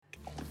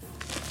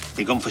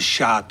They've gone for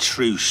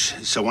chartreuse,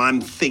 so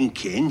I'm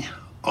thinking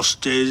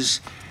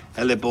oysters,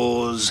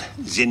 hellebores,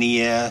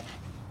 zinnia.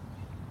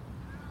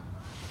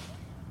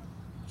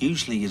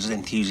 Usually you're as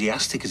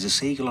enthusiastic as a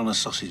seagull on a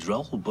sausage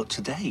roll, but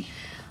today...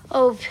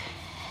 Oh,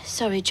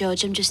 sorry,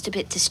 George, I'm just a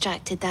bit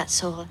distracted,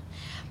 that's all.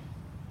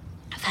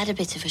 I've had a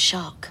bit of a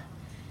shock.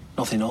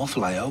 Nothing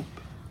awful, I hope.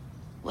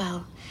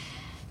 Well,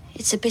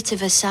 it's a bit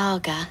of a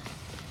saga.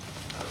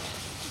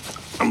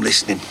 I'm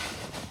listening.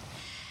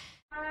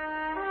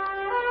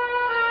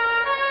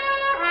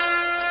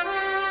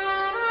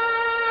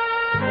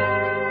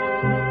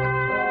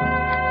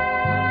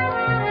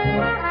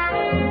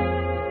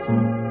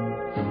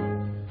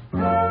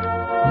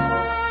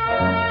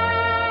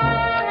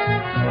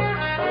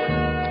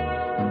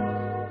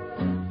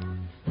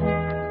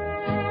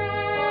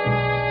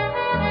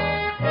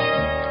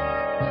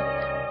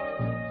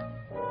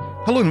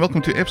 Hello and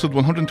welcome to episode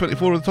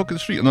 124 of the Talk of the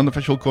Street, an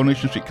unofficial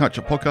Coronation Street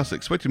catch-up podcast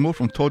expecting more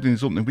from Todd in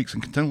his opening weeks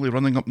and continually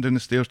running up and down the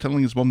stairs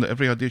telling his mum that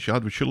every idea she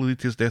had would surely lead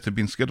to his death and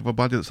being scared of a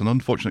baddie that's an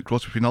unfortunate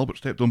cross between Albert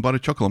Steptoe and Barry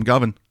Chuckle. I'm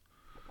Gavin.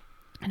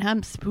 And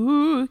I'm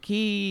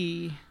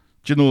spooky.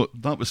 Do you know,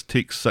 that was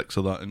take 6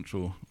 of that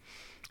intro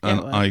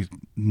and Yeah, I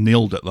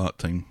nailed it that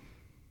time.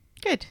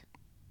 Good.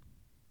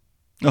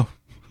 Oh.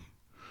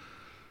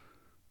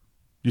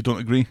 You don't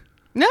agree?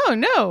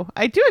 No,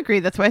 I do agree.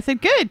 That's why I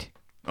said good.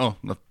 Oh,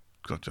 no.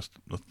 I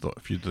thought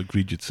if you'd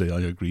agreed, you'd say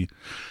I agree.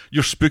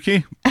 You're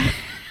spooky.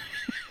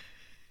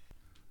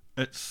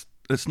 It's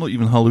not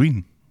even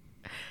Halloween.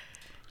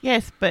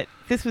 Yes, but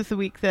this was the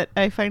week that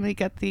I finally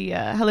got the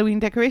Halloween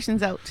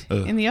decorations out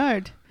in the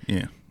yard.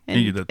 Yeah,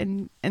 and, you did.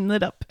 And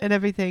lit up and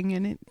everything.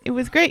 And it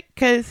was great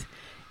because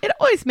it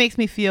always makes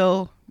me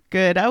feel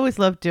good. I always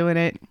love doing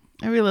it.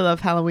 I really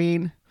love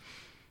Halloween.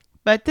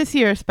 But this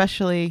year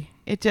especially,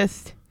 it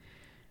just...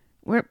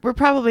 We're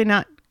probably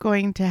not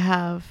going to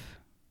have...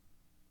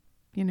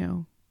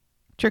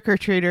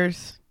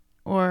 trick-or-treaters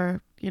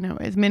or,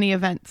 as many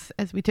events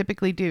as we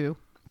typically do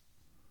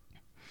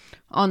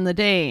on the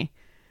day.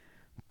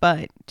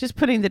 But just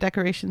putting the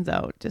decorations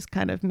out just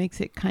kind of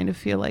makes it kind of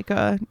feel like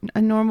a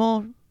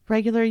normal,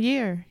 regular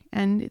year.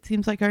 And it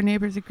seems like our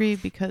neighbors agree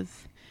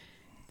because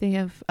they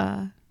have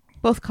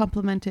both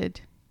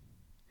complimented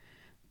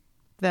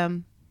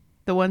them,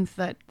 the ones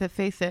that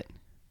face it,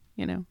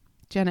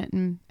 Janet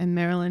and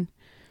Marilyn.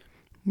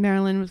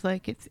 Marilyn was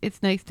like,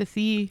 it's nice to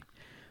see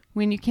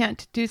when you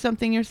can't do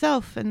something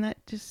yourself, and that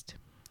just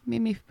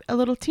made me a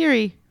little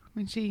teary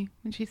when she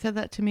said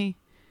that to me.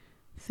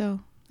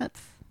 So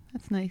that's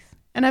nice.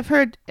 And I've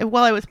heard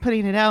while I was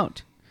putting it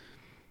out,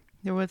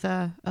 there was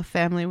a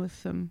family with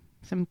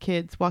some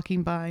kids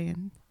walking by,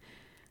 and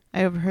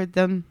I overheard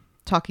them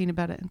talking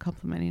about it and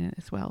complimenting it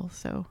as well.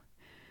 So,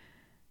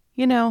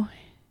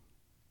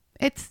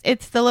 it's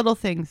the little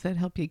things that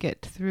help you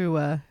get through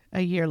a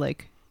year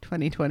like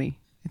 2020.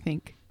 I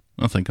think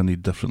I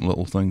need different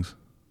little things.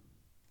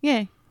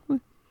 Yeah,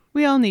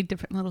 we all need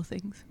different little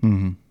things.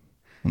 Mm-hmm.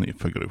 I need to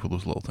figure out what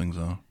those little things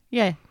are.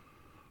 Yeah.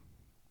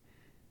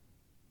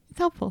 It's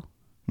helpful.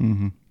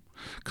 Mm-hmm.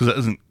 Because it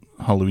isn't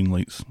Halloween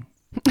lights.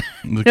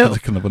 No. They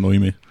kind of annoy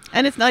me.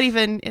 And it's not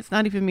even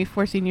me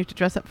forcing you to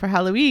dress up for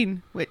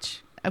Halloween,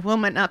 which I will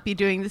not be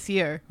doing this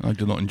year. I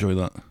do not enjoy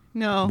that.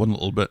 No. One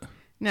little bit.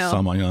 No.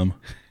 Sam I am.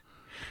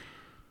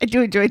 I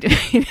do enjoy doing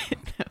it.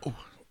 No.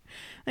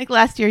 Like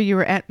last year you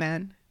were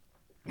Ant-Man.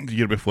 The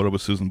year before I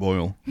was Susan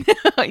Boyle.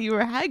 You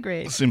were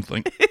Hagrid. Same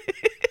thing.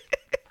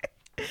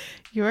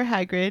 You were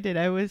Hagrid, and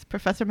I was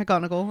Professor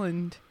McGonagall,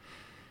 and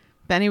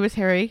Benny was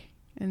Harry,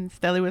 and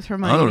Stelly was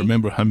Hermione. I don't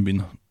remember him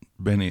being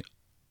Benny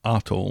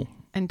at all.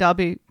 And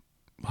Dobby.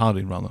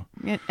 Harry, rather.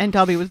 And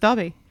Dobby was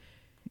Dobby.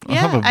 I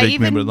have a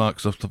vague memory of that,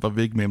 because I have a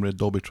vague memory of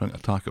Dobby trying to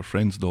attack her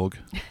friend's dog,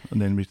 and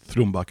then we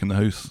threw him back in the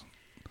house.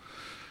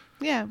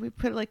 Yeah, we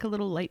put like a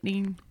little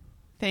lightning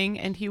thing,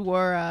 and he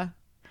wore a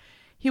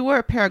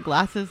pair of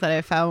glasses that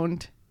I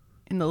found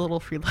in the little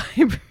free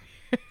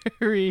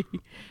library.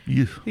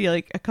 Yeah.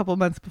 Like a couple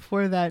months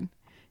before that, and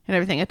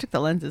everything. I took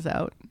the lenses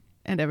out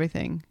and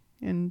everything,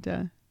 and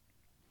the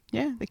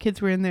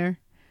kids were in their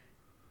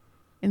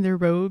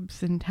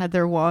robes and had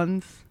their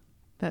wands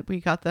that we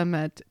got them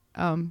at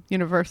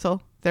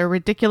Universal. They're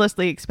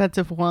ridiculously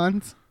expensive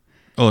wands.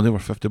 Oh, they were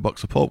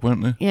 $50 a pop,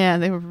 weren't they? Yeah,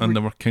 they were. And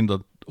they were kind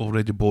of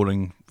already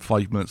boring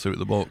 5 minutes out of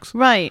the box.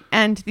 Right,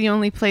 and the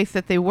only place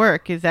that they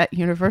work is at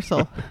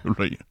Universal.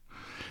 Right.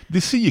 They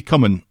see you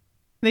coming.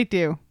 They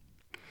do.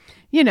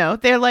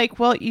 They're like,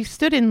 well, you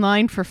stood in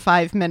line for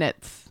 5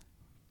 minutes,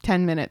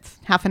 10 minutes,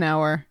 half an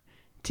hour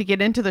to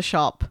get into the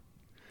shop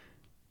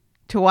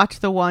to watch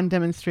the wand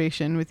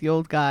demonstration with the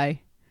old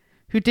guy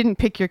who didn't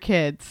pick your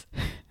kids.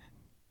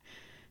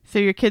 So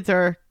your kids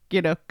are,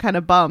 kind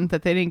of bummed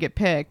that they didn't get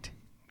picked.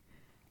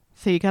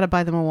 So you got to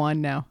buy them a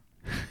wand now.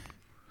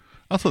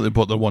 I thought they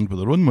bought their wand with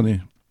their own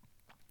money,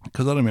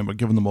 because I remember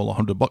giving them all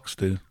 $100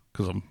 to,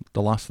 because I'm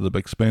the last of the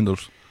big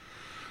spenders.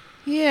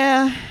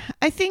 Yeah,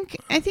 I think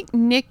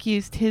Nick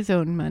used his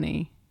own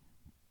money,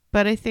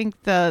 but I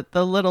think the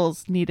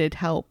littles needed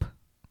help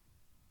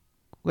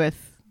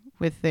with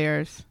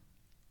theirs.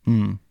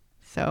 Hmm.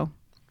 So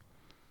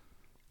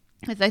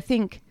Because I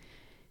think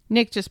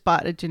Nick just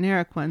bought a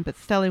generic one, but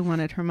Stelly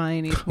wanted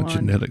Hermione's A wand.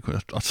 generic,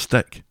 a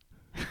stick.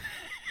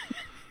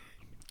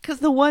 Because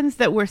the ones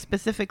that were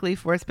specifically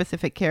for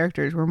specific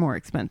characters were more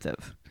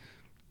expensive.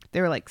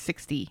 They were like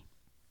 $60.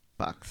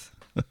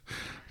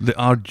 They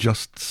are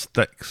just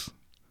sticks.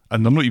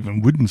 And they're not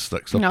even wooden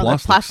sticks, they're They're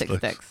plastic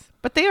sticks.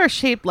 But they are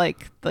shaped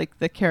like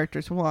the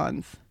characters'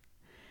 wands.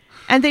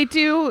 And they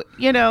do,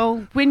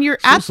 when you're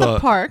at the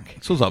park.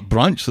 So is that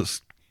branch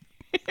that's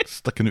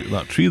sticking out of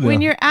that tree there.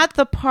 When you're at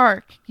the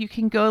park, you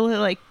can go to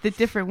like the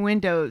different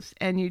windows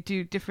and you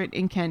do different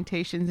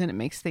incantations and it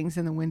makes things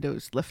in the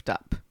windows lift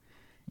up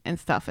and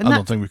stuff. And I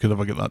don't think we could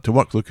ever get that to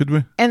work though, could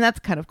we? And that's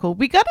kind of cool.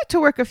 We got it to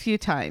work a few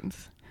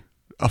times.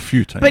 A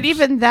few times. But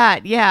even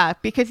that, yeah,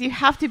 because you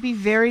have to be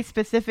very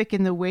specific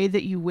in the way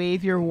that you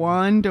wave your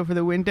wand over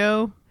the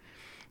window.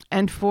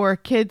 And for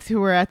kids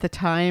who were at the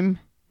time,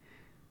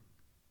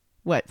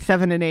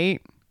 7 and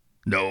 8?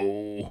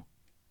 No.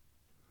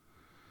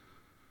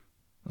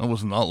 That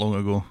wasn't that long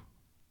ago.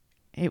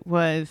 It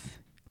was.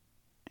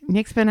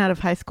 Nick's been out of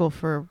high school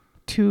for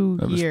 2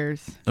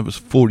 years. It was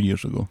 4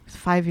 years ago. It was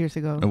 5 years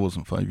ago. It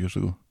wasn't 5 years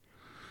ago.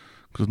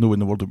 Because no way in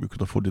the world that we could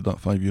have afforded that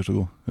 5 years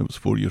ago. It was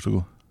 4 years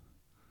ago.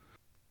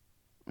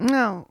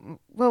 No.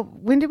 Well,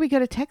 when did we go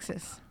to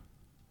Texas?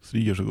 3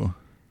 years ago.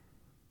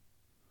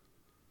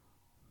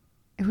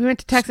 If we went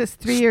to Texas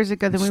 3 years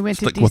ago, then we went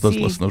to DC. Stick with us,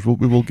 listeners.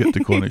 We will get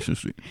to Coronation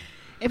Street.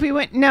 If we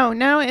went,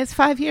 no, it's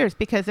 5 years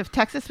because if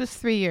Texas was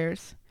 3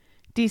 years,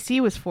 DC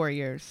was 4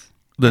 years.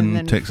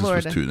 Then Texas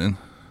Florida was 2 then.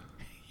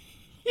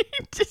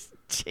 You're just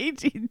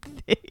changing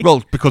things.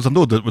 Well, because I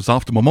know that it was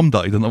after my mum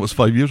died and that was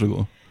 5 years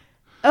ago.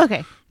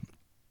 Okay.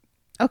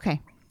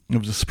 It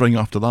was the spring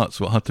after that,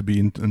 so it had to be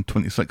in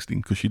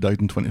 2016 because she died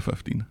in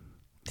 2015.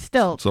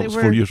 Still, So they it was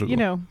were, 4 years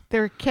ago. they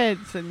were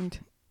kids and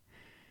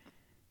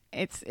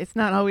it's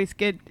not always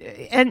good.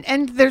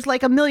 And there's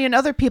like a million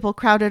other people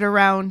crowded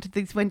around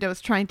these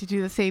windows trying to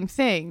do the same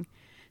thing.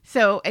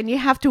 So, and you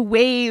have to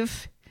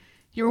wave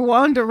your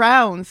wand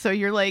around. So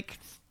you're like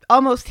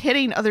almost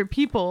hitting other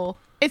people.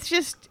 It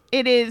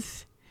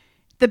is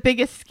the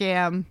biggest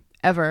scam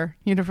ever,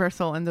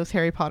 Universal and those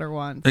Harry Potter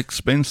wands.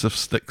 Expensive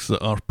sticks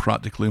that are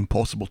practically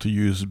impossible to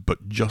use,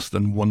 but just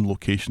in one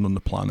location on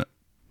the planet.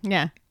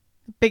 Yeah.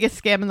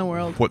 Biggest scam in the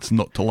world. What's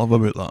not to love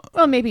about that?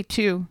 Well, maybe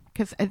 2,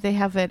 because they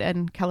have it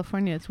in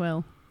California as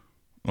well.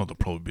 Oh, they'll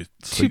probably be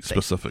site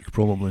specific,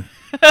 probably.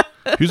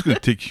 Who's going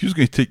to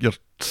take your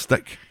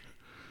stick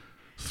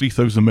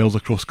 3,000 miles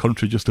across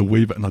country just to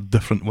wave it in a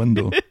different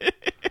window?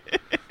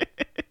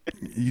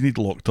 You need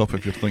locked up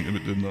if you're thinking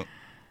about doing that.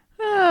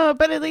 Oh,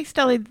 but at least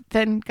Ellie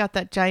then got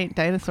that giant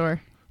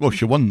dinosaur. Well,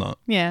 she won that.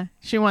 Yeah,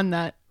 she won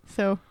that.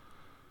 So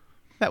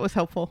that was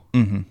helpful.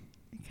 Mm-hmm.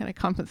 Kind of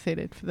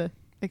compensated for the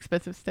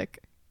expensive stick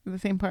in the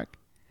same park.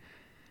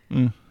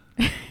 Mm.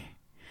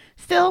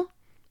 Still,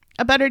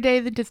 a better day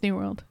than Disney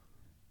World.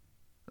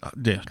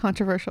 Yeah.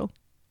 Controversial.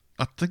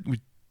 I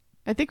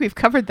think we've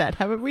covered that,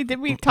 haven't we?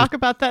 Did we talk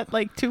about that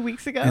like 2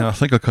 weeks ago? Yeah, I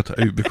think I cut it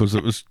out because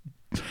it was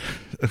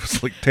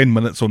like 10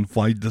 minutes on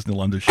why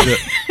Disneyland is shit.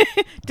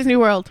 Disney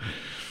World.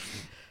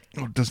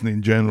 Or Disney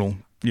in general.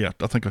 Yeah,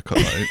 I think I cut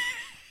that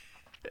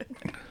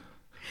out.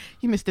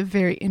 You missed a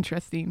very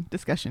interesting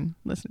discussion,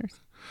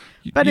 listeners.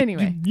 But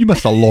anyway. You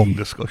missed a long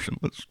discussion,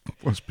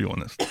 let's be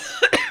honest.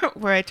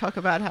 Where I talk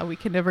about how we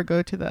can never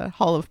go to the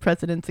Hall of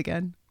Presidents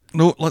again.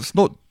 No, let's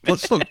not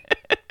reprise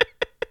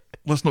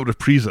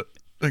it.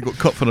 It got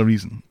cut for a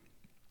reason.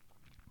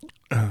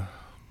 We're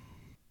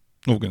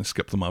going to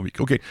skip the my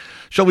week. Okay,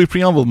 shall we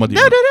preamble, my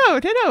dear?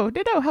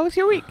 No. How was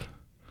your week?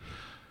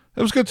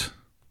 It was good.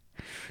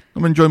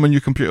 I'm enjoying my new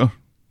computer.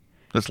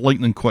 It's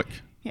lightning quick.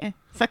 Yeah,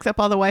 sucks up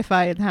all the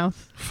Wi-Fi in the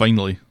house.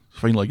 Finally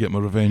I get my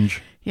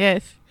revenge.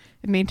 Yes.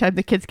 In the meantime,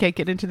 the kids can't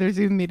get into their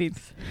Zoom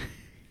meetings.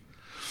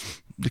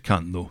 They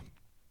can't, though.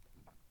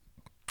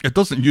 It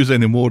doesn't use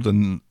any more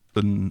than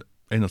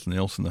anything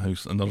else in the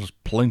house, and there's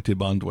plenty of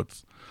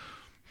bandwidth.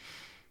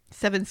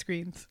 7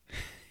 screens.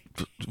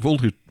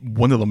 Only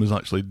one of them is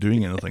actually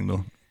doing anything,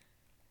 though.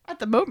 At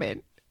the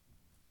moment.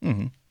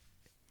 Mm-hmm.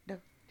 No.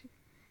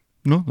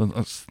 No,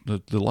 that's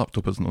the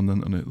laptop isn't on the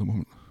internet at the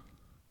moment.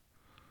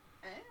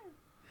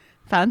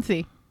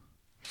 Fancy.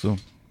 So,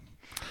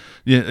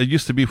 yeah, it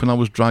used to be when I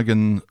was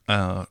dragging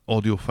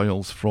audio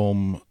files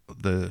from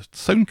the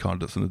sound card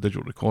that's in the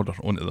digital recorder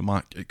onto the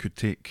Mac, it could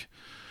take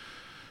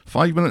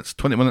 5 minutes,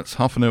 20 minutes,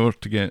 half an hour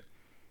to get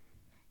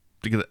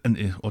it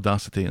into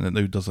Audacity, and it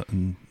now does it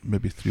in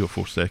maybe 3 or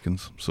 4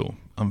 seconds. So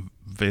I'm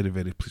very,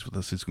 very pleased with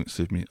this. It's going to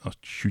save me a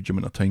huge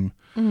amount of time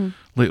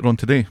later on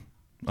today.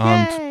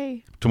 And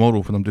Yay!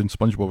 Tomorrow when I'm doing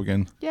SpongeBob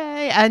again.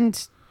 Yay!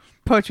 And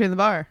Poetry in the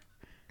Bar.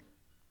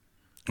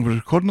 We're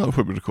recording that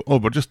before we record. Oh,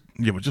 we're just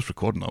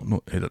recording that. We're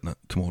not editing it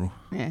tomorrow.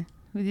 Yeah,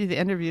 we do the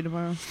interview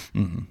tomorrow.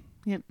 Mm-hmm.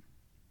 Yep.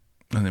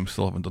 And then we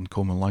still haven't done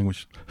common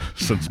language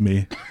since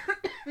May.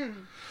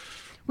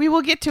 We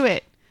will get to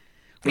it.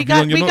 I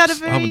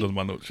haven't done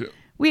my notes yet.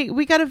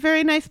 We got a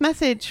very nice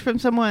message from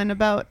someone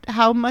about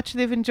how much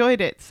they've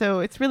enjoyed it. So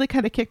it's really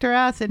kind of kicked our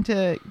ass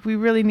into we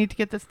really need to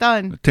get this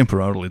done. It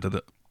temporarily did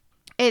it.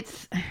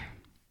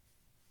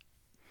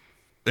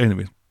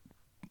 Anyway,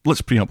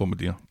 let's pre-up on, my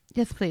dear.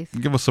 Yes, please.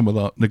 Give us some of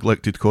that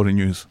neglected Corrie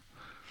news.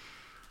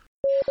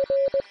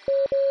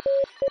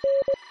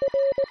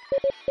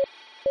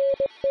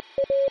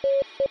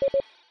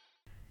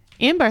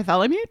 Ian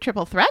Bartholomew,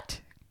 triple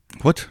threat?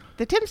 What?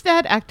 The Tim's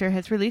Dad actor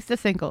has released a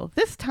single,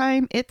 This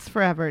Time It's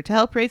Forever, to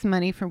help raise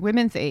money for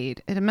Women's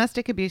Aid, a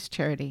domestic abuse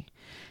charity.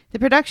 The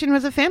production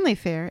was a family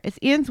affair, as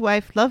Ian's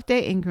wife,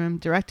 Loveday Ingram,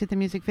 directed the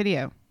music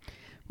video.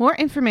 More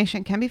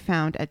information can be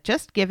found at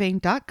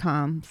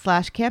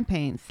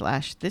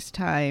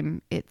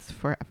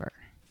justgiving.com/campaign/thistimei'sforever.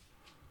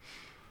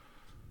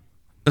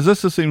 Is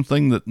this the same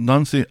thing that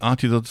Nancy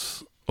atted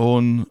us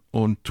on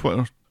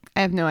Twitter?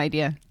 I have no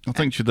idea. I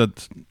think she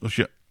did.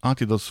 She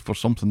atted us for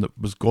something that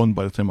was gone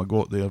by the time I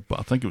got there, but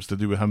I think it was to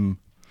do with him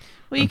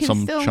and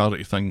some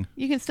charity thing.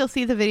 You can still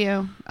see the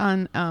video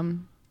on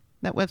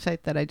that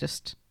website that I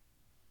just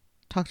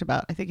talked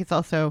about. I think it's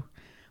also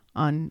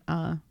on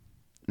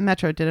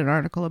Metro did an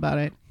article about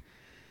it.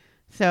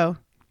 So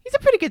he's a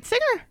pretty good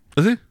singer.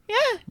 Is he?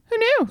 Yeah, who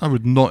knew? I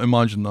would not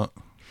imagine that.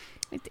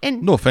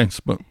 No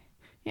offense, but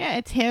yeah,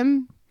 it's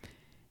him,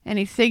 and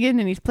he's singing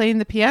and he's playing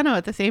the piano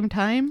at the same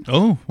time.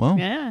 Oh, wow.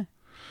 Yeah.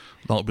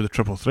 That'll be the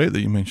triple threat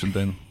that you mentioned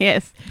then.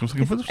 Yes. I was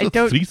thinking,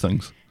 there's three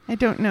things. I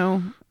don't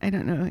know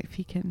if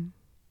he can.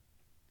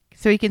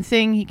 So he can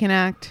sing, he can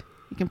act,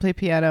 he can play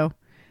piano.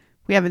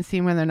 We haven't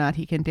seen whether or not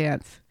he can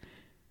dance.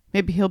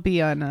 Maybe he'll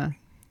be on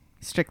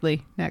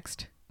Strictly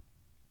next.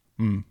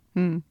 And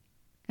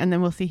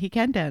then we'll see he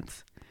can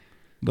dance.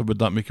 Would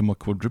that make him a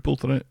quadruple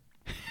threat?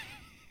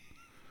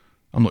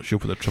 I'm not sure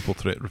what a triple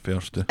threat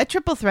refers to. A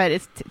triple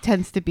threat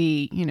tends to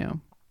be,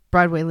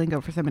 Broadway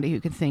lingo for somebody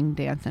who can sing,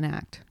 dance, and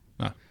act.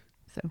 Ah.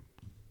 So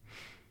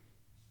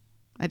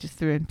I just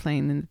threw in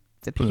playing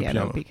the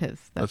piano because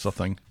that's a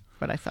thing.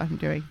 What I saw him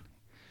doing.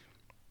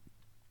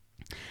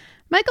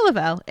 Michael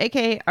Lavelle,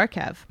 a.k.a.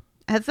 Arcav,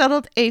 has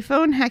settled a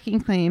phone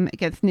hacking claim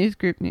against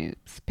Newsgroup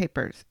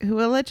newspapers,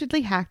 who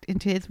allegedly hacked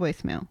into his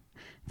voicemail.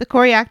 The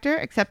Corrie actor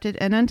accepted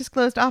an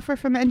undisclosed offer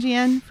from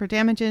NGN for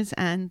damages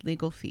and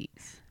legal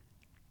fees.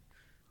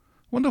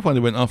 Wonder why they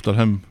went after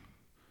him.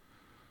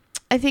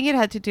 I think it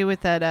had to do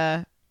with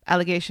that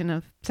allegation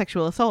of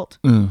sexual assault.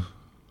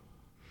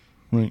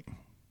 Right.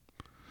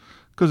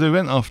 Because they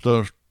went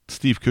after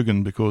Steve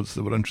Coogan because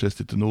they were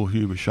interested to know who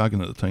he was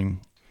shagging at the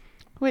time.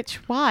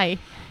 Why?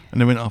 And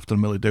they went after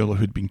Millie Dowler,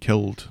 who'd been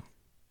killed.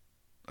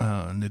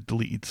 And they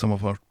deleted some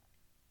of her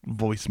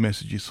voice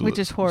messages. So which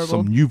is horrible.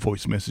 Some new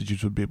voice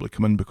messages would be able to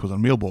come in because her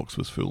mailbox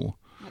was full.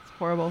 That's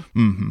horrible.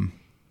 Mm-hmm.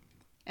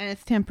 And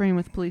it's tampering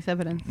with police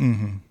evidence.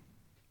 Mm-hmm.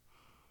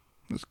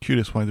 It's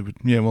curious why they would...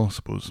 Yeah, well, I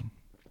suppose.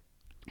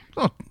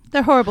 Oh,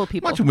 they're horrible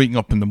people. Imagine waking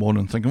up in the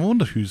morning thinking, I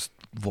wonder whose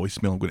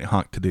voicemail I'm going to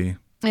hack today.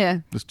 Yeah.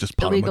 It's just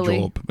part of my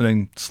job. And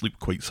then sleep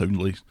quite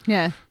soundly.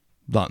 Yeah.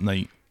 That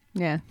night.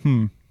 Yeah.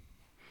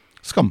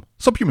 Scum.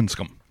 Subhuman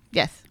scum.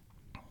 Yes.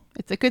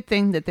 It's a good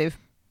thing that they've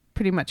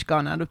pretty much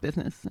gone out of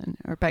business and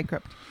are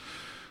bankrupt.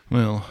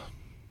 Well,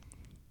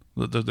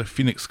 the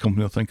Phoenix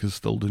company, I think, is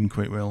still doing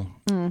quite well.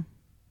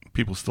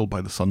 People still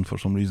buy the Sun for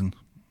some reason.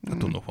 I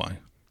don't know why.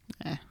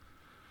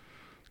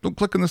 Don't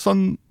click on the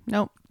Sun.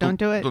 Nope, don't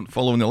do it. Don't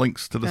follow any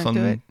links to the Don't Sun.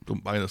 do it.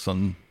 Don't buy the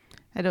Sun.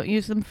 I don't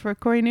use them for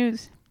Corrie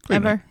news. Great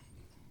ever. night.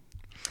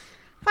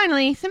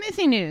 Finally, some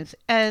Issy news,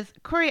 as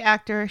Corrie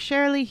actor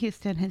Shirley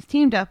Houston has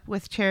teamed up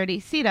with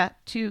charity CETA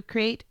to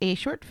create a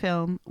short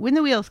film, When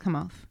the Wheels Come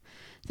Off.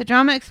 The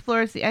drama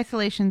explores the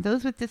isolation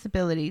those with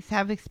disabilities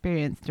have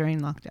experienced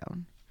during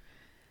lockdown.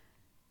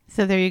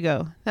 So there you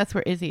go. That's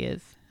where Izzy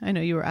is. I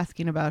know you were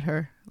asking about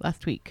her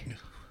last week.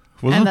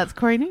 Was it? That's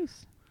Corrie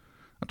news.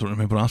 I don't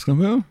remember asking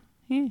about her.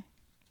 Yeah.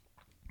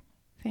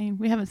 Same.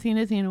 We haven't seen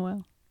Izzy in a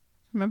while.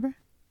 Remember?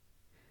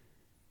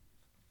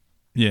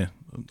 Yeah.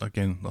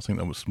 Again, I think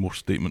that was more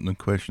statement than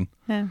question.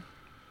 Yeah.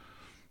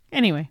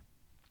 Anyway.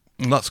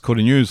 And that's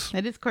Corrie News.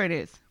 It is Corrie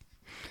News.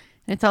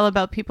 It's all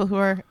about people who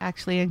are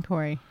actually in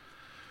Corrie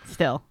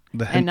still.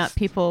 And not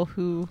people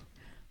who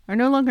are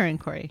no longer in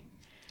Corrie.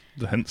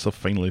 The hints have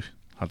finally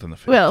had an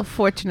effect. Well,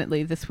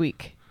 fortunately, this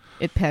week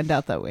it panned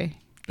out that way.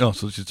 Oh,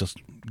 so it's just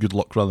good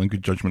luck rather than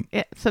good judgment.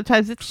 Yeah,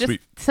 sometimes it's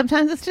Sweet.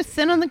 just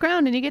sin on the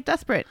ground and you get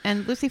desperate.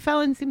 And Lucy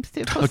Fallon seems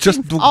to post I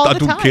all the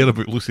don't time. care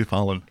about Lucy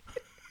Fallon.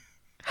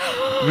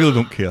 I really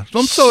don't care.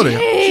 I'm sorry.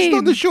 She's not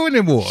on the show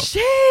anymore.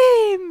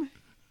 Shame.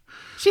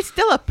 She's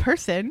still a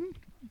person.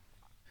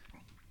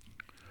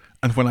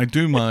 And when I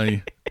do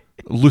my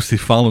Lucy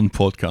Fallon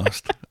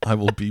podcast, I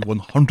will be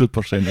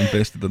 100%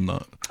 invested in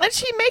that. And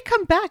she may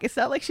come back. It's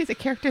not like she's a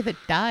character that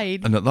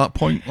died. And at that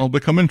point, I'll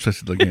become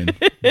interested again.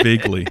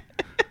 Vaguely.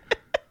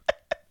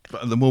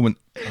 But at the moment,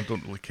 I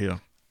don't really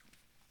care.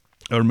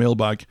 Our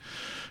mailbag.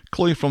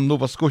 Chloe from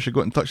Nova Scotia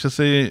got in touch to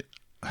say,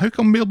 how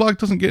come mailbag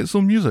doesn't get its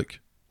own music?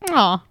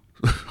 Aw.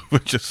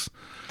 Which is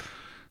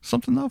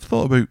something that I've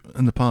thought about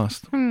in the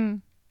past.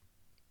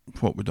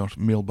 What would our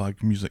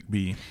mailbag music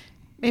be?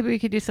 Maybe we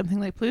could do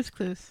something like Blue's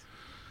Clues.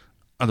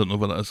 I don't know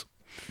what that is.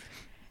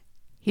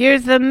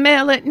 Here's the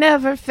mail, it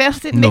never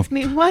fails. It No. makes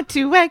me want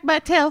to wag my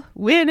tail.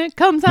 When it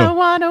comes, I No.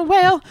 want to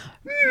wail.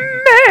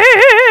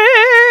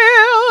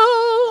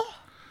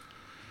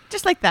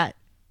 Just like that.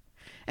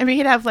 And we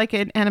could have like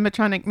an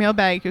animatronic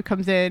mailbag who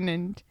comes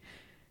in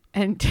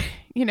and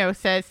you know,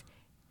 says,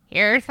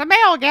 "Here's the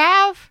mail,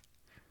 Gav."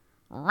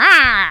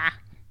 Rah!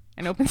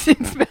 And opens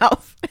its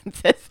mouth and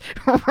says,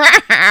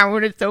 "Rah!"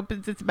 when it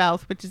opens its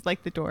mouth, which is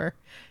like the door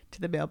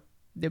to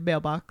the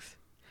mailbox.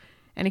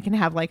 And it can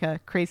have like a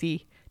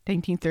crazy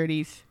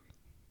 1930s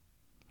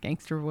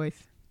gangster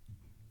voice.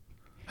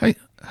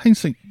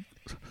 Hindsight.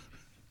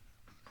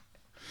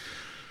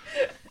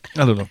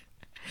 I don't know.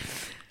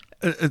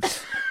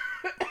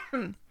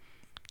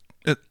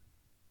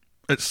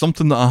 It's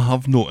something that I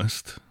have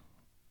noticed,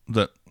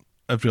 that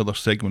every other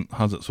segment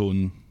has its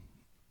own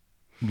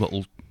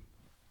little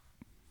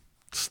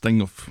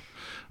sting of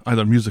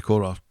either music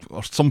or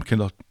some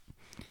kind of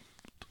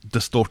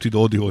distorted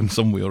audio in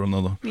some way or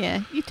another.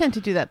 Yeah, you tend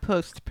to do that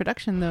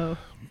post-production though.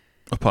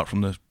 Apart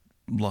from the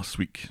last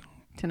week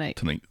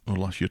Tonight or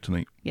last year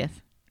tonight. Yes.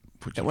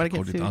 Which Don't was wanna get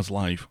recorded sued. as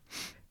live.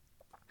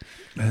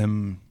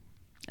 And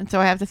so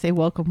I have to say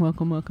welcome,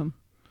 welcome, welcome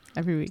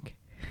every week.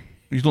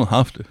 You don't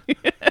have to.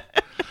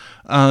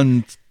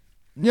 And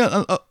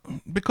yeah,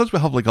 because we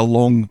have like a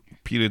long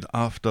period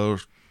after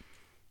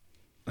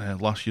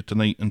last year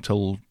tonight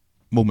until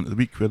moment of the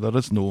week where there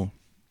is no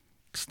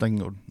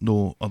sting or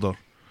no other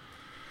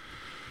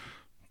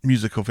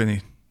music of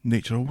any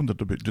nature, I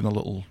wondered about doing a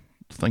little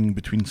thing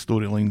between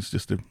storylines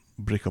just to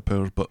break up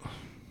ours, but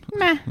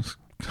Meh.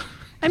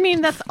 I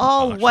mean, that's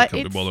all Actually what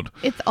can't be bothered.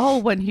 it's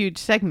all one huge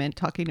segment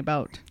talking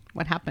about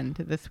what happened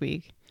this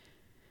week.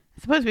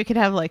 I suppose we could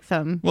have like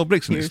some well,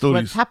 breaks into here's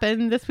stories. what's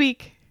happened this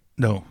week.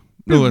 No.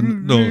 Because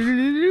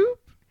we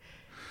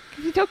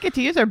don't get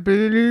to use our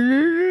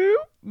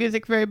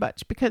music very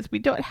much because we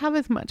don't have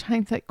as much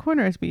hindsight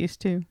corner as we used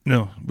to.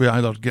 No, we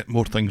either get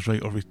more things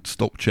right or we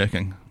stop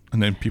checking,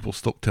 and then people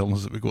stop telling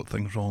us that we got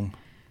things wrong.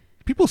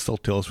 People still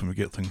tell us when we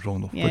get things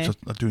wrong, though, Yeah. which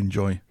I do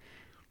enjoy.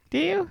 Do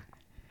you?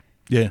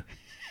 Yeah.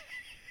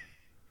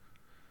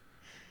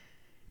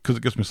 Because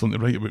it gives me something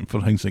to write about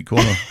for Hindsight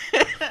Corner.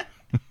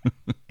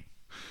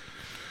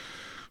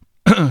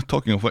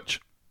 Talking of which,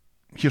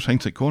 here's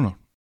Hindsight Corner.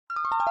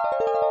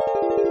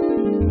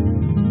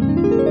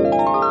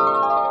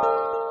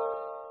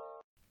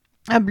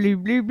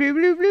 Bloop, bloop, bloop,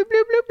 bloop, bloop, bloop,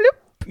 bloop,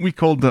 bloop. We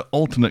called the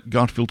alternate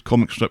Garfield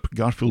comic strip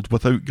Garfield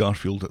without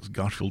Garfield. It's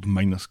Garfield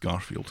minus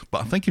Garfield.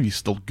 But I think if you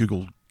still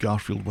Google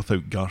Garfield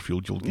without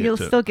Garfield, you'll get You'll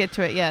to it. still get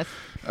to it, yes.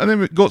 And then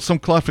we got some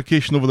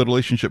clarification over the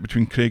relationship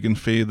between Craig and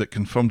Faye that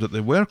confirmed that they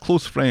were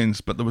close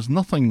friends, but there was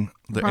nothing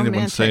that anyone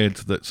Romantic. said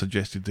that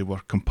suggested they were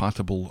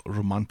compatible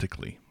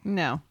romantically.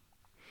 No.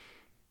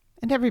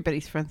 And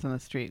everybody's friends on the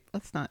street.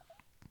 Let's not,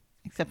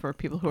 except for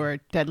people who are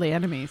deadly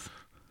enemies.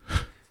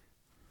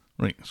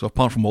 Right, so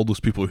apart from all those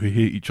people who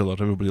hate each other,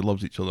 everybody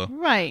loves each other.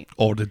 Right.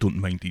 Or they don't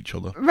mind each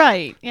other.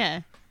 Right,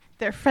 yeah.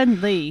 They're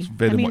friendly.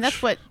 very I mean, much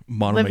that's what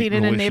Marmite living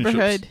in a relationships.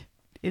 neighborhood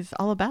is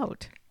all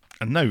about.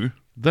 And now,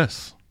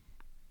 this.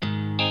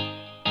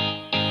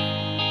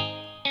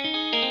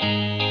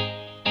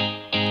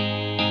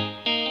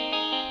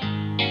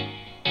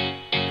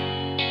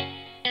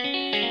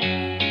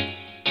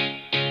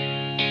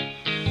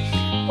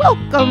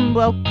 Welcome,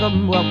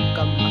 welcome,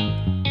 welcome.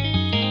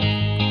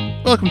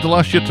 Welcome to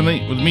Last Year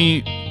Tonight with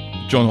me,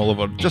 John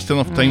Oliver. Just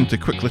enough time to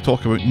quickly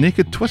talk about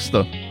Naked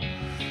Twister.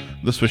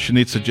 This was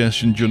Sinead's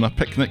suggestion during a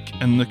picnic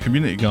in the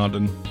community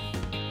garden,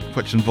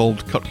 which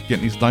involved Kirk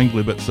getting his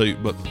dangly bits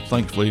out, but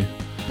thankfully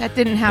That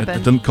didn't it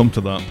happen. didn't come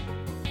to that.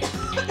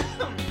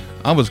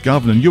 I was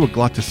Gavin and you were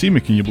glad to see me,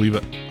 can you believe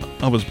it?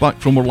 I was back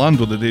from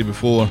Orlando the day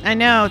before. I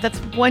know. That's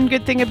one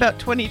good thing about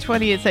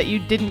 2020 is that you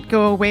didn't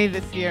go away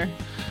this year.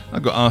 I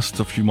got asked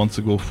a few months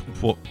ago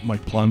what my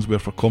plans were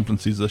for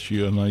conferences this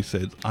year, and I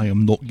said, I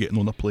am not getting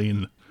on a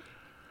plane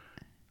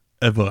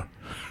ever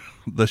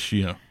this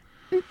year.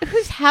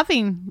 Who's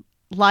having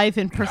live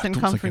in-person I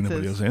don't think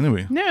anybody conferences? is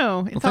anyway. No,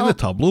 I it's think all. the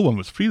Tableau one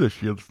was free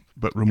this year,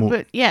 but remote.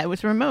 But yeah, it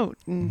was remote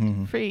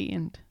and free,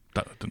 and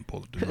That I didn't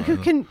bother doing who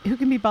that. who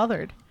can be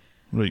bothered?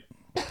 Right.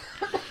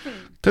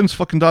 Tim's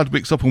fucking dad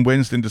wakes up on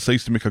Wednesday and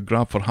decides to make a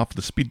grab for half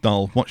the speed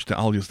dial, much to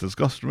Alia's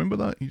disgust. Remember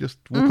that? He just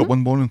woke up one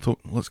morning and thought,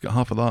 let's get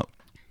half of that.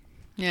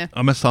 Yeah.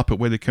 A mishap at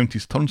Weddy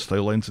County's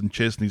turnstile ends in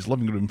Chesney's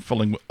living room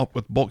filling up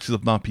with boxes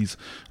of nappies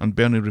and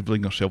Bernie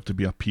revealing herself to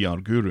be a PR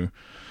guru.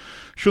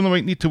 Shona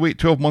might need to wait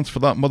 12 months for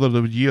that Mother of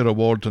the Year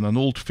award, and an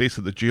old face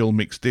at the jail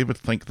makes David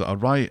think that a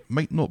riot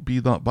might not be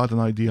that bad an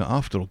idea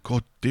after all.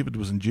 God, David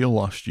was in jail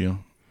last year.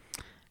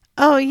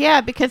 Oh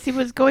yeah, because he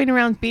was going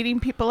around beating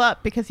people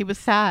up because he was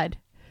sad.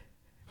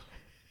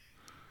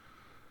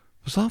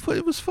 Was that what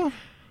it was for?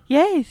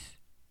 Yes.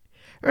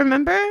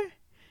 Remember?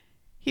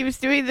 He was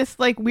doing this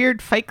like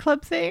weird Fight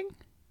Club thing.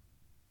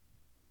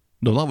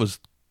 No,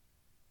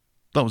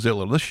 that was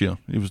earlier this year.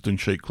 He was doing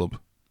Shite Club.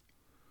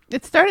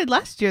 It started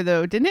last year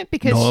though, didn't it?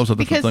 Because No, that was a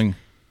different thing.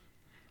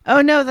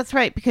 Oh no, that's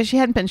right, because she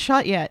hadn't been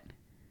shot yet.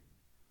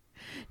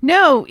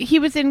 No, he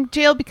was in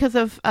jail because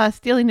of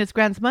stealing his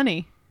grand's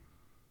money.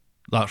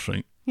 That's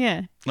right.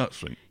 Yeah.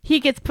 That's right. He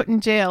gets put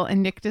in jail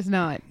and Nick does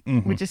not,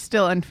 which is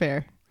still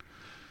unfair.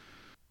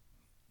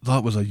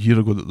 That was a year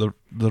ago that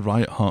the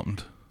riot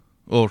happened.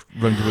 Or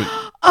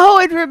roundabout Oh,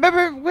 and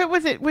remember, what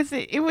was it?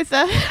 It was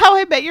How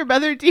I Met Your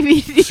Mother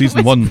DVD. Season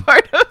was 1.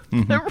 part of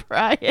the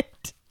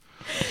riot.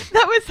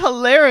 That was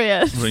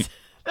hilarious. Right.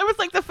 That was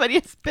like the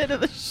funniest bit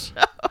of the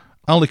show.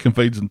 Ali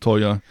confides in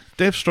Toya.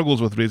 Dev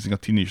struggles with raising a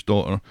teenage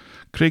daughter.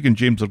 Craig and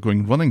James are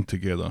going running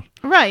together.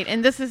 Right,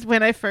 and this is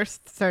when I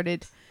first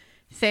started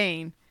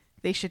saying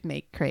they should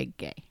make Craig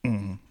gay.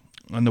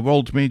 And the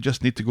world may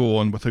just need to go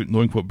on without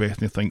knowing what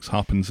Bethany thinks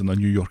happens in a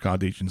New York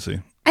ad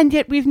agency. And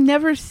yet we've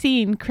never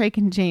seen Craig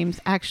and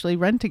James actually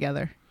run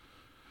together.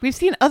 We've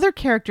seen other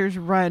characters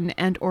run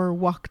and or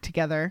walk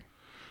together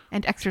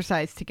and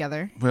exercise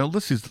together. Well,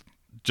 this is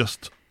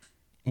just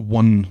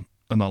one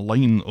in a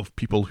line of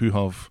people who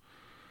have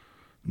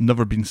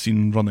never been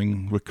seen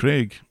running with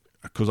Craig,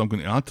 because I'm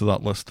going to add to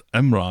that list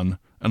Imran,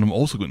 and I'm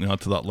also going to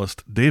add to that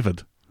list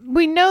David.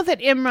 We know that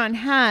Imran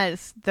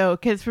has, though,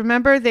 because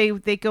remember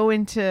they go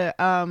into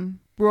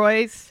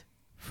Roy's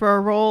for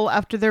a role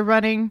after they're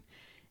running,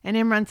 and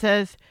Imran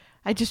says,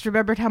 I just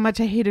remembered how much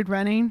I hated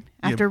running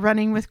after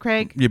running with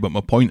Craig. Yeah, but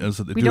my point is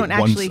that they We do don't it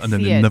once actually and then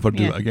see they it. never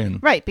do Yeah. it again.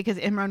 Right, because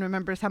Imran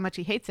remembers how much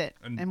he hates it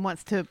and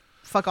wants to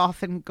fuck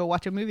off and go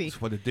watch a movie. So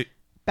why did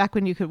Back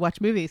when you could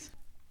watch movies.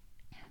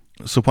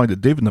 why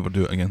did David never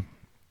do it again?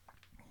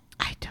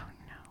 I don't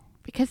know.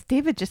 Because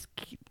David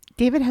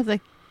has a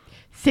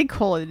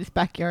sinkhole in his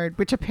backyard,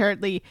 which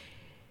apparently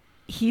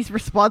he's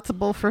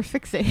responsible for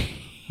fixing.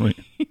 Right.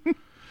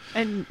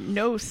 And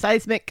no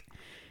seismic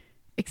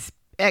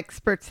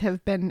experts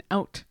have been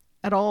out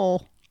at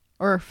all,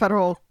 or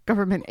federal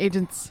government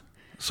agents.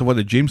 So why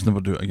did James never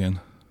do it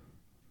again?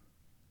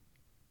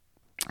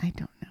 I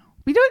don't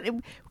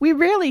know. We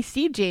rarely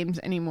see James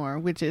anymore,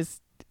 which is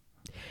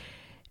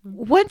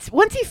once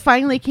he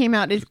finally came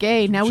out as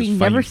gay, now we Which is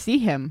never fine. see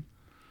him.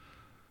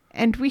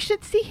 And we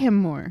should see him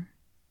more.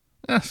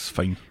 That's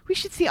fine. We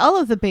should see all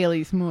of the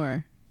Baileys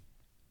more.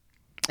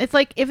 It's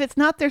like, if it's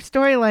not their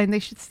storyline, they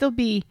should still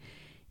be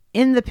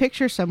in the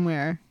picture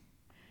somewhere.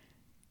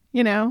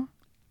 You know?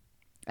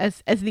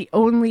 As the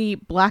only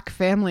black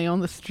family on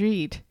the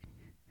street.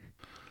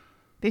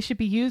 They should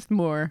be used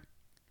more.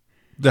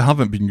 They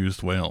haven't been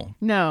used well.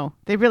 No,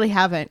 they really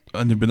haven't.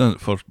 And they've been in it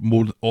for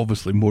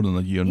obviously more than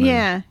a year now.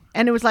 Yeah.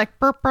 And it was like,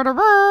 burr, burr, burr,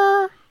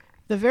 burr,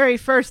 the very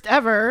first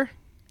ever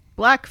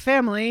black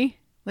family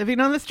living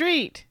on the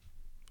street.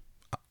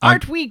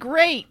 Aren't we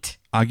great?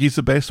 Aggie's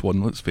the best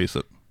one, let's face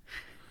it.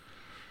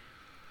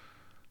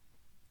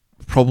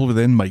 Probably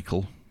then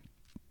Michael.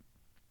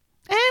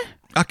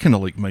 I kind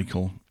of like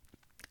Michael.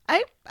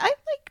 I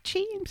like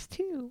James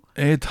too.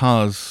 Ed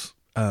has...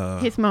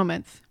 His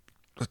moments.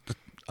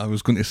 I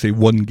was going to say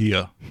one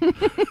gear.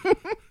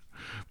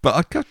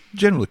 But I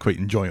generally quite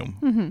enjoy him.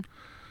 Mm-hmm.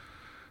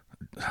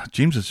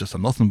 James is just a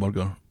nothing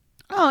burger.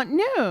 Oh,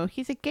 no.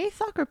 He's a gay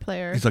soccer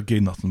player. He's a gay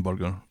nothing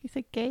burger. He's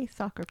a gay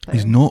soccer player.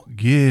 He's not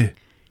gay.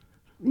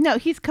 No,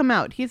 he's come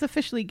out. He's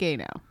officially gay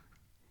now.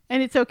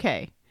 And it's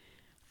okay.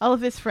 All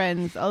of his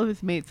friends, all of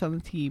his mates on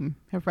the team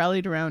have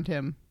rallied around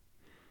him.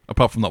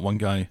 Apart from that one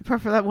guy.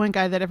 Apart from that one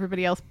guy that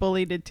everybody else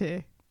bullied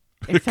into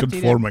accepting him.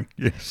 Conforming,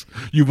 yes.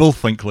 You will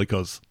think like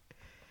us.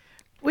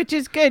 Which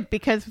is good,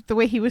 because the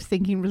way he was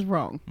thinking was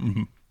wrong.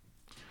 Mm-hmm.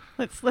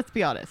 Let's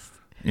be honest.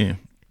 Yeah.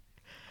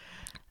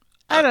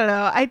 I don't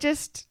know.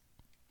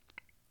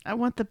 I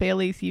want the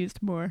Baileys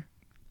used more.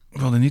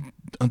 Well, they need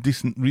a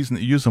decent reason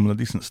to use them and a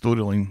decent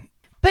storyline.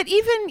 But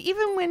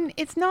even when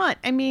it's not,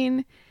 I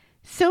mean,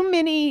 so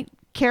many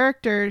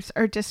characters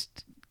are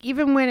just,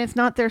 even when it's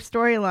not their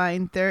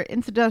storyline, they're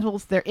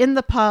incidentals. They're in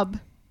the pub.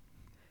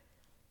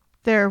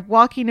 They're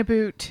walking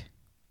about.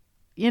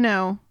 You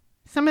know,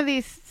 some of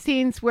these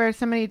scenes where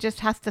somebody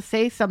just has to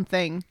say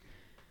something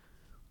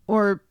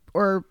or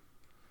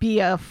be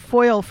a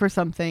foil for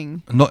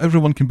something. Not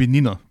everyone can be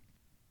Nina.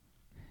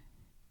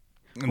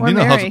 Or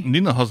Mary.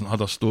 Nina hasn't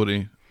had a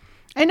story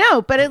I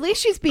know, but at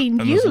least she's being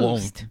in as long.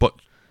 used. But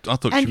I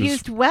thought And she was...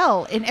 used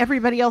well in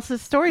everybody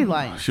else's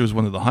storyline. She was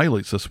one of the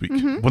highlights this week.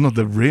 Mm-hmm. One of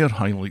the rare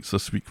highlights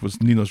this week was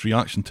Nina's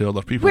reaction to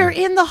other people. We're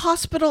in the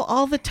hospital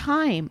all the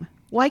time.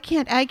 Why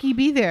can't Aggie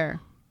be there?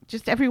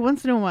 Just every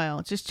once in a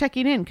while, just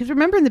checking in. Because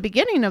remember, in the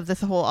beginning of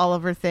this whole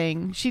Oliver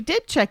thing, she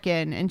did check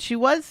in, and she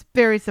was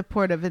very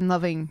supportive and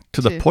loving.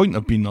 To the point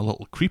of being a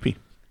little creepy.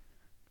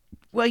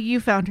 Well, you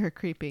found her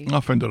creepy. I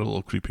found her a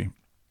little creepy.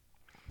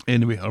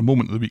 Anyway, our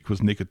moment of the week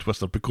was Naked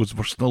Twister, because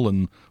we're still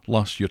in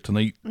last year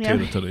tonight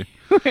territory.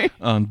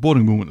 And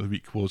boring moment of the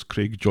week was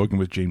Craig jogging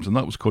with James, and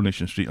that was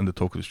Coronation Street and the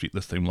Talk of the Street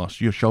this time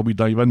last year. Shall we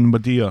dive in, my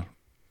dear?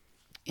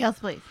 Yes,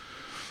 please.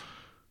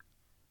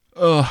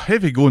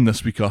 Heavy going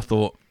this week, I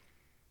thought.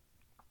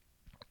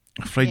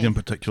 Friday in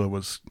particular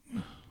was,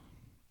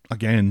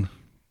 again,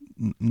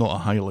 not a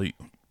highlight.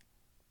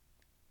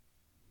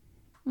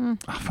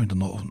 I found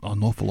an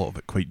awful lot of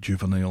it quite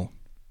juvenile.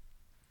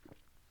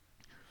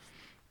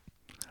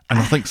 And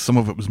I think some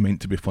of it was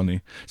meant to be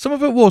funny. Some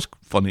of it was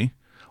funny,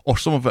 or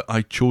some of it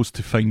I chose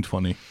to find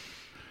funny.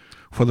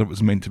 Whether it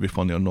was meant to be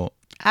funny or not.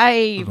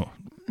 I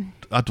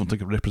don't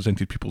think it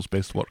represented people's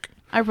best work.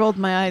 I rolled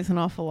my eyes an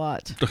awful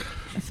lot,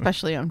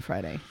 especially on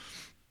Friday.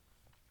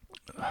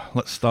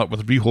 let's start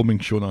with rehoming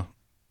Shona.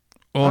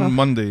 On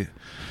Monday.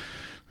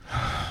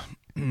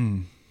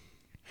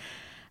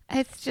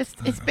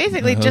 It's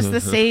basically just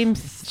the same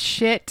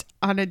shit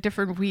on a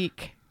different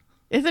week,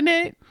 isn't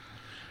it?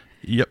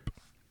 Yep.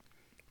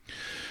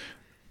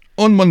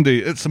 On Monday,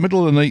 it's the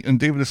middle of the night and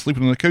David is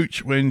sleeping on the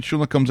couch when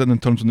Shona comes in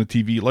and turns on the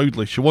TV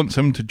loudly. She wants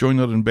him to join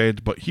her in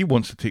bed, but he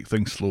wants to take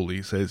things slowly,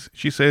 he says.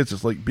 She says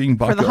it's like being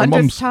back For the at her 100th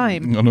mum's.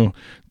 time. I know.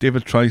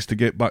 David tries to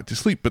get back to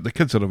sleep, but the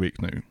kids are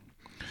awake now.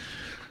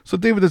 So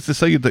David has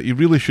decided that he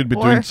really should be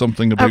doing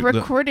something about a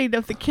recording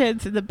of the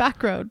kids in the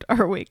background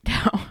are awake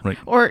now. Right.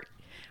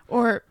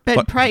 Or Ben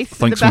But Price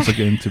thanks in the once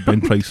again to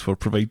Ben Price for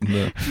providing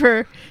the...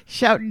 for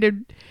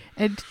shouting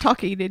and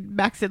talking in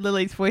Max and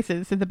Lily's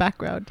voices in the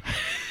background.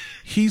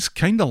 He's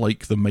kind of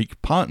like the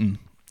Mike Patton.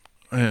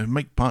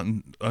 Mike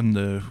Patton on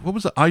the... What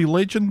was it? I,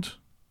 Legend?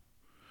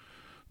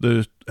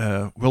 The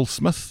Will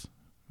Smith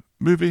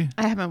movie.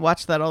 I haven't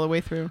watched that all the way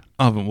through.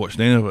 I haven't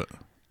watched any of it.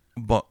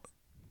 But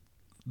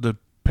the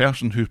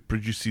person who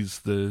produces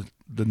the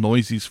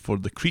noises for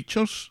the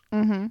creatures,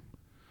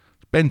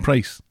 Ben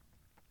Price.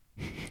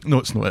 No,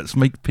 it's not. It's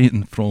Mike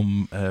Patton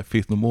from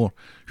Faith No More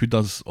who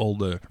does all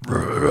the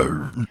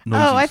noises.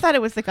 Oh, I thought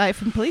it was the guy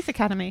from Police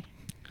Academy.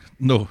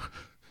 No,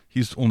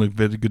 he's only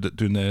very good at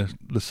doing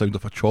the sound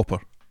of a chopper.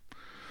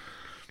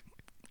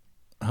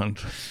 And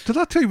did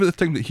I tell you about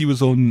the time that he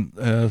was on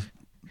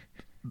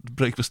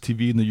breakfast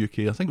TV in the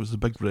UK? I think it was the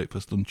Big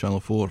Breakfast on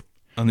Channel 4.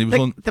 And he was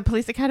on The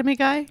Police Academy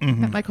guy?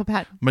 That Michael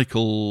Patton.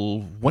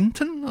 Michael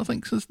Winton, I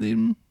think's his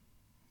name.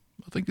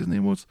 I think his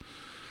name was.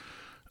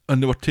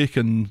 And they were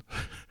taking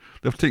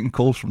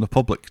calls from the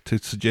public to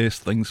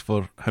suggest things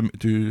for him to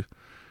do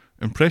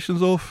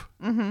impressions of.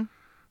 Mm-hmm.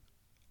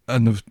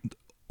 And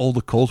all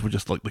the calls were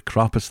just like the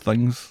crappiest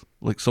things.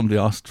 Like somebody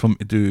asked for him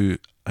to do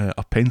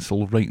a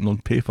pencil writing on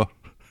paper.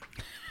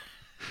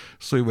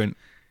 So he went...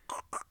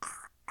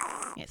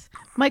 Yes.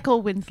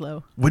 Michael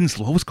Winslow.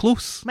 Winslow, I was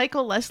close.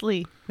 Michael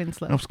Leslie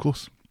Winslow. I was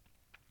close.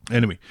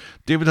 Anyway,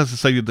 David has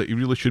decided that he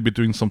really should be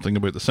doing something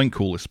about the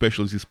sinkhole,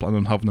 especially as he's planning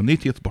on having an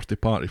 80th birthday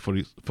party for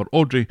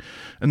Audrey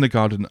in the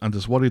garden and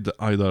is worried that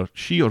either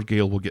she or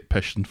Gail will get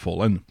pissed and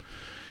fall in.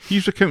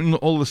 He's recounting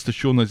all this to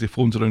Shona as he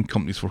phones around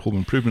companies for home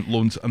improvement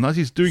loans, and as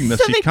he's doing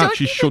this, he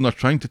catches Shona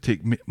trying to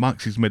take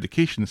Max's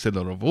medication instead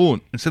of her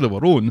own,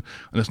 and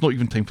it's not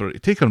even time for her to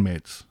take her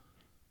meds.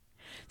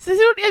 So they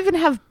don't even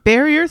have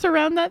barriers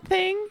around that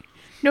thing?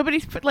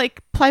 Nobody's put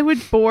like plywood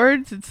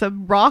boards and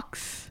some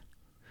rocks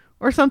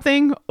or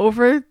something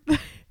over?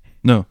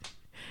 No.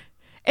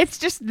 It's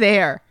just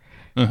there.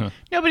 Uh-huh.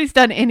 Nobody's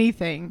done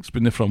anything. It's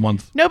been there for a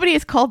month. Nobody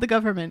has called the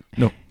government.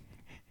 No.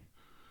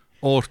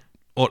 Or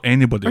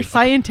anybody. Or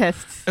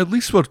scientists. At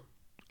least we're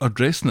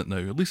addressing it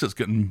now. At least it's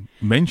getting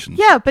mentioned.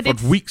 Yeah, but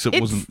for weeks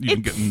it wasn't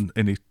even getting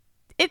any...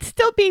 It's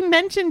still being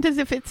mentioned as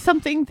if it's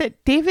something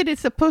that David is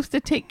supposed to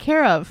take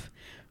care of.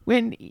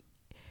 When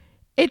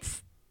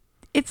it's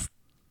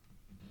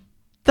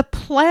the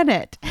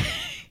planet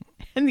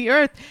and the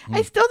earth.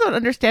 I still don't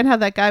understand how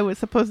that guy was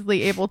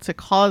supposedly able to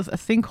cause a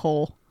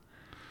sinkhole.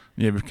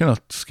 Yeah, we've kind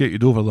of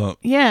skated over that.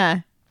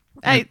 Yeah.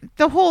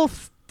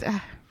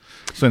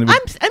 So anyway,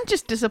 I'm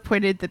just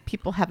disappointed that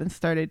people haven't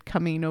started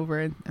coming over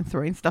and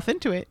throwing stuff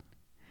into it.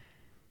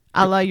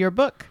 A la your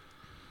book.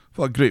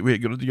 what a great way to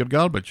get rid of your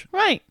garbage.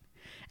 Right.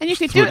 And you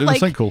could throw do it it in the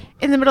like sinkhole.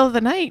 in the middle of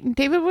the night and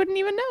David wouldn't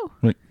even know.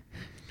 Right.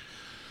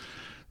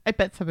 I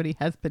bet somebody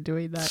has been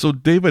doing that. So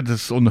David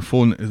is on the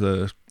phone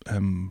to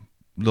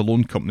the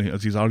loan company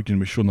as he's arguing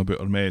with Shona about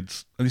her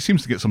meds, and he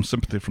seems to get some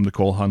sympathy from the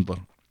call handler.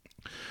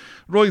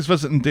 Roy's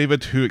visiting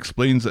David, who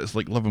explains that it's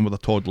like living with a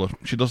toddler.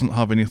 She doesn't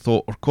have any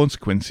thought or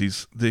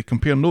consequences. They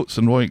compare notes,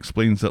 and Roy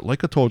explains that,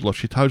 like a toddler,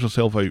 she tires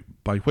herself out,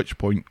 by which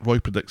point Roy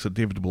predicts that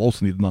David will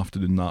also need an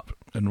afternoon nap,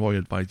 and Roy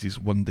advises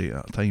one day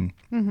at a time.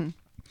 Mm-hmm.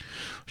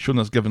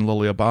 Shona's given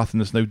Lily a bath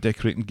and is now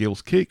decorating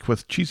Gail's cake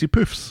with cheesy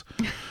poofs,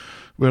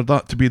 were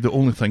that to be the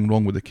only thing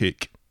wrong with the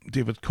cake.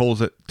 David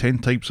calls it 10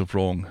 types of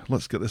wrong.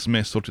 Let's get this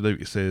mess sorted out,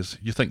 he says.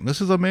 You think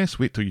this is a mess?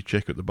 Wait till you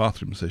check out the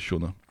bathroom, says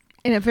Shona.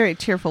 In a very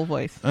cheerful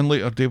voice. And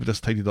later, David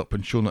is tidied up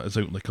and Shona is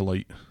out like a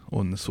light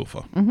on the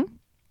sofa. Mm-hmm.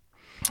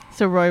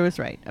 So Roy was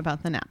right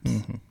about the naps.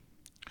 Mm-hmm.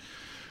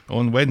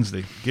 On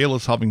Wednesday, Gail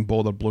is having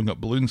bother blowing up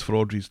balloons for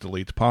Audrey's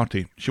delayed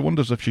party. She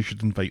wonders if she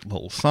should invite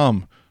little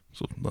Sam.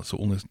 So that's the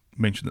only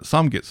mention that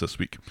Sam gets this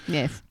week.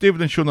 Yes.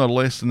 David and Shona are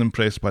less than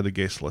impressed by the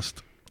guest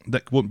list.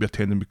 Dick won't be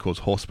attending because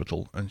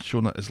hospital, and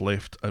Shona is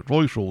left at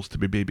Roy's Rolls to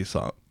be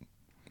babysat.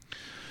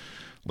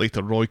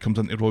 Later, Roy comes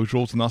into Roy's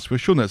Rolls and asks where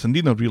Shona is, and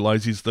Nina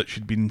realises that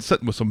she'd been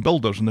sitting with some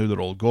builders and now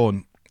they're all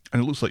gone.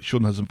 And it looks like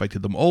Shona has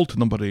invited them all to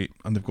number 8,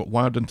 and they've got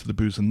wired into the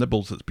booze and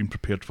nibbles that's been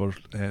prepared for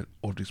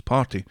Audrey's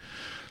party.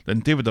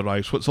 Then David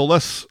arrives. What's all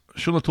this?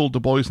 Shona told the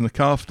boys in the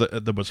calf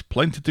that there was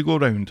plenty to go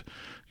around.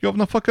 You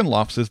having a fucking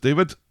laugh, says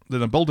David.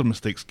 Then a builder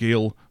mistakes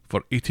Gail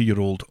for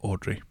 80-year-old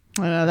Audrey.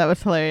 I know, that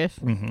was hilarious.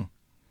 Mm-hmm.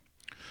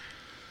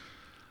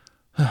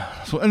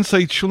 So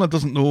inside, Shona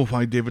doesn't know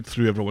why David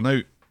threw everyone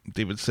out.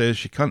 David says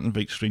she can't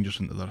invite strangers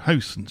into their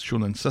house, and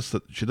Shona insists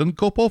that she didn't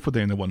cop off with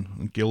anyone,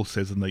 and Gail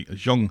says the night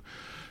is young.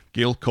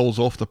 Gail calls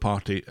off the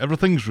party.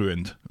 Everything's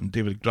ruined, and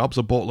David grabs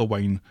a bottle of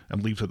wine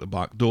and leaves at the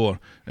back door.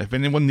 If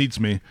anyone needs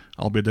me,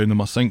 I'll be down in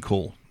my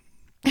sinkhole.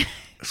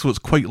 So it's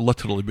quite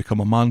literally become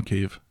a man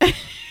cave.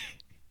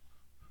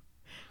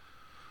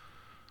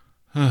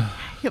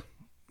 Yep.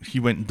 He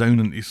went down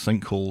into his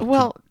sinkhole.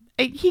 Well,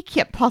 he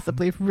can't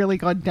possibly have really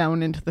gone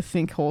down into the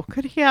sinkhole.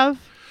 Could he have?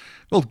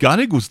 Well,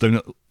 Gary goes down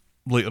it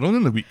later on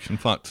in the week, in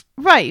fact.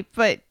 Right,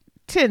 but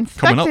to inspect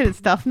Coming up. it and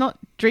stuff, not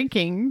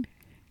drinking.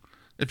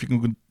 If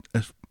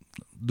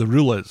the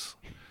rule is,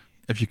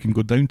 if you can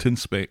go down to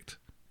inspect,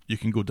 you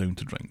can go down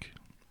to drink.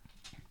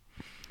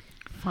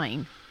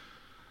 Fine.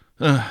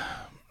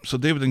 So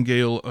David and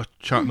Gail are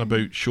chatting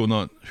about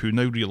Shona, who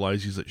now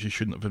realises that she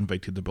shouldn't have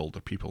invited the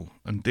builder people.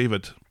 And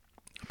David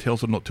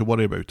tells her not to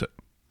worry about it.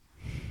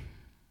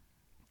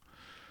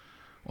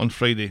 On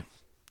Friday,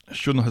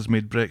 Shona has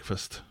made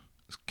breakfast.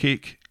 It's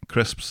cake,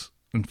 crisps,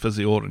 and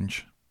fizzy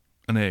orange,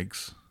 and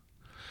eggs.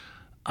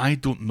 I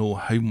don't know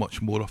how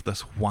much more of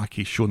this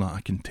wacky Shona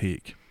I can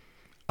take.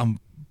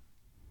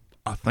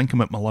 I think I'm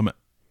at my limit.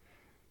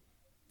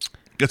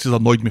 This has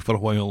annoyed me for a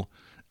while.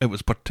 It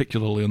was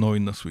particularly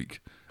annoying this week.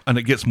 And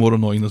it gets more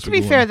annoying as we go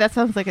on. To be fair, that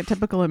sounds like a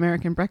typical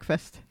American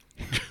breakfast.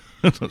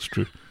 That's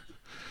true.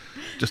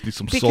 Just need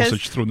some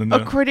sausage thrown in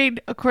there. According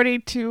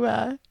to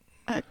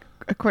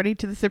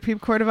the Supreme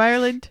Court of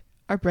Ireland,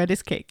 our bread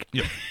is cake.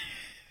 Yep.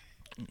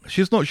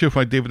 She's not sure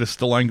why David is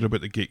still angry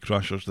about the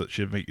gatecrashers that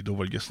she invited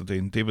over yesterday,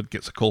 and David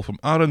gets a call from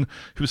Aaron,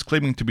 who is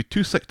claiming to be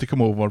too sick to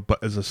come over, but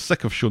is as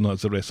sick of Shona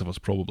as the rest of us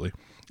probably.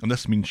 And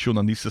this means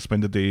Shona needs to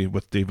spend a day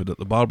with David at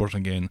the barber's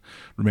again.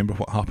 Remember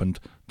what happened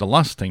the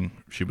last time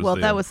she was there.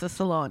 Well, that was the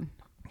salon.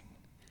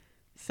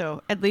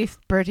 So at least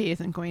Bertie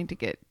isn't going to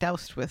get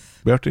doused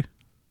with Bertie?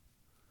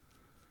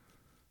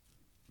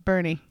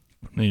 Bernie.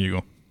 There you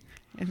go.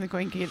 Isn't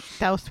going to get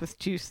doused with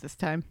juice this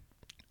time.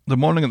 The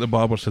morning at the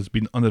barber's has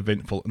been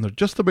uneventful, and they're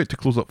just about to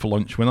close up for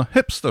lunch when a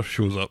hipster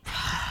shows up.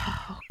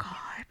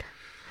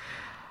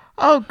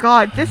 Oh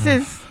God, this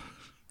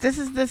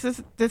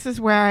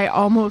is where I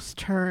almost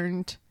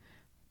turned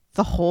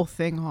the whole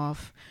thing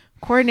off.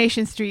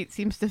 Coronation Street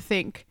seems to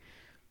think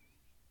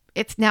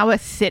it's now a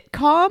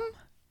sitcom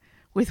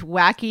with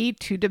wacky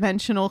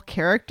two-dimensional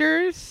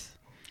characters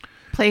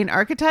playing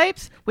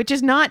archetypes,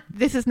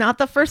 this is not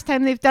the first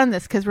time they've done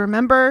this, because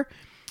remember,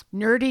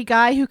 nerdy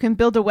guy who can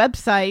build a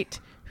website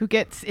who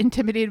gets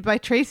intimidated by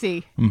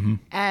Tracy,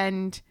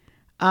 and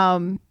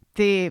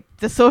the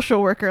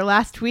social worker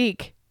last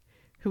week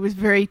who was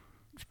very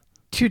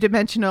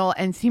two-dimensional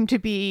and seemed to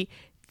be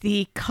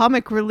the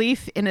comic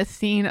relief in a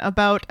scene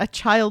about a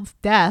child's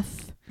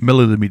death.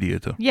 Millie the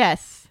Mediator.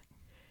 Yes.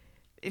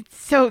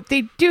 So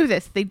they do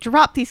this. They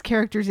drop these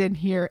characters in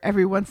here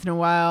every once in a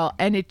while,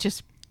 and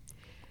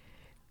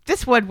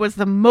this one was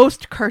the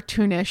most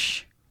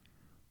cartoonish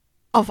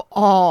of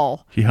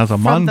all. He has a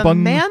From man the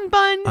bun, man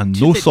bun and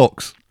to no the-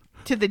 socks.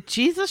 To the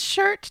Jesus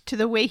shirt, to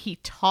the way he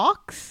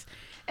talks,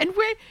 and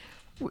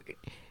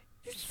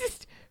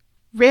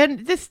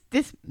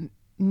this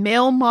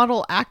male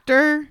model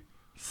actor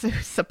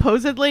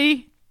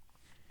supposedly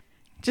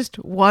just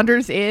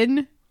wanders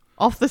in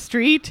off the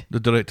street. The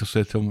director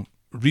said to him,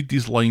 read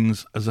these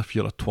lines as if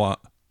you're a twat.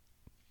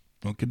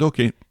 Okie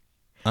dokie.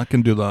 I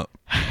can do that.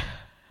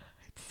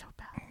 It's so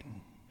bad.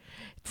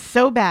 It's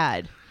so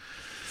bad.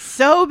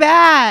 So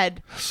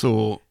bad.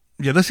 So,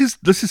 yeah, this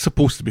is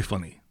supposed to be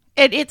funny.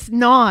 And it's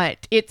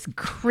not. It's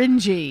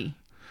cringy.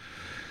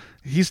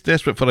 He's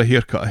desperate for a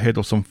haircut ahead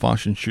of some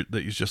fashion shoot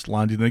that he's just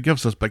landed, and he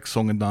gives this big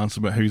song and dance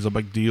about how he's a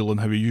big deal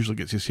and how he usually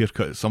gets his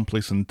haircut at some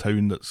place in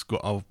town that's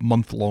got a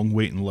month-long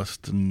waiting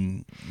list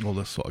and all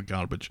this sort of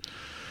garbage.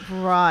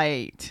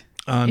 Right.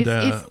 And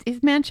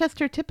Is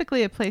Manchester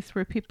typically a place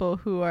where people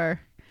who are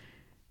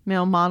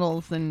male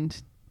models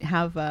and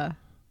have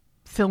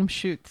film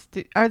shoots?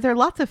 Are there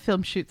lots of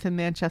film shoots in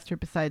Manchester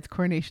besides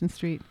Coronation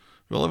Street?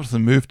 well,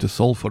 everything moved to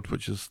Salford,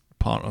 which is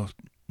part of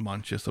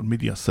Manchester.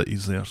 Media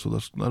City's there, so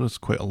there is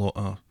quite a lot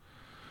of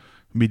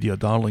media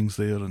darlings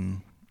there,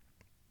 and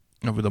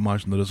I would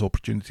imagine there is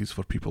opportunities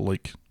for people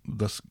like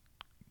this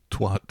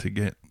twat to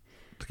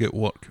get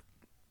work.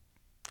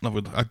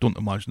 I don't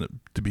imagine it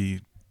to be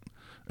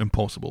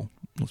impossible.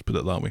 Let's put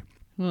it that way.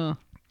 Oh.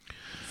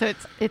 So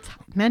it's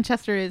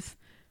Manchester is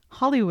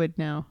Hollywood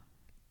now.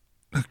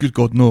 Good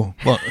God, no.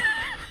 But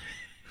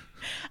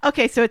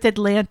Okay, so it's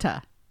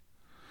Atlanta.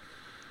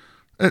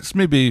 it's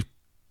maybe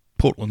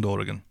Portland,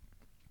 Oregon.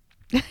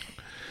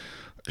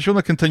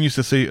 Shona continues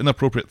to say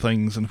inappropriate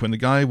things, and when the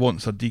guy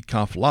wants a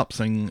decaf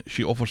lapsing,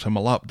 she offers him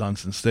a lap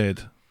dance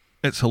instead.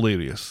 It's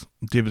hilarious.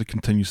 David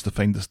continues to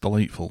find this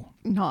delightful.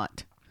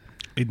 Not.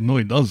 No,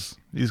 he does.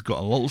 He's got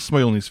a little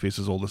smile on his face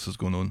as all this is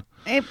going on.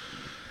 Eh,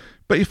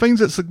 But he finds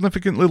it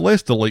significantly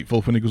less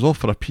delightful when he goes off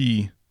for a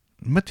pee,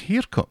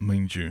 mid-haircut,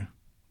 mind you.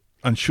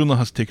 And Shona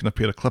has taken a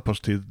pair of clippers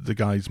to the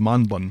guy's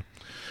man bun.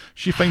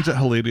 She finds it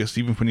hilarious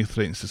even when he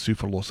threatens to sue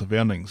for loss of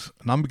earnings.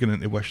 And I'm beginning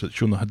to wish that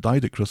Shona had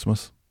died at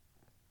Christmas.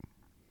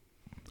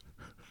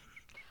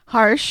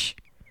 harsh,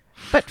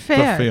 but fair.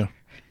 But fair.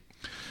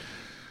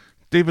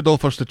 David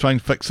offers to try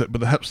and fix it, but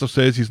the hipster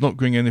says he's not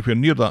going anywhere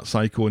near that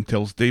psycho and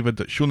tells David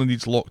that Shona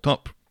needs locked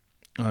up.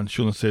 And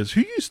Shona says,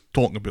 who are you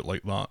talking about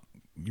like that?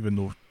 Even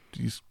though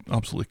he's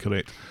absolutely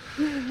correct.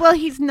 Well,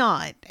 he's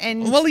not.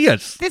 And well, he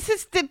is.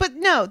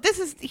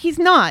 He's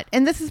not.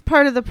 And this is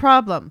part of the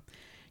problem.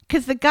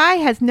 Because the guy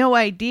has no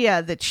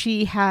idea that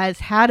she has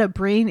had a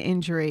brain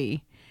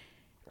injury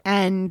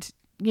and,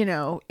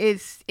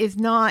 is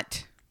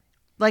not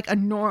like I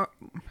don't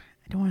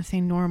want to say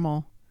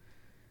normal.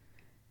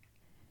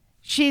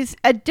 She's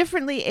a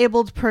differently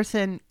abled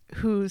person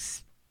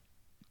whose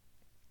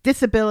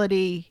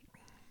disability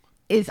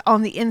is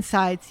on the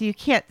inside, so you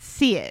can't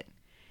see it.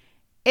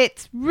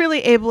 It's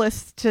really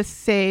ableist to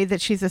say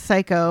that she's a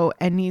psycho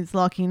and needs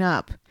locking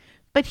up.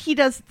 But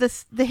the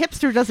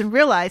hipster doesn't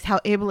realize how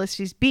ableist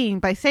she's being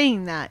by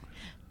saying that.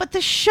 But the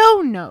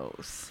show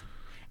knows.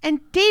 And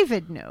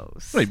David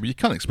knows. Right, but you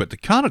can't expect the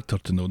character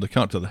to know, the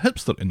character of the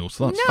hipster to know,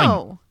 so that's fine.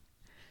 No.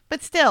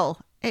 But still,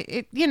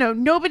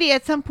 nobody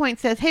at some point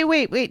says, hey,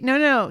 wait,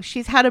 no,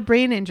 she's had a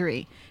brain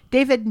injury.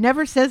 David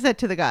never says that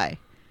to the guy.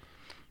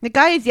 The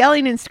guy is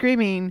yelling and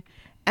screaming,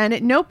 and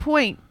at no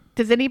point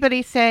does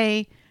anybody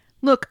say,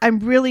 look, I'm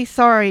really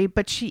sorry,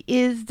 but she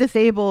is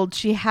disabled.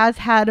 She has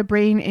had a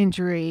brain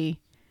injury.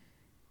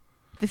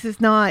 This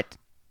is not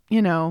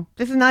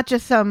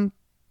just some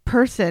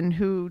person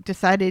who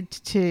decided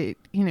to,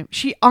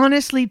 she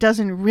honestly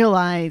doesn't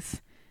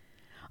realize,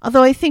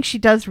 although I think she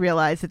does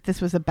realize that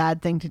this was a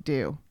bad thing to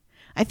do.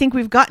 I think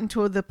we've gotten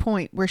to the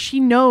point where she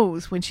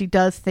knows when she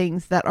does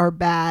things that are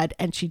bad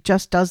and she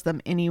just does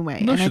them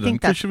anyway. No, and she I didn't,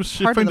 think that's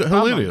she part found of it the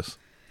problem. hilarious.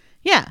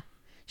 Yeah,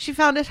 she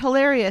found it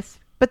hilarious.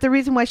 But the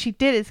reason why she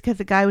did is because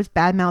the guy was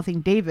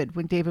bad-mouthing David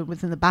when David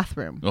was in the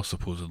bathroom. Oh,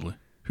 supposedly.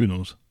 Who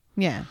knows?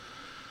 Yeah.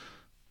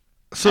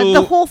 So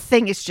the whole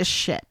thing is just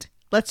shit.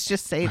 Let's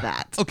just say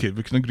that. Okay,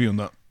 we can agree on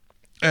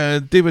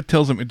that. David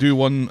tells him to do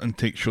one and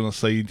takes Shona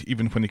aside,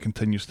 even when he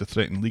continues to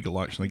threaten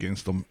legal action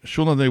against him.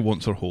 Shona now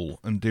wants her whole,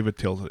 and David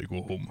tells her to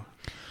go home.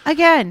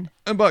 Again.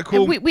 And back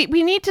home.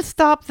 We need to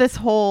stop this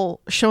whole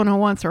Shona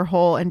wants her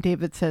whole and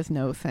David says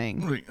no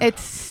thing. Right.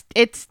 It's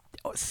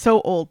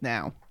so old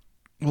now.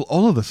 Well,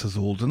 all of this is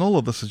old, and all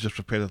of this is just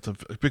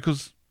repetitive.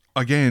 Because,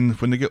 again,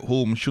 when they get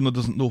home, Shona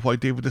doesn't know why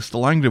David is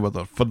still angry with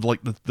her for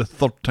like the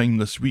third time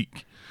this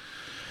week.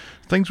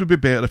 Things would be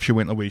better if she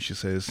went away, she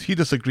says. He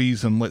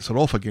disagrees and lets her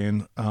off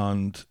again,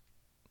 lets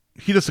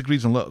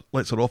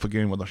her off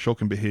again with her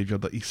shocking behaviour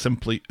that he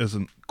simply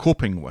isn't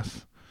coping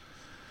with.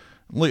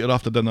 Later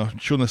after dinner,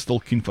 Shona's still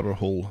keen for her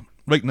whole.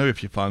 Right now,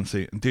 if you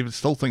fancy, and David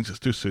still thinks it's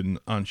too soon,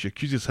 and she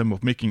accuses him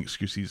of making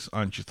excuses,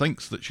 and she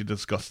thinks that she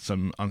disgusts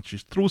him, and she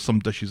throws some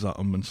dishes at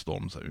him and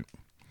storms out.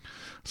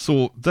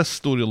 So this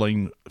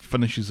storyline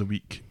finishes the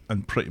week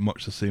in pretty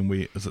much the same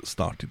way as it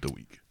started the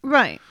week.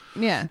 Right,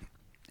 yeah.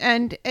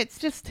 And it's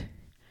just...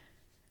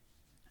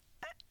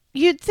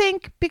 You'd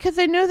think, because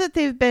I know that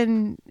they've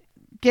been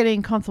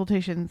getting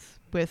consultations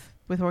with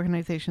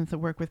organizations that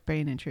work with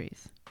brain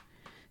injuries.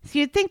 So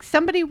you'd think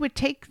somebody would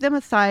take them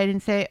aside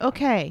and say,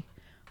 okay,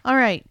 all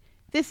right,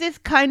 this is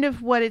kind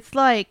of what it's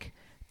like,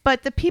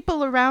 but the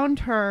people around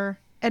her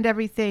and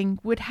everything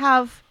would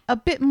have a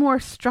bit more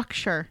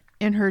structure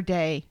in her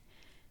day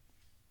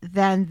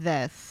than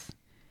this.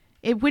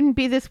 It wouldn't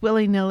be this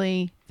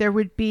willy-nilly. There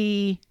would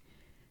be...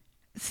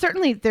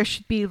 Certainly there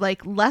should be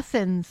like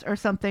lessons or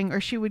something, or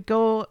she would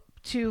go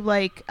to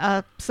like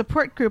a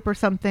support group or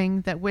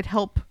something that would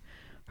help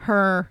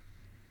her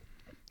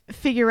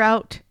figure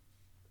out,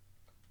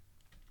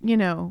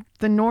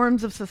 the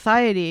norms of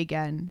society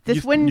again.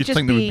 This wouldn't just be... You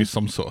think there would be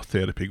some sort of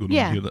therapy going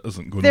on here that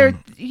isn't going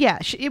on? Yeah,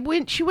 she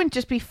wouldn't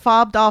just be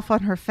fobbed off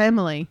on her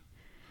family.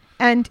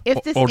 And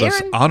if this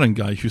this Aaron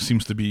guy who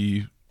seems to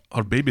be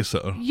her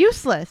babysitter.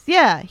 Useless,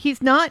 yeah.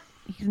 He's not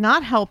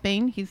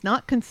helping. He's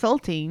not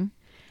consulting.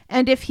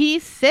 And if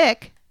he's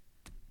sick,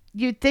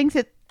 you'd think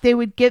that they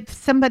would give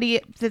somebody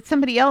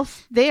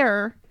else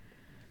there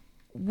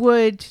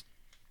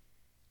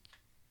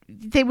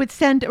they would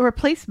send a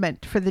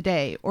replacement for the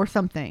day or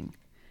something.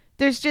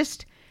 It's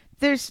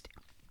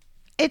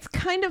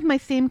kind of my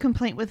same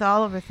complaint with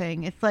Oliver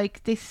thing. It's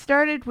like they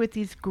started with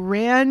these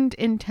grand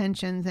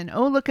intentions and,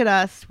 oh, look at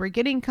us. We're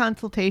getting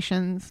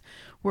consultations.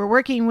 We're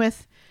working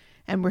with,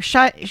 and we're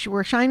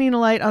shining a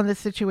light on this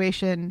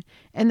situation.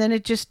 And then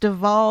it just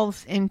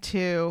devolves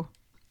into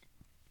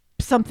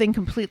something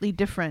completely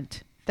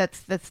different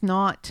that's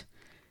not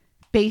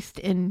based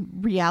in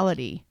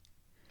reality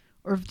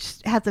or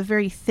just has a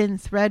very thin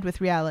thread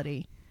with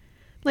reality.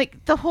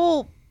 Like the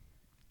whole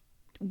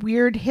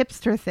weird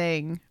hipster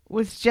thing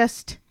was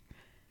just,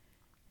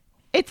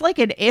 it's like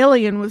an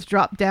alien was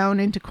dropped down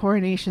into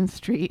Coronation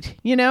Street,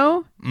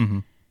 Mm-hmm.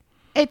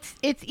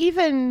 It's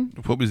even...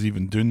 What was he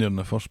even doing there in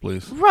the first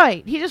place?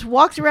 Right. He just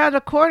walks around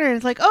a corner and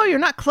it's like, oh, you're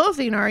not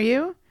closing, are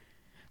you?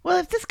 Well,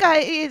 if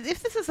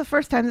this is the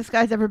first time this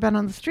guy's ever been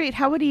on the street,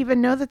 how would he even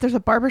know that there's a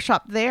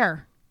barbershop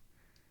there?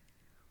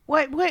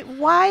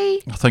 Why?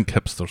 I think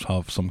hipsters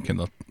have some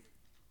kind of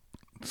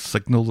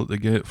signal that they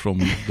get from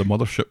the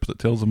mothership that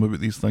tells them about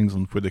these things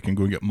and where they can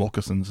go and get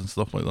moccasins and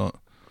stuff like that.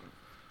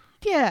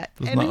 Yeah.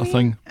 Isn't that a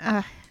thing?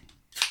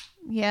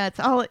 Yeah,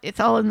 it's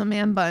all in the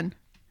man bun.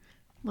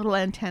 Little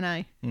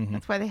antennae. Mm-hmm.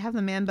 That's why they have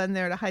the man bun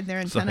there, to hide their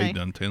It's a antennae. hide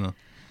antenna.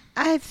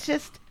 It's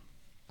just...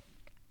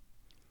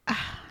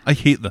 I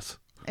hate this.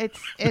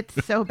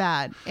 It's so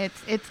bad.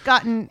 It's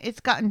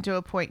gotten to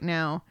a point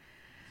now.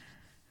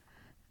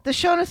 The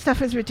Shona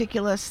stuff is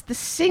ridiculous. The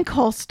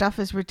sinkhole stuff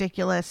is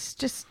ridiculous.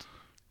 Just,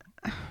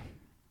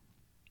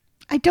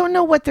 I don't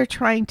know what they're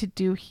trying to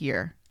do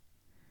here.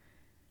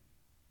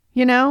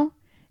 You know?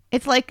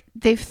 It's like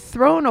they've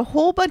thrown a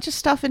whole bunch of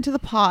stuff into the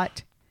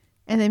pot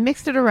and they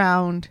mixed it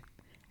around.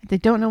 They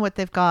don't know what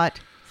they've got.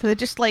 So they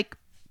just like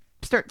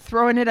start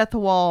throwing it at the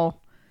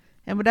wall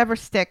and whatever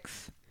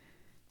sticks.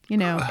 You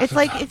know, it's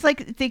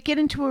like they get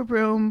into a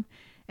room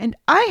and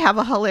I have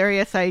a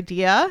hilarious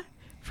idea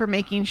for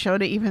making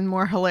Shona even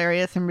more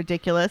hilarious and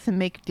ridiculous and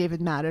make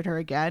David mad at her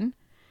again.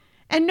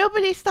 And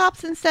nobody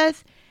stops and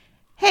says,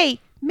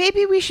 hey,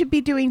 maybe we should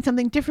be doing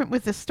something different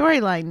with the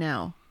storyline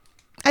now.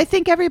 I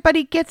think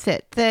everybody gets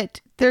it, that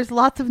there's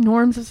lots of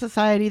norms of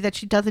society that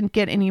she doesn't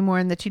get anymore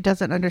and that she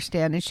doesn't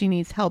understand and she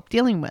needs help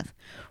dealing with.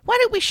 Why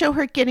don't we show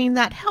her getting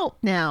that help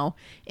now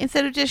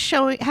instead of just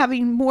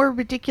having more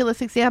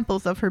ridiculous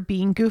examples of her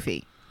being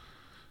goofy?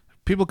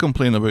 People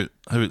complain about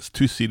how it's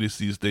too serious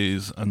these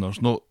days and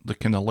there's not the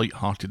kind of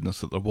lightheartedness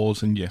that there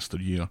was in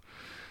yesteryear,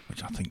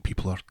 which I think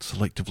people are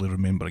selectively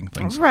remembering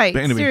things. Right,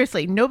 but anyway,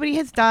 seriously, nobody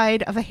has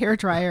died of a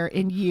hairdryer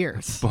in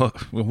years.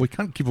 But well, we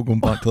can't keep on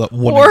going back to that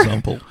one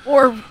example.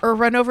 Or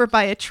run over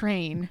by a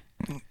train.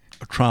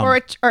 A tram.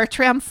 Or a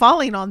tram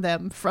falling on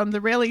them from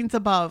the railings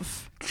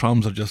above.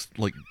 Trams are just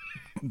like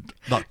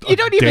that You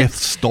don't even- death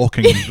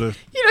stalking the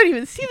You don't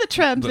even see the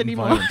trams the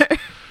anymore. environment.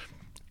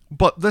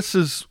 But this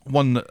is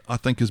one that I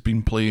think has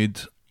been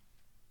played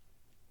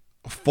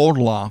for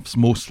laughs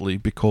mostly,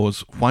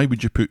 because why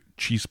would you put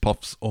cheese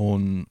puffs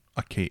on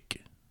a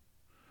cake?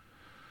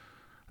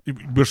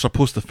 We're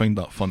supposed to find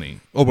that funny.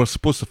 Or we're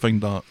supposed to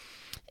find that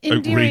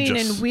Endearing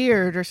outrageous. and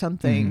weird or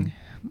something.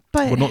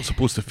 But We're not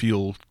supposed to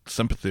feel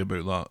sympathy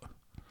about that.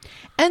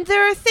 And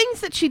there are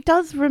things that she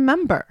does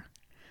remember.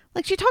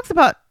 Like she talks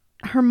about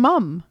her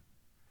mum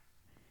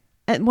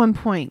at one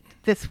point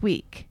this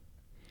week.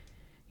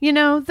 You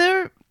know,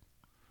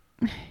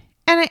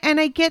 and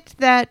I get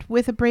that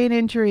with a brain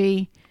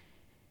injury,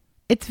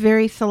 it's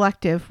very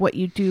selective what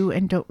you do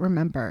and don't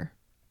remember.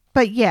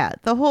 But yeah,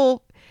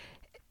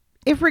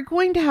 if we're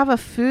going to have a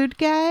food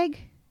gag,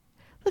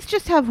 let's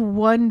just have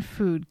one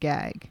food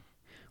gag.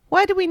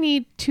 Why do we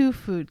need two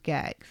food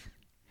gags?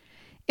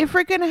 If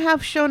we're going to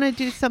have Shona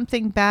do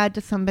something bad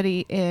to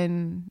somebody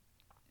in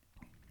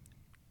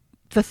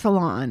the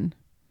salon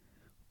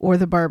or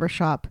the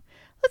barbershop,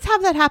 let's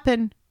have that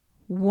happen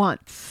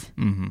once.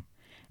 Mm-hmm.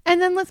 And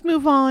then let's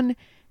move on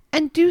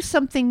and do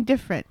something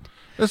different.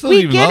 It's not We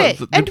even get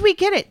that. it. And we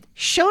get it.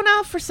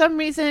 Shona, for some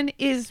reason,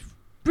 is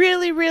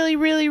really, really,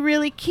 really,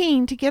 really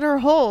keen to get her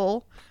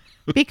whole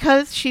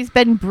because she's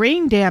been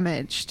brain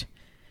damaged.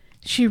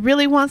 She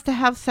really wants to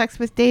have sex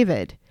with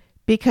David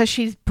because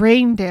she's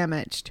brain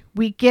damaged.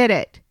 We get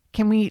it.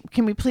 Can we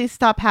please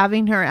stop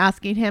having her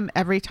asking him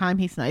every time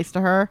he's nice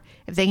to her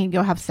if they can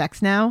go have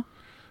sex now?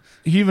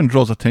 He even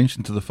draws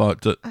attention to the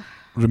fact that,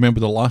 remember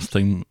the last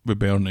time with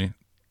Bernie?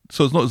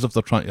 So it's not as if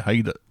they're trying to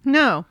hide it.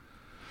 No.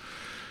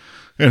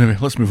 Anyway,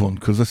 let's move on,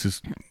 because this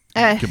is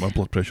get my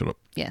blood pressure up.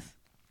 Yes.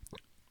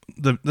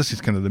 This is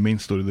kind of the main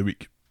story of the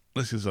week.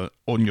 This is on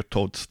your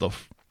Todd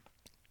stuff.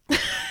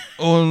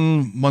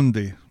 On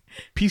Monday,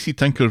 PC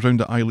tinkers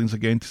round at Eileen's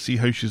again to see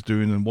how she's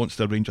doing and wants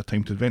to arrange a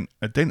time to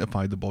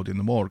identify the body in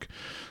the morgue.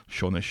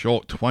 Sean is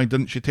shocked. Why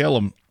didn't she tell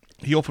him?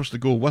 He offers to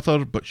go with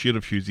her, but she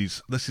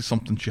refuses. This is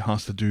something she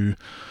has to do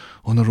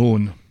on her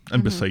own,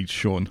 and besides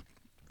Sean.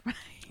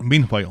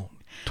 Meanwhile,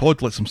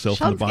 Todd lets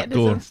himself in the back getting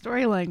door. his own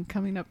storyline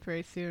coming up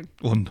very soon.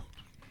 Oh,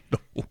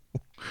 no.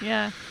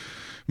 Yeah.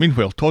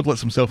 Meanwhile, Todd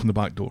lets himself in the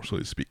back door, so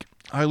to speak.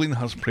 Eileen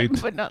has prayed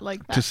But not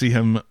like that. to see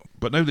him,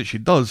 but now that she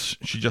does,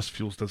 she just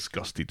feels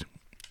disgusted.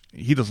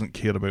 He doesn't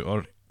care about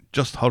her,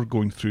 just her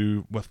going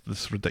through with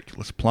this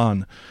ridiculous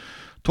plan.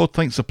 Todd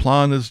thinks the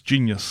plan is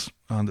genius,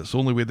 and it's the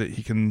only way that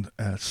he can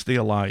stay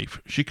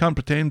alive. She can't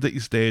pretend that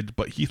he's dead,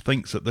 but he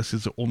thinks that this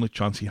is the only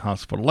chance he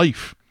has for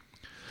life.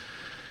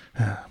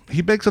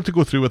 He begs her to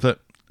go through with it.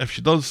 If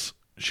she does,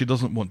 she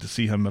doesn't want to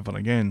see him ever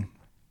again.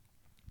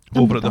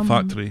 Over at the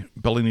factory,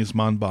 Billy and his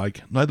man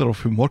bag, neither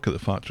of whom work at the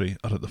factory,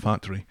 are at the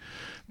factory.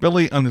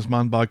 Billy and his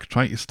man bag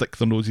try to stick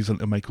their noses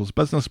into Michael's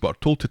business, but are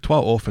told to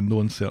twat off in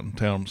no uncertain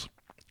terms.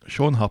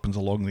 Sean happens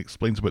along and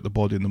explains about the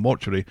body in the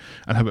mortuary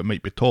and how it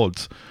might be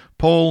Todd's.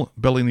 Paul,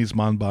 Billy and his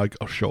man bag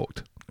are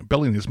shocked.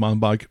 Billy and his man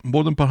bag,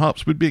 more than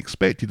perhaps would be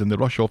expected, and they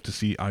rush off to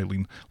see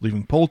Eileen,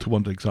 leaving Paul to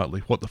wonder exactly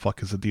what the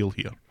fuck is the deal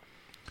here.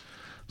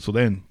 So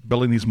then,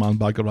 Billy and his man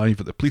bag arrive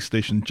at the police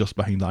station just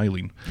behind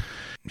Eileen.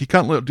 He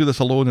can't let her do this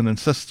alone and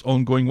insists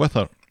on going with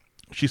her.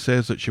 She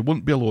says that she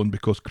won't be alone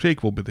because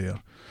Craig will be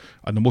there.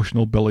 An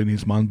emotional Billy and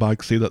his man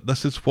bag say that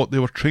this is what they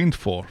were trained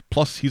for,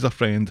 plus he's a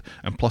friend,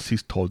 and plus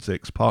he's Todd's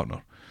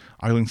ex-partner.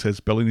 Eileen says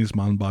Billy and his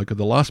man bag are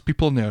the last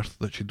people on earth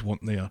that she'd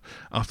want there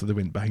after they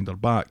went behind her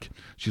back.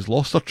 She's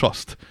lost her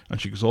trust, and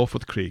she goes off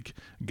with Craig.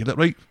 Get it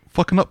right,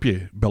 fucking up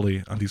you,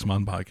 Billy and his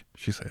man bag,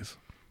 she says.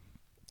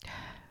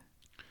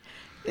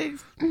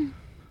 It's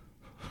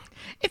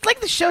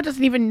like the show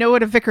doesn't even know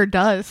what a vicar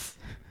does.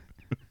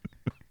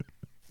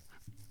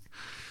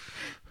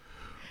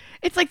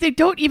 It's like they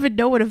don't even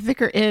know what a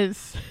vicar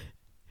is.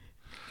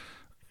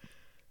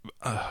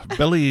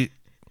 Billy...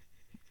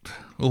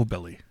 Oh,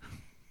 Billy.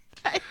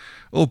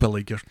 Oh,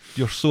 Billy,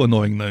 you're so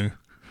annoying now.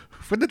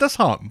 When did this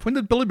happen? When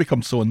did Billy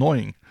become so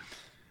annoying?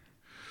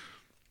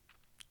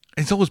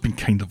 He's always been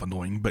kind of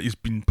annoying, but he's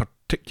been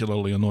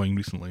particularly annoying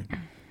recently.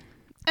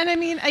 And I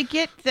mean, I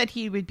get that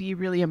he would be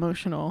really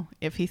emotional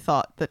if he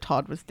thought that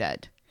Todd was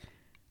dead.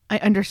 I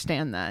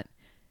understand that.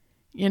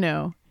 You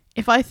know,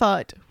 if I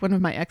thought one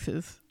of my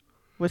exes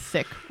was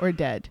sick or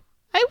dead,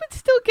 I would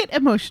still get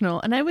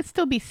emotional and I would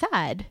still be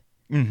sad.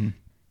 Mm-hmm.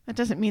 That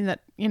doesn't mean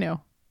that, you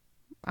know,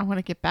 I want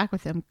to get back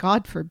with him.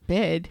 God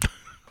forbid.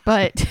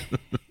 But,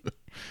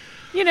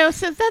 you know,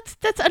 so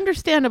that's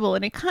understandable.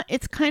 And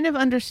it's kind of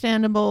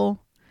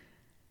understandable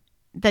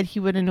that he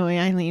would annoy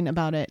Eileen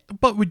about it.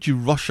 But would you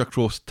rush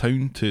across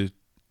town to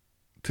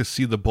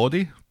see the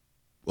body?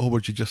 Or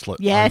would you just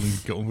let Yes. Eileen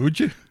get on? Would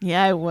you?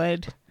 Yeah, I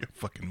would. You're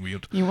fucking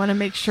weird. You want to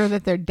make sure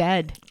that they're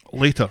dead.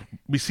 Later,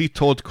 we see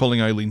Todd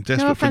calling Eileen,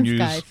 desperate for offense, news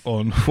guys.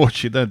 on what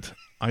she did.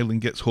 Eileen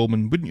gets home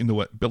and wouldn't you know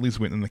it, Billy's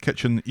waiting in the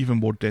kitchen, even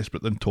more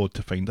desperate than Todd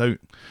to find out.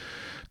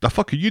 The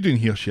fuck are you doing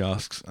here, she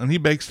asks, and he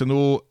begs to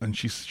know, and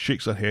she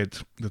shakes her head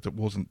that it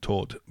wasn't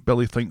Todd.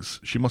 Billy thinks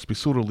she must be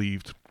so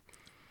relieved,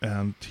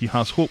 and he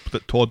has hope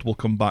that Todd will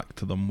come back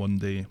to them one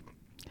day.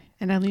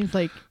 And Eileen's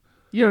like,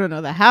 you don't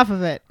know the half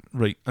of it.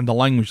 Right, and the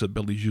language that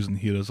Billy's using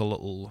here is a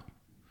little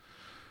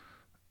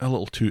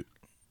too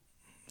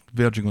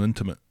verging on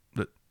intimate,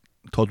 that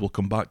Todd will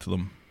come back to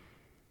them.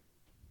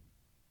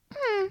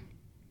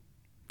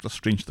 It's a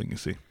strange thing to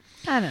say.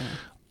 I don't know.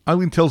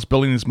 Eileen tells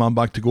Billy and his man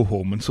bag to go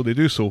home, and so they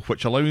do so,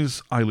 which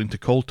allows Eileen to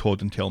call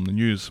Todd and tell him the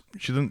news.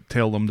 She didn't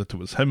tell them that it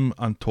was him,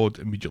 and Todd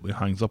immediately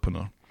hangs up on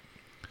her.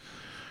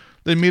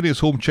 Then Mary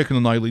is home checking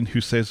on Eileen,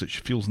 who says that she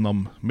feels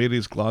numb. Mary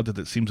is glad that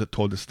it seems that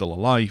Todd is still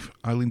alive.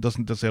 Eileen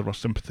doesn't deserve her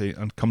sympathy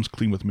and comes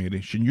clean with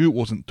Mary. She knew it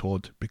wasn't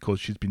Todd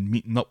because she's been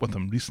meeting up with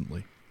him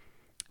recently.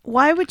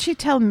 Why would she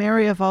tell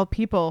Mary of all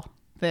people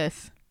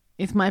this?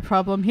 Is my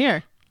problem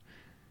here.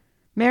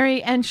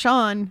 Mary and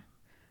Sean...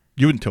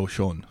 You wouldn't tell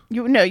Sean.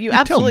 You You'd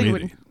absolutely tell Mary.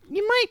 wouldn't.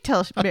 You might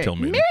tell I'd Mary. tell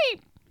Mary.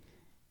 Mary,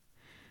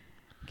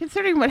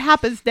 considering what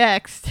happens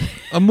next.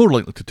 I'm more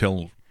likely to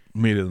tell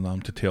Mary than I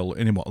am to tell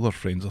any of my other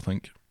friends, I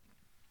think.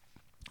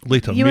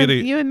 Later, you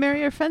Mary... and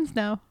Mary are friends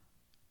now.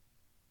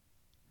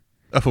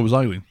 If it was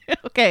Eileen.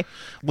 Okay.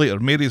 Later,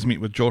 Mary's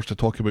meet with George to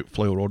talk about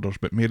flower orders,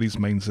 but Mary's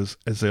mind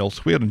is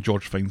elsewhere, and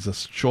George finds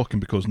this shocking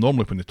because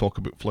normally when they talk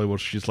about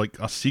flowers, she's like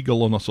a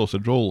seagull on a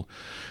sausage roll.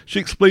 She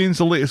explains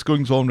the latest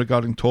goings-on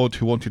regarding Todd,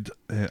 who wanted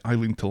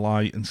Eileen to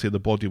lie and say the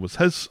body was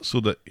his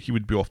so that he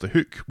would be off the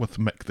hook with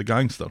Mick the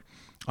gangster.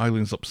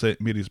 Eileen's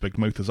upset, Mary's big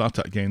mouth is at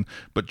it again,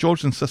 but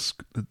George insists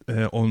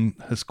on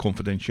his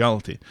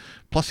confidentiality.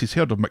 Plus, he's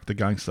heard of Mick the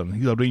gangster,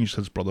 and he arranged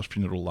his brother's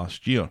funeral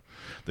last year.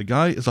 The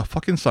guy is a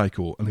fucking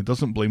psycho, and he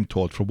doesn't blame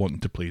Todd for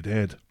wanting to play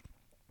dead.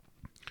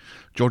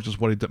 George is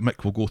worried that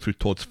Mick will go through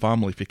Todd's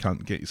family if he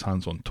can't get his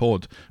hands on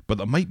Todd, but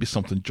there might be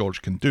something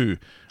George can do,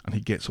 and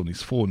he gets on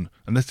his phone.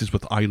 And this is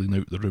with Eileen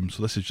out the room,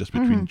 so this is just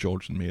between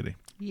George and Mary.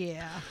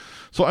 Yeah.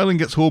 So Eileen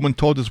gets home and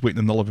Todd is waiting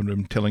in the living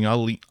room telling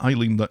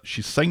Eileen that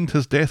she's signed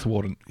his death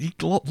warrant. He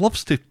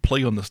loves to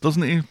play on this,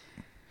 doesn't he?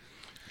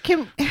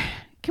 Can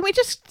we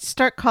just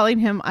start calling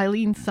him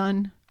Eileen's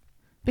son?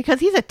 Because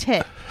he's a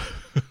tit.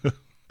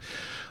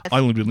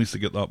 Eileen really needs to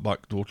get that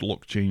back door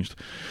lock changed.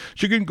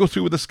 She couldn't go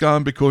through with the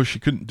scam because she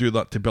couldn't do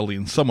that to Billy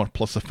and Summer,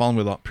 plus the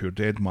family of that poor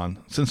dead man.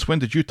 Since when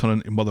did you turn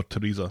into Mother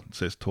Teresa,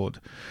 says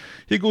Todd.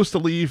 He goes to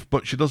leave,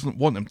 but she doesn't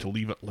want him to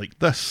leave it like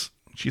this.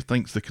 She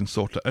thinks they can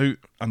sort it out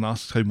and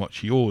asks how much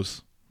he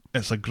owes.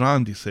 It's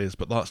 $1,000, he says,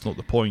 but that's not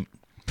the point.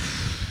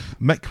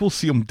 Mick will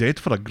see him dead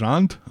for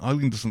 $1,000?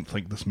 Eileen doesn't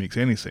think this makes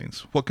any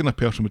sense. What kind of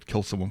person would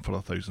kill someone for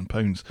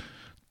 £1,000?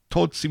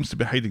 Todd seems to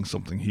be hiding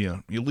something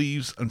here. He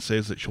leaves and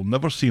says that she'll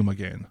never see him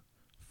again.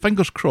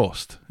 Fingers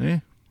crossed, eh?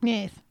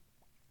 Yes.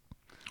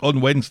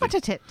 On Wednesday, What a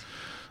tit.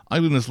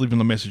 Eileen is leaving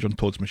a message on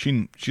Todd's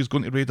machine. She's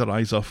going to raid her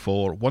ISA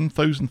for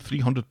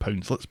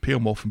 £1,300. Let's pay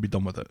him off and be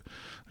done with it.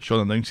 Sean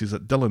announces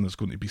that Dylan is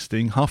going to be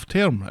staying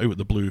half-term out at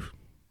the Blue.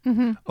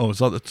 Mm-hmm. Oh, is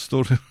that the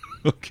story?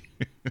 Okay.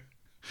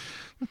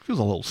 It feels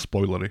a little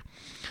spoilery.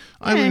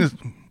 Eileen is...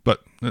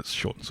 But it's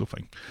Sean, so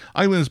fine.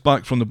 Eileen is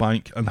back from the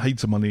bank and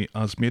hides the money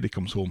as Mary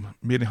comes home.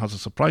 Mary has a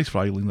surprise for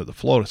Eileen at the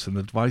florist and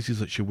advises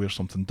that she wear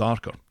something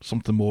darker,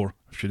 something more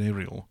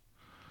funereal.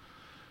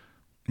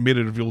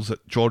 Mary reveals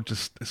that George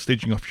is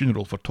staging a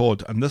funeral for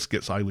Todd, and this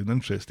gets Eileen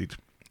interested.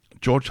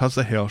 George has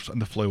the hearse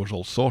and the flowers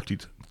all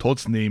sorted.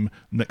 Todd's name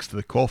next to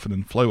the coffin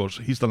and flowers.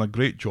 He's done a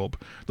great job.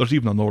 There's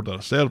even an order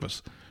of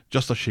service.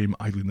 Just a shame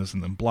Eileen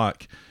isn't in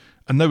black.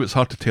 And now it's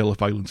hard to tell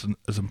if Eileen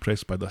is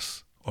impressed by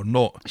this or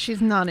not.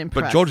 She's not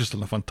impressed. But George has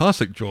done a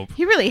fantastic job.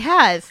 He really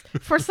has.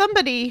 For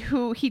somebody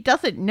who he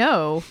doesn't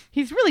know,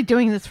 he's really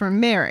doing this for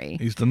Mary.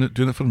 He's doing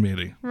it for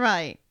Mary.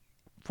 Right.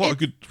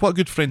 What a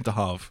good friend to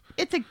have.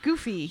 It's a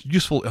goofy. It's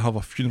useful to have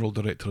a funeral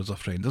director as a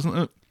friend, isn't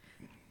it?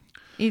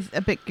 He's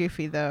a bit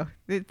goofy, though.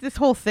 This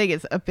whole thing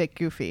is a bit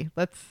goofy.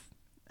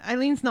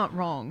 Eileen's not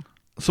wrong.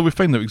 So we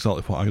find out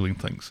exactly what Eileen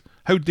thinks.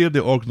 How dare they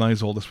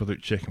organise all this without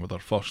checking with her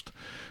first?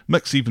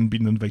 Mick's even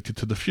been invited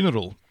to the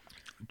funeral.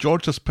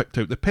 George has picked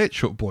out the Pet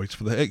Shop Boys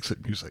for the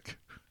exit music.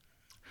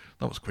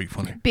 That was quite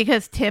funny.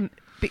 Because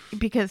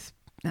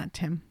not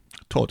Tim.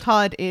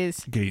 Todd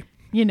is gay.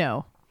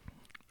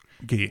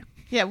 Gay.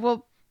 Yeah,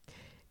 well,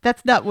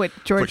 that's not what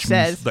George Which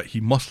says. Means that he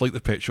must like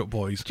the Pet Shop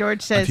Boys.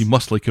 George says, and he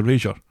must like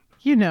Erasure.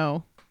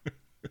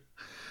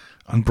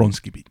 And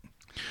Bronski Beat.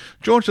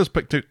 George has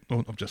picked out...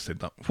 Oh, I've just said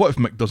that. What if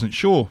Mick doesn't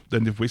show?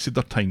 Then they've wasted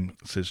their time,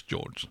 says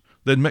George.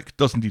 Then Mick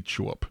does indeed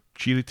show up,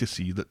 cheery to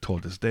see that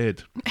Todd is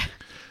dead.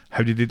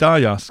 How did he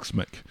die, asks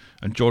Mick.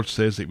 And George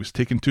says it was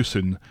taken too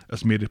soon,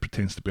 as Mary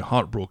pretends to be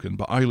heartbroken,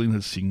 but Eileen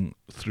has seen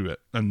through it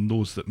and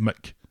knows that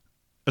Mick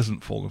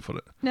isn't falling for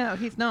it. No,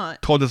 he's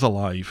not. Todd is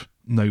alive.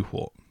 Now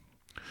what?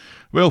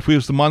 Well,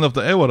 where's the man of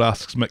the hour,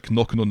 asks Mick,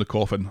 knocking on the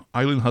coffin.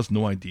 Eileen has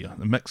no idea,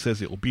 and Mick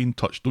says it'll be in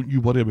touch. Don't you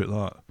worry about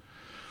that.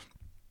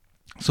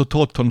 So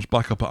Todd turns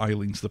back up at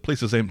Eileen's. The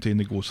place is empty and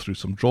he goes through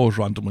some drawers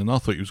randomly, and I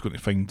thought he was going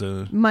to find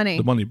the money,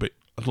 but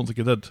I don't think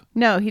he did.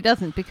 No, he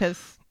doesn't,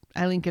 because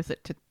Eileen gives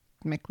it to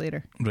Mick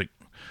later. Right.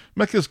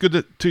 Mick is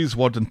good to his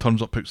word and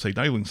turns up outside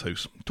Eileen's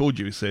house. Told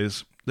you, he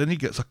says. Then he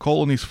gets a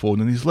call on his phone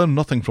and he's learned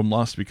nothing from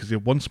last week as he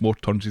once more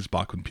turns his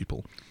back on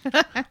people.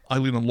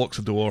 Eileen unlocks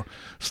the door,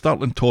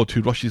 startling Todd,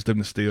 who rushes down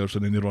the stairs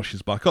and then he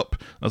rushes back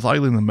up. As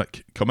Eileen and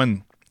Mick come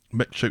in,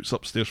 Mick shouts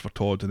upstairs for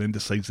Todd and then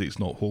decides that he's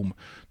not home.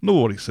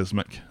 No worries, says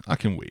Mick. I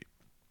can wait.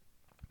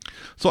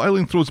 So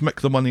Eileen throws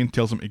Mick the money and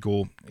tells him to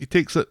go. He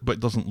takes it but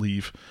doesn't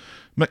leave.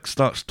 Mick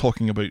starts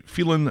talking about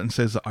feeling and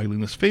says that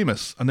Eileen is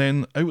famous, and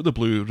then out of the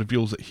blue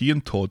reveals that he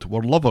and Todd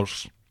were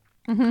lovers.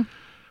 Mm-hmm.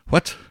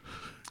 What?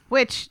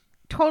 Which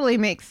totally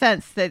makes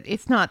sense that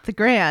it's not the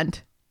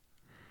Grand.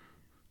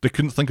 They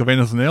couldn't think of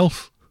anything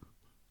else?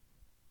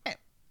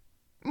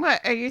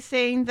 What, are you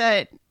saying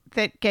that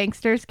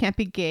gangsters can't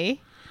be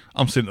gay?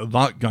 I'm saying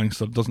that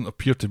gangster doesn't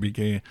appear to be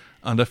gay,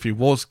 and if he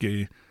was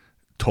gay,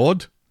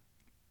 Todd?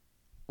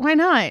 Why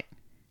not?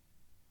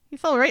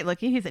 He's all right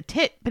looking. He's a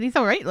tit, but he's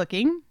all right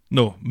looking.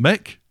 No,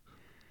 Mick?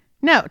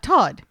 No,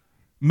 Todd.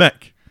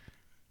 Mick.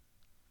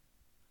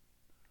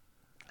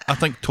 I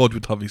think Todd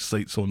would have his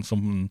sights on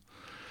someone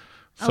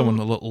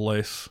a little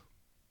less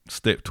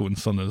step-toe and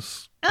son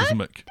as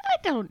Mick. I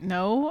don't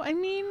know. I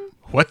mean...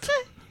 What?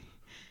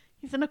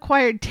 He's an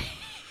acquired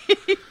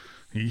taste.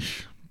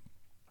 Eesh.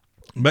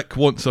 Mick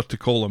wants her to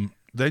call him.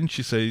 Then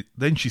she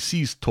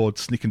sees Todd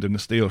sneaking down the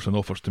stairs and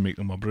offers to make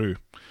them a brew.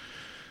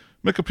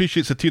 Mick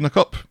appreciates the tea in a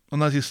cup,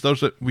 and as he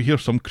stirs it, we hear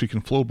some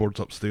creaking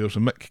floorboards upstairs,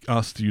 and Mick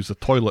asks to use the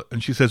toilet,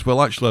 and she says,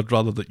 well, actually, I'd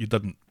rather that you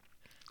didn't.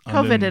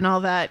 COVID and all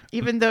that,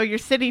 even though you're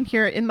sitting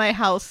here in my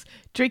house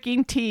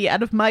drinking tea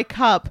out of my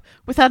cup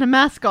without a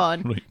mask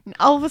on. Right. And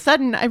all of a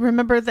sudden, I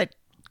remember that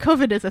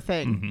COVID is a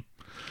thing.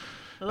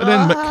 Mm-hmm. And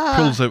then Mick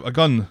pulls out a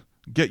gun.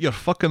 Get your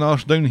fucking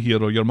arse down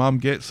here or your mum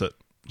gets it.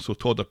 So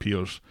Todd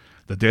appears.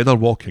 The dead are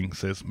walking,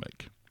 says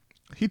Mick.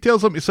 He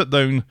tells him to sit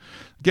down.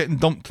 Getting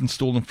dumped and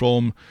stolen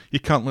from. You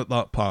can't let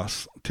that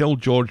pass. Tell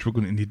George we're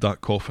going to need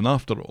that coffin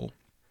after all.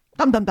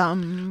 Dum dum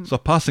dum. So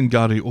passing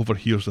Gary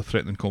overhears the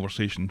threatening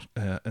conversation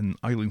in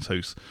Eileen's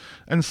house.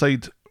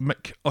 Inside,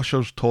 Mick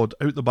ushers Todd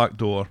out the back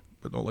door,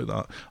 but not like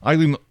that.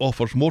 Eileen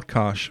offers more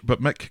cash,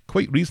 but Mick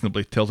quite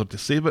reasonably tells her to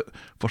save it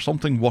for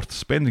something worth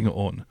spending it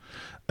on.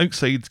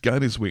 Outside,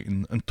 Gary's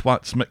waiting and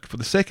twats Mick for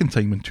the second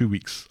time in 2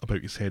 weeks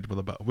about his head with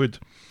a bit of wood.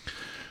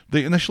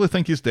 They initially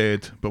think he's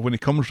dead, but when he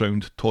comes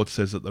round, Todd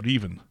says that they're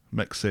even.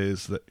 Mick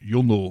says that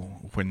you'll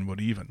know when we're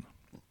even.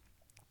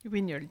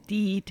 When you're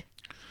dead.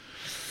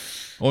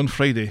 On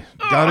Friday,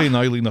 Gary and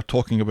Eileen are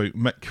talking about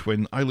Mick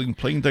when Eileen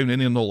playing down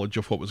any knowledge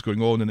of what was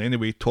going on, and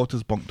anyway, Todd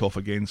is bunked off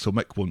again, so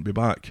Mick won't be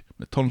back.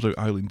 It turns out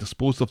Eileen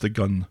disposed of the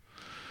gun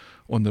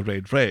on the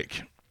red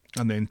wreck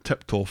and then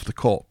tipped off the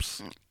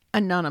cops.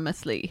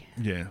 Anonymously.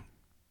 Yeah.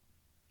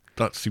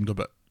 That seemed a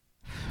bit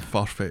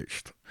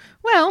far-fetched.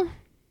 Well,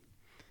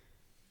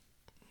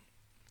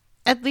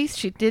 at least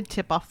she did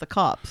tip off the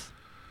cops.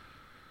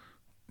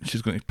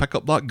 She's going to pick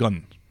up that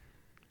gun,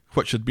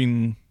 which had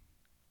been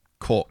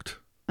cocked.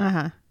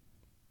 Uh-huh.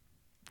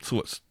 So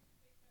it's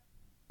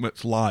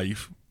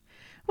live.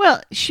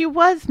 Well, she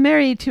was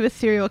married to a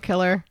serial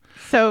killer,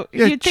 so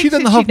yeah, you'd think she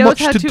didn't that have she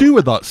knows much to do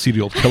with that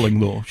serial killing,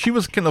 though. She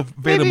was kind of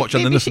very much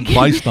an innocent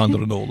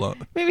bystander and all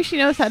that. Maybe she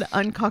knows how to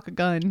uncock a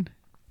gun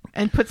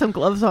and put some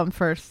gloves on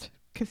first,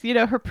 because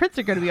her prints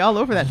are going to be all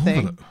over that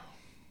thing.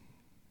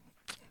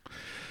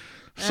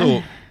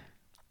 So,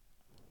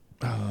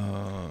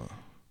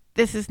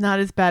 this is not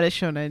as bad as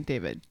Shona and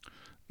David.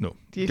 No.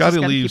 You Gary just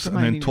gotta leaves keep and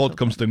then reminding Todd yourself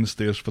comes that. down the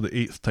stairs for the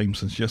 8th time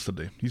since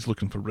yesterday. He's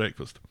looking for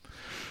breakfast.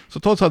 So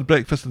Todd's had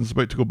breakfast and is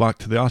about to go back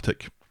to the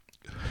attic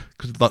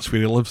because that's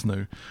where he lives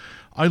now.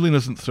 Eileen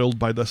isn't thrilled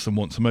by this and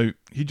wants him out.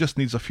 He just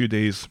needs a few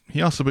days.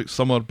 He asks about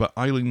Summer, but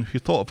Eileen, who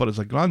thought of her as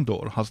a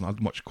granddaughter, hasn't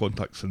had much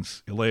contact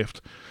since he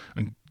left.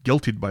 And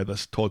guilted by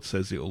this, Todd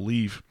says he'll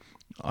leave.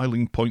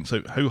 Eileen points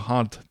out how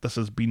hard this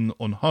has been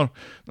on her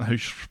and how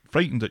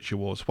frightened that she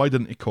was. Why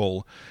didn't he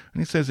call?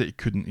 And he says that he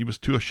couldn't. He was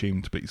too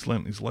ashamed, but he's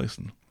learnt his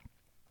lesson.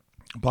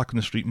 Back on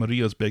the street,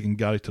 Maria's begging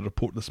Gary to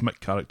report this Mick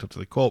character to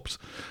the cops,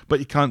 but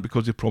he can't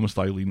because he promised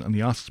Eileen, and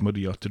he asks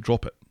Maria to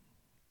drop it.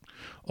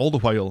 All the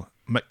while,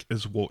 Mick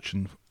is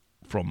watching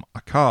from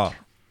a car.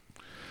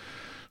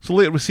 So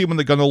later we see him in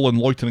the gunnel and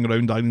loitering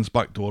around Eileen's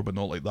back door, but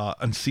not like that,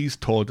 and sees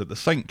Todd at the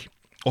sink.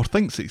 Or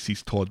thinks that he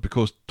sees Todd,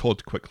 because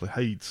Todd quickly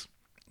hides.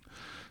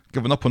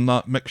 Giving up on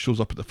that, Mick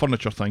shows up at the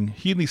furniture thing.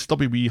 He and his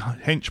stubby wee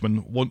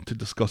henchman want to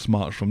discuss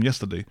matters from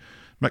yesterday.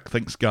 Mick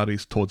thinks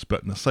Gary's Todd's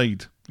bitten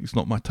aside. He's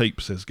not my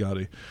type, says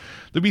Gary.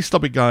 The wee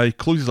stubby guy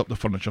closes up the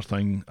furniture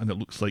thing, and it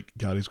looks like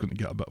Gary's going to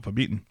get a bit of a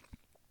beating.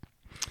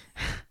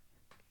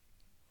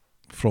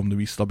 From the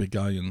wee stubby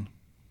guy and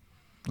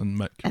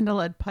Mick. And a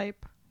lead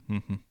pipe.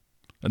 Mm-hmm.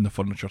 And the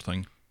furniture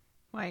thing.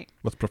 Right.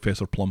 With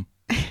Professor Plum.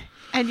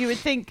 And you would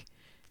think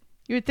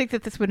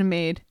that this would have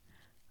made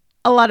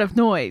a lot of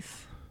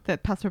noise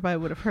that passerby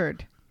would have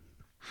heard.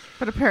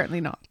 But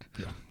apparently not.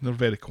 Yeah, they're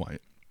very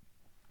quiet.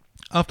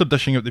 After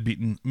dishing out the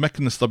beating, Mick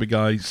and the stubby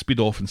guy speed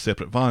off in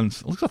separate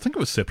vans. At least I think it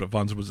was separate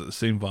vans, or was it the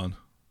same van?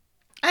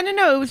 I don't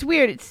know, it was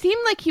weird. It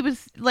seemed like he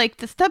was, like,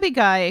 the stubby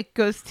guy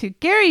goes to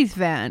Gary's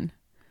van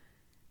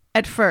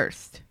at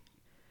first.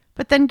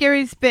 But then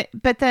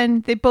but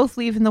then they both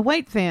leave in the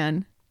white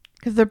van,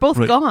 because they're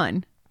both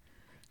gone.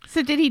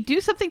 So did he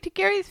do something to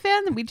Gary's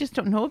van that we just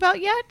don't know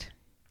about yet?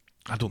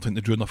 I don't think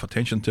they drew enough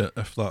attention to it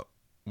if that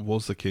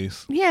was the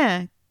case.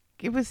 Yeah,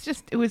 it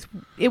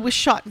was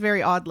shot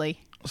very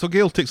oddly. So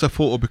Gail takes a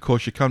photo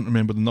because she can't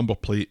remember the number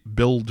plate,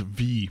 Build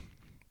V.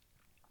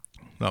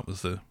 That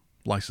was the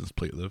license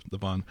plate of the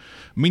van.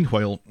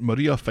 Meanwhile,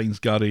 Maria finds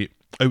Gary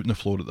out on the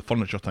floor at the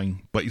furniture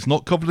thing, but he's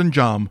not covered in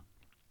jam,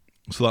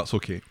 so that's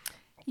okay.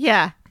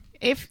 Yeah,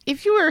 if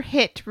you were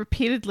hit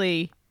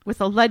repeatedly with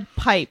a lead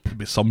pipe, There'd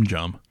be some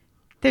jam.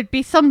 There'd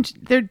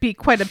be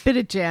quite a bit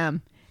of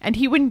jam, and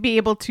he wouldn't be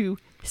able to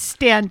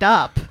stand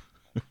up.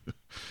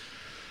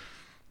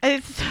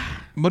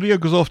 Maria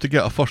goes off to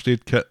get a first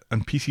aid kit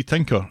and PC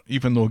Tinker,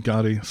 even though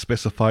Gary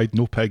specified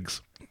no pigs.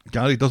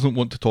 Gary doesn't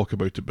want to talk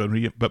about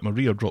it, but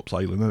Maria drops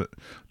Eileen in it.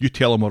 You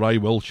tell him or I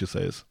will, she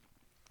says.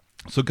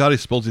 So Gary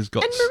spills his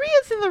guts. And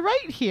Maria's in the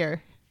right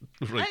here.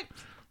 Right.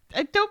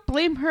 I don't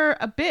blame her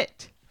a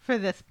bit for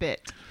this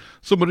bit.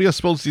 So Gary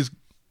spills his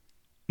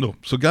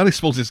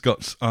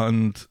guts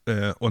on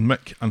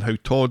Mick and how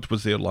Todd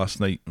was there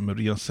last night. And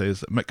Maria says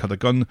that Mick had a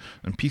gun,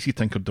 and PC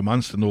Tinker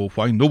demands to know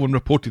why no one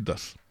reported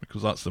this,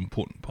 because that's the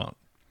important part.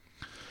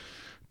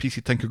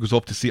 PC Tinker goes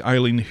off to see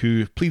Eileen,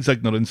 who pleads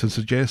ignorance and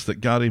suggests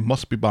that Gary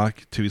must be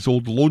back to his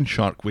old loan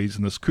shark ways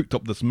and has cooked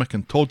up this Mick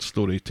and Todd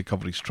story to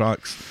cover his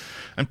tracks.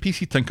 And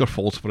PC Tinker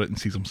falls for it and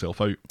sees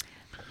himself out.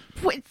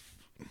 What?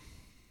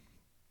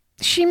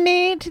 She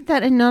made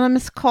that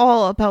anonymous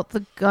call about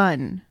the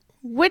gun.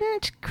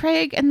 Wouldn't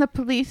Craig and the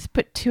police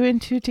put two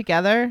and two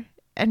together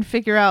and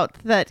figure out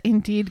that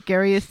indeed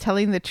Gary is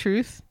telling the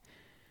truth?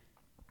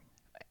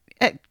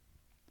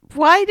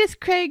 Why does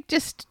Craig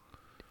just,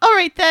 all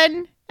right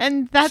then,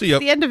 and that's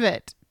the end of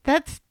it?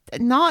 That's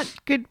not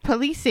good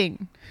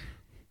policing.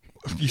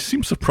 You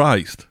seem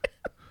surprised.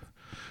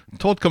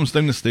 Todd comes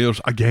down the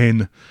stairs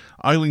again.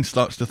 Eileen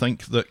starts to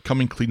think that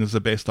coming clean is the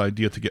best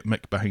idea to get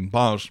Mick behind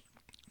bars.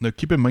 Now,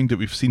 keep in mind that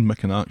we've seen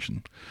Mick in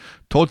action.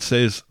 Todd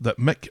says that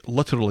Mick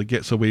literally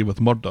gets away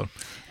with murder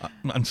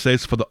and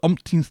says for the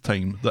umpteenth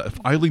time that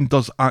if Eileen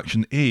does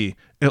action A,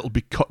 it'll be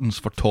cuttings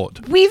for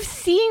Todd. We've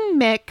seen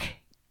Mick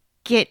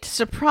get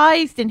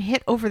surprised and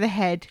hit over the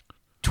head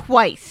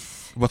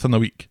twice. Within a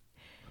week.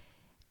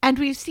 And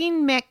we've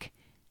seen Mick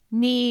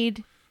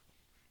need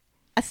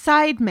a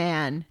side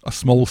man. A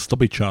small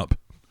stubby chap.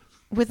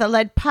 With a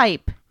lead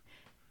pipe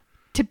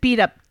to beat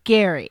up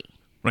Gary.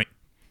 Right.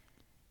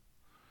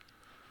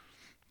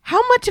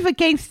 How much of a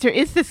gangster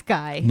is this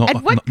guy? Not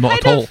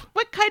at all.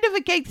 What kind of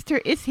a gangster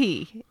is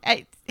he?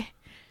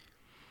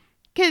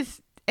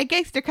 Because a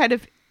gangster kind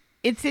of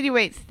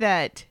insinuates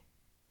that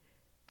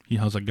he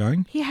has a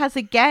gang? He has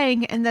a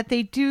gang, and that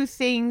they do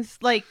things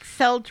like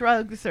sell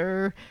drugs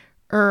or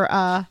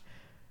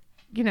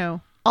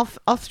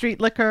off-street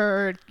liquor,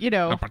 or,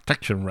 A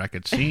protection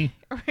racket, see?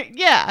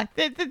 Yeah.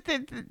 There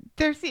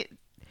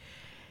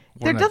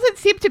doesn't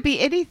seem to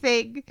be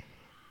anything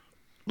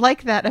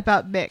like that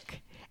about Mick.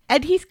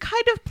 And he's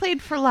kind of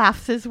played for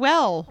laughs as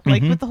well,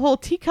 like with the whole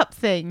teacup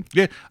thing.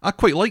 Yeah, I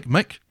quite like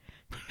Mick.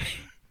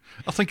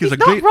 I think he's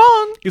not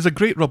wrong. He's a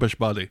great rubbish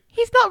baddie.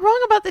 He's not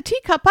wrong about the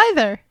teacup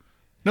either.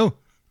 No.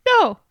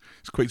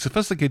 It's quite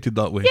sophisticated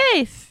that way.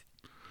 Yes.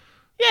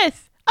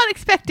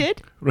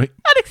 Unexpected. Right.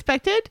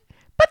 Unexpected,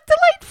 but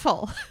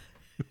delightful.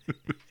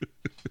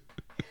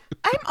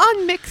 I'm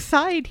on Mick's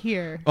side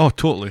here. Oh,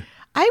 totally.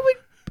 I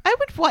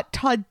would want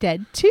Todd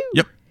dead too.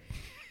 Yep.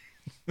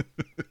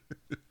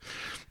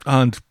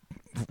 And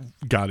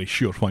Gary,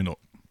 sure, why not?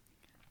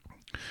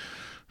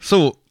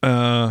 So,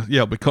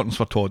 yeah, we curtains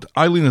for Todd.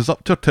 Eileen is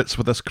up to her tits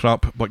with this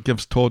crap, but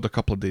gives Todd a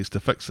couple of days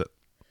to fix it.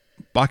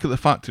 Back at the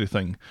factory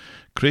thing,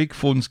 Craig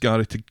phones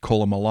Gary to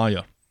call him a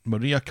liar.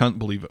 Maria can't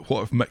believe it.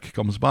 What if Mick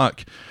comes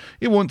back?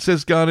 He won't,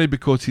 says Gary,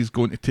 because he's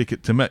going to take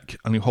it to Mick,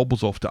 and he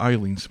hobbles off to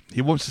Eileen's.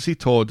 He wants to see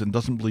Todd and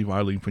doesn't believe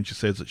Eileen when she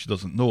says that she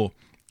doesn't know.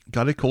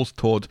 Gary calls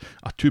Todd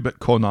a two-bit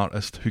con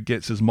artist who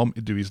gets his mum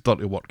to do his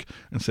dirty work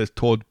and says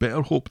Todd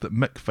better hope that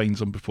Mick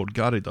finds him before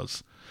Gary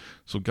does.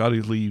 So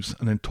Gary leaves,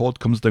 and then Todd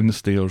comes down the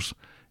stairs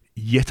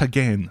yet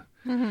again.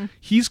 Mm-hmm.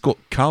 He's got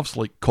calves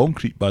like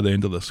concrete by the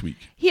end of this week.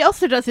 He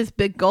also does his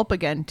big gulp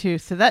again too.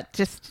 So that's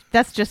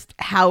just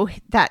how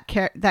that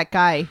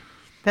guy.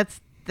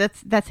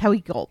 That's how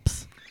he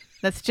gulps.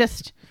 That's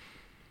just,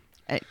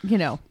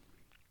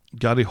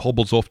 Gary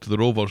hobbles off to the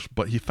Rovers,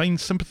 but he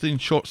finds sympathy in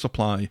short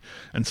supply,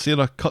 and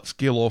Sarah cuts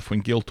Gail off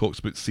when Gail talks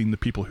about seeing the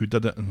people who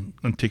did it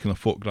and taking a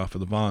photograph of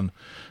the van.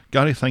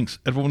 Gary thinks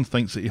everyone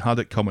thinks that he had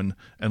it coming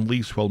and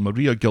leaves while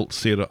Maria guilts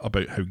Sarah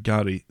about how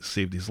Gary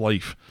saved his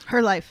life.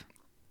 Her life.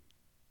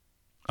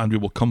 And we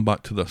will come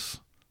back to this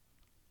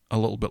a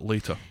little bit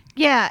later.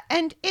 Yeah,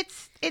 and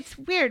it's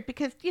weird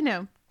because,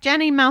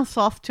 Jenny mouths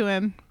off to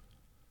him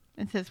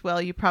and says,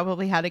 well, you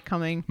probably had it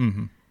coming.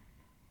 Mm-hmm.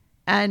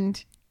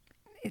 And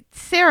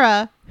it's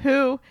Sarah,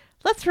 who,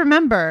 let's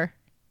remember,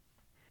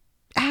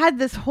 had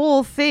this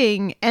whole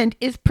thing and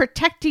is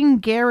protecting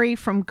Gary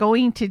from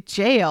going to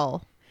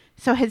jail.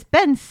 So has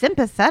been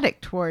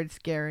sympathetic towards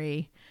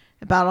Gary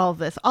about all of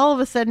this. All of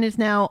a sudden is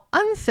now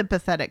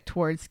unsympathetic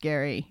towards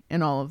Gary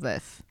in all of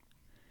this.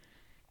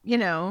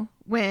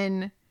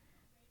 When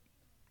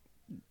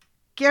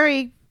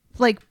Gary,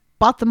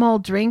 bought them all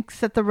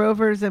drinks at the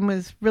Rovers and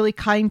was really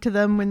kind to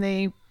them when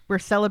they were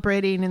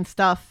celebrating and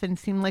stuff and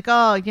seemed like,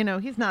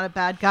 he's not a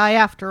bad guy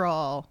after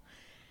all.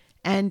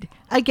 And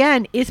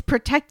again, is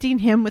protecting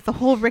him with the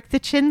whole Rick the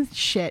Chin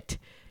shit.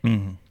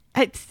 Mm-hmm.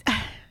 It's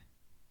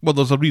well,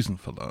 there's a reason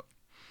for that.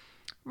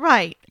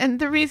 Right.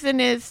 And the reason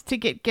is to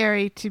get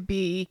Gary to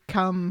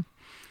become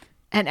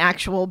an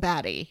actual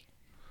baddie.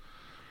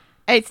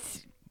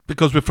 It's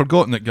because we've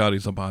forgotten that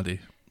Gary's a baddie.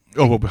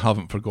 Oh, well, we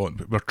haven't forgotten,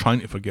 but we're trying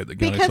to forget that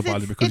Gary's a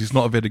baddie because he's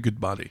not a very good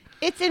baddie.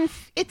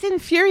 It's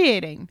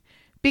infuriating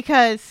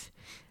because,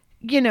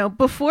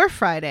 before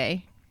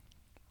Friday,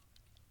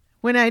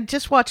 when I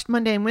just watched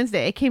Monday and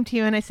Wednesday, I came to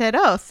you and I said,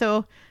 oh,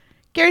 so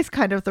Gary's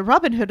kind of the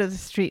Robin Hood of the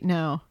street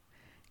now.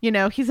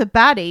 He's a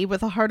baddie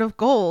with a heart of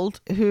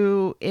gold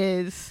who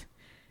is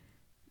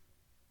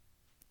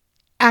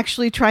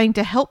actually trying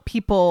to help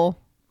people.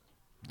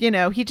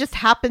 He just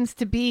happens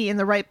to be in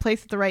the right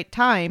place at the right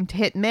time to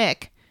hit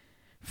Mick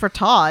for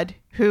Todd,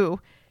 who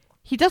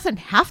he doesn't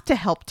have to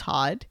help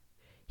Todd.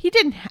 He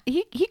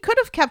could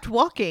have kept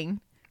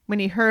walking when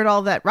he heard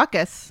all that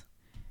ruckus.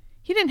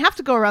 He didn't have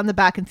to go around the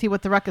back and see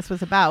what the ruckus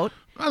was about.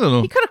 I don't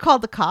know. He could have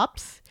called the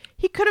cops.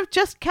 He could have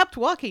just kept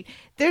walking.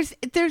 There's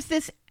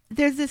this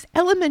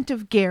element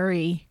of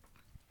Gary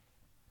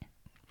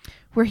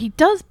where he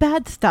does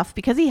bad stuff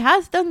because he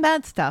has done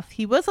bad stuff.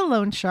 He was a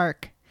loan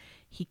shark.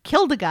 He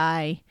killed a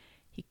guy.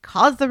 He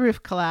caused the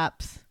roof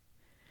collapse.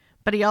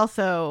 But he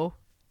also,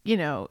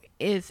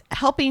 is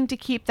helping to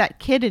keep that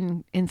kid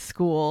in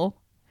school.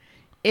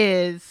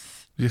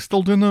 Is you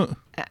still doing that?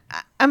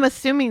 I'm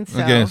assuming so.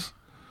 I guess.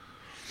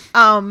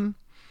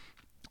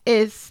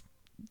 Is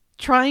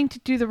trying to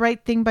do the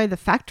right thing by the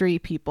factory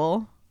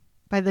people,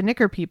 by the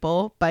knicker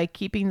people, by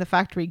keeping the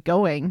factory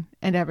going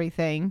and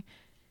everything.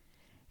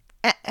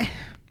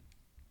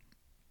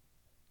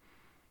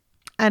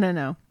 I don't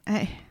know.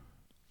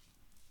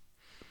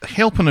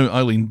 Helping out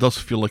Eileen does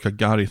feel like a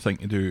Gary thing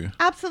to do.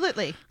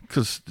 Absolutely.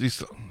 Because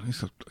he's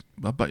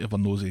a bit of a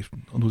nosy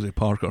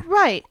Parker.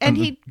 Right. And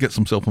he gets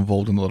himself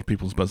involved in other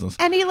people's business.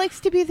 And he likes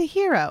to be the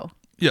hero.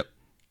 Yep.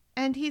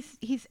 And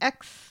he's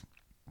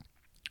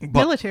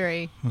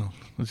ex-military. Well,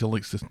 as he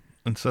likes to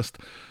insist.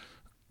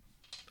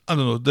 I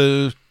don't know,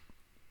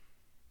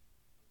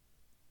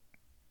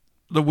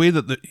 the way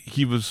that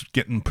he was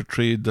getting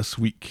portrayed this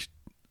week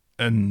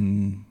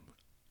in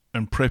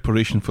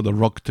preparation for the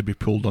rug to be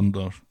pulled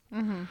under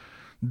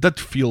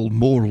did feel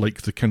more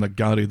like the kind of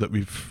Gary that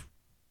we've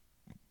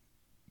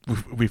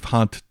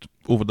had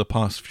over the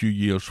past few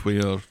years,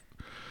 where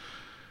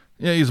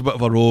he's a bit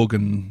of a rogue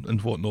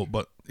and whatnot,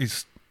 but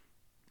he's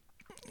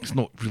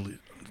not really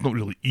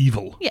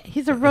evil. Yeah,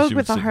 he's a rogue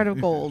with a heart of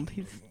gold.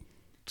 He's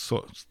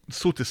so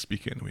to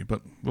speak, anyway.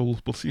 But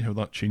we'll see how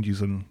that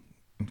changes in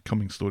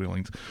coming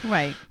storylines.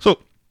 Right. So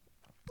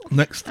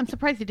next, I'm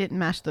surprised you didn't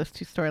mash those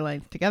two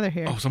storylines together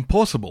here. Oh, it's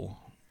impossible.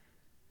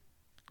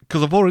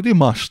 Because I've already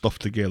mashed stuff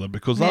together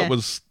because that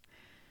was...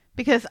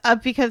 Because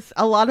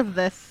a lot of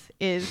this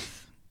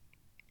is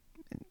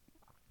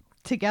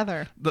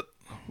together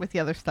with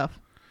the other stuff.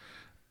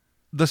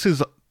 There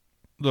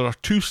are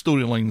two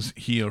storylines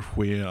here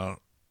where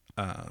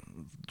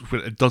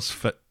it does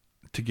fit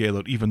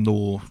together, even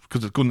though...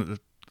 Because it's going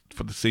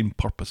for the same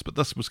purpose. But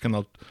this was kind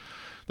of...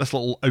 This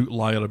little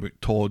outlier about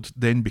Todd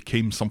then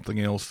became something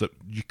else that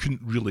you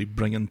couldn't really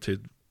bring into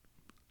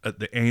at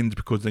the end,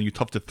 because then you'd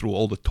have to throw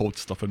all the Todd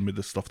stuff in with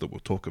the stuff that we'll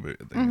talk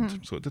about at the end.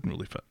 So it didn't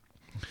really fit.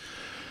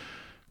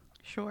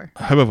 Sure.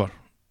 However,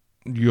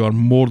 you are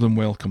more than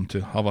welcome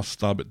to have a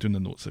stab at doing the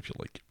notes if you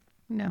like.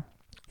 No.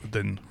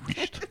 Then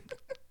wheesht.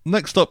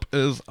 Next up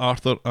is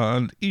Arthur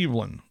and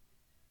Evelyn.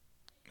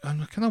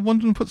 And I'm kind of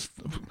wondering what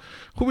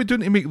are we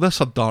doing to make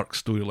this a dark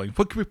storyline?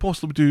 What can we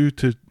possibly do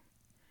to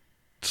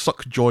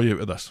suck joy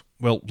out of this?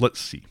 Well, let's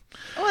see.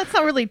 Well, it's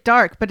not really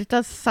dark, but it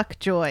does suck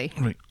joy.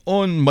 Right.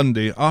 On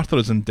Monday, Arthur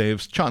is in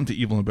Devs chatting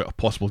to Evelyn about a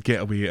possible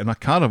getaway in a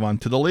caravan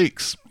to the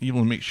lakes.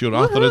 Evelyn makes sure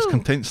Arthur is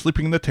content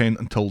sleeping in the tent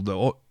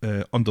until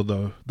under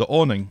the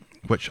awning,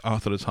 which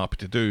Arthur is happy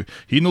to do.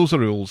 He knows the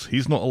rules.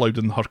 He's not allowed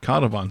in her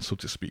caravan, so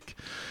to speak.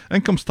 In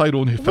comes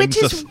Tyrone, who finds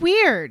Which this... is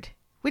weird.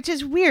 Which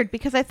is weird,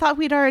 because I thought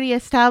we'd already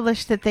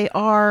established that they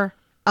are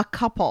a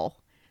couple.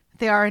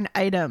 They are an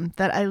item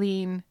that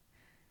Eileen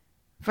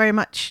very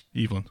much...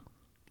 Evelyn.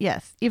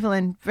 Yes,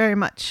 Evelyn very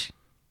much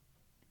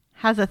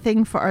has a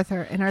thing for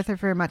Arthur, and Arthur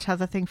very much has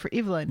a thing for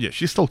Evelyn. Yeah,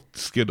 she's still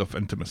scared of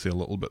intimacy a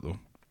little bit, though.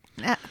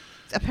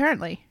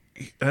 Apparently.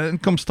 In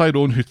comes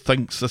Tyrone, who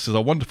thinks this is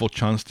a wonderful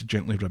chance to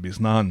gently rib his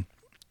nan.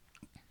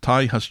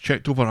 Ty has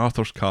checked over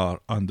Arthur's car,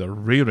 and they're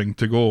raring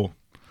to go.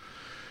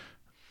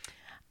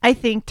 I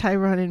think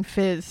Tyrone and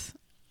Fizz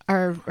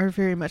are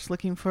very much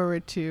looking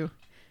forward to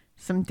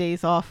some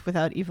days off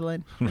without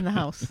Evelyn in the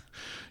house.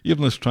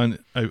 Evelyn is trying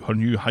out her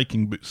new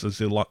hiking boots as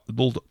they load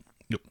up.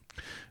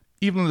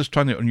 Evelyn is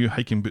trying out her new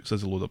hiking boots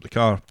as they load up the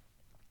car.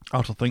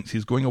 Arthur thinks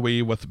he's going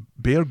away with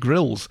Bear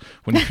Grylls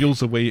when he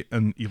feels away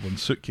in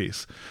Evelyn's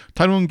suitcase.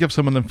 Tyrone gives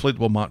him an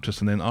inflatable mattress,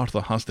 and then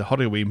Arthur has to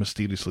hurry away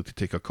mysteriously to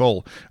take a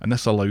call, and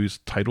this allows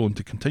Tyrone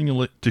to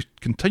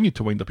continue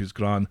to wind up his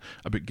gran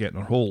about getting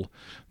her whole.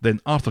 Then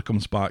Arthur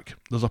comes back.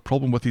 There's a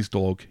problem with his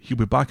dog. He'll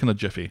be back in a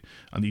jiffy,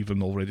 and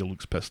Evelyn already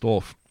looks pissed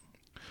off.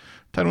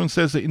 Tyrone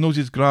says that he knows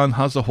his gran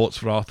has the hots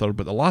for Arthur,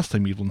 but the last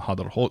time Evelyn had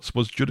her hots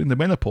was during the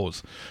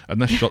menopause, and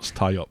this shuts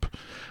Ty up.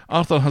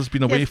 Arthur has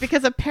been away... Yes,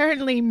 because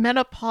apparently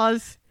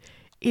menopause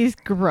is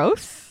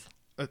gross.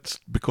 It's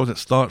because it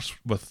starts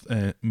with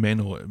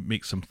meno, it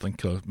makes him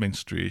think of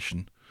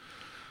menstruation.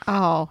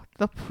 Oh,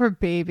 the poor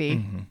baby.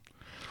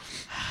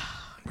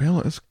 Mm-hmm. Well,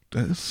 it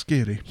is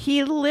scary.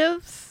 He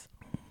lives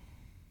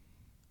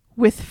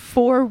with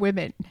 4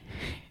 women.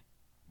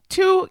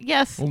 2,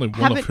 yes. Only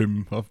one of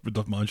whom I would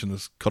imagine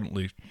is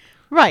currently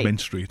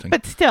menstruating.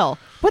 But still,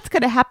 what's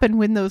going to happen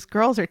when those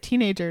girls are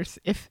teenagers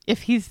if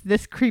he's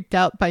this creeped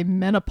out by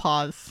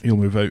menopause? He'll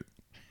move out.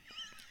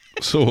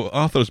 So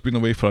Arthur's been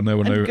away for an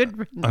hour now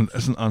and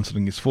isn't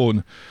answering his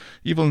phone.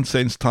 Evelyn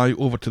sends Ty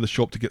over to the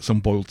shop to get some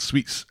boiled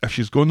sweets. If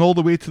she's going all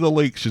the way to the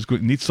lake, she's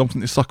going to need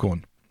something to suck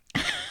on.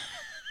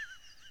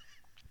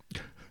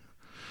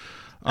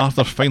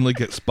 Arthur finally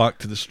gets back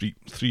to the street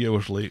 3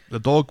 hours late. The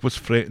dog was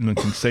fretting and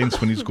can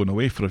sense when he's going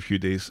away for a few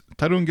days.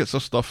 Tyrone gets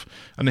her stuff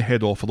and they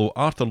head off, although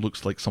Arthur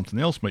looks like something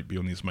else might be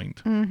on his mind.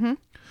 Mm-hmm.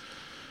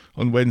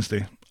 On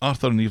Wednesday,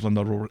 Arthur and Evelyn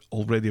are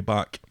already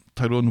back.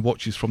 Tyrone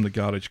watches from the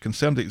garage,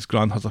 concerned that his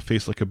gran has a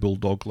face like a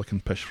bulldog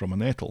licking pish from a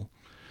nettle.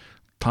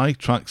 Ty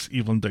tracks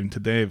Evelyn down to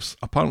Dev's.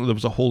 Apparently there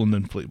was a hole in the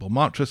inflatable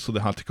mattress, so they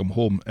had to come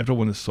home.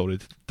 Everyone is sorry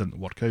it didn't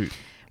work out.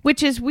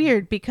 Which is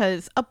weird,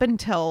 because up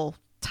until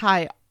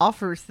Ty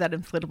offers that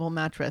inflatable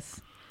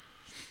mattress,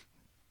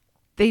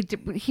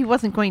 he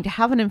wasn't going to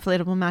have an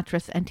inflatable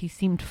mattress, and he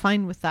seemed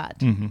fine with that.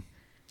 Mm-hmm.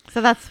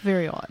 So that's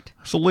very odd.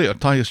 So later,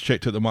 Ty has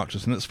checked out the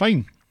mattress and it's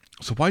fine.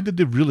 So why did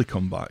they really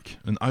come back?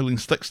 And Eileen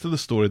sticks to the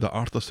story that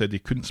Arthur said he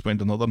couldn't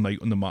spend another night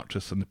on the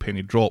mattress and the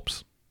penny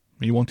drops.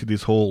 He wanted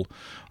his whole.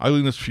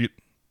 Eileen is furious.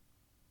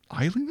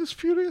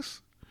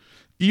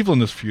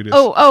 Evelyn is furious.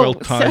 While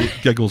Ty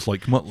giggles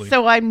like Muttley.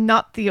 So I'm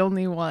not the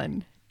only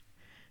one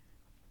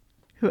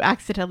who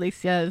accidentally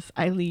says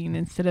Eileen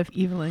instead of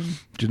Evelyn.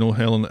 Do you know,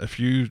 Helen, if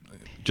you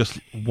just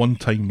one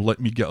time let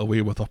me get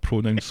away with a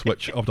pronoun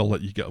switch, I would have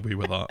let you get away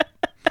with that.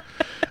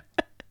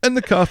 In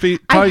the cafe,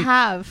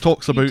 Ty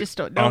talks about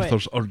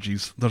Arthur's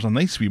urges. There's a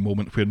nice wee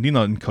moment where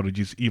Nina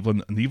encourages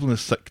Evelyn, and Evelyn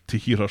is sick to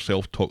hear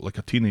herself talk like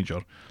a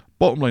teenager.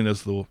 Bottom line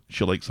is, though,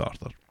 she likes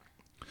Arthur.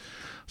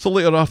 So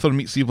later, Arthur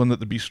meets Evelyn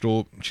at the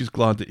bistro. She's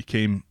glad that he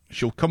came.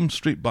 She'll come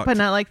straight back. But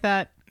not like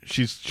that.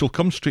 She'll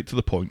come straight to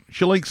the point.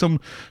 She likes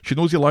him. She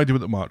knows he lied about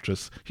the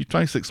mattress. He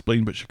tries to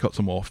explain, but she cuts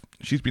him off.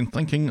 She's been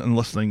thinking and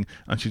listening,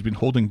 and she's been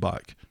holding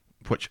back,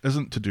 which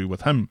isn't to do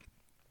with him.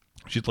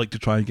 She'd like to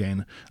try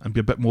again and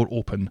be a bit more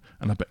open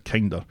and a bit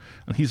kinder,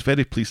 and he's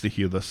very pleased to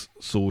hear this,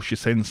 so she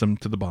sends him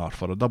to the bar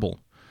for a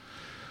double.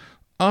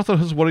 Arthur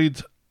has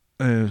worried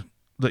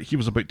that he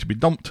was about to be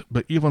dumped,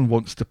 but Evelyn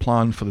wants to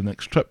plan for the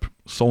next trip,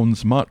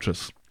 Sans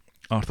mattress.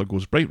 Arthur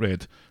goes bright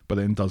red, but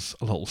then does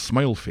a little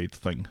smile fade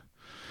thing.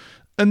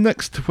 And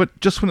next,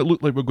 just when it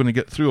looked like we're going to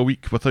get through a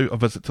week without a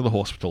visit to the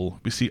hospital,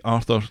 we see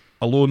Arthur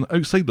alone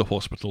outside the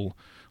hospital,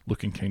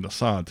 looking kind of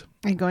sad.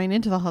 And going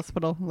into the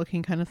hospital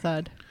looking kind of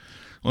sad.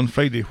 On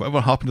Friday,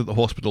 whatever happened at the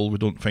hospital, we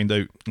don't find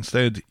out.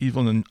 Instead,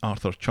 Evelyn and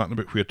Arthur chatting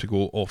about where to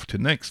go off to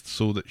next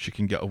so that she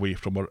can get away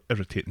from her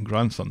irritating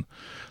grandson.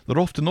 They're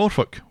off to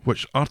Norfolk,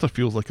 which Arthur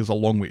feels like is a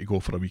long way to go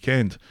for a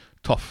weekend.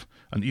 Tough,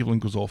 and Evelyn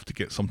goes off to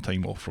get some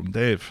time off from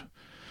Dev.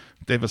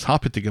 Dev is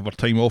happy to give her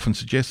time off and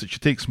suggests that she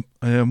takes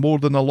more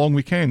than a long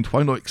weekend.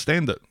 Why not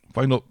extend it?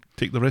 Why not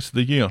take the rest of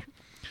the year?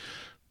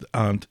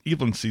 And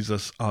Evelyn sees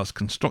this as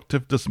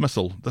constructive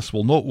dismissal. This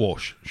will not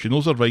wash. She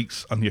knows her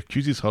rights, and he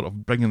accuses her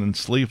of bringing in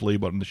slave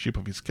labour in the shape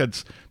of his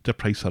kids to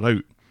price her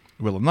out.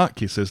 Well, in that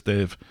case, says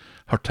Dev,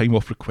 her time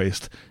off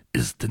request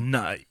is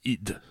denied.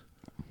 And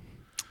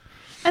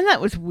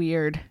that was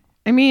weird.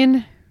 I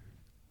mean...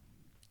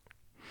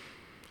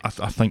 I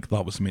think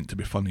that was meant to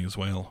be funny as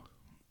well.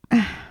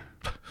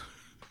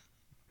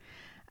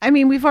 I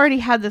mean, we've already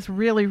had this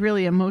really,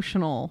 really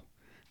emotional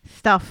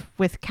stuff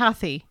with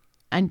Kathy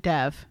and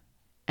Dev.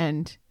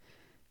 And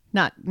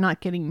not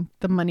getting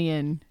the money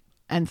in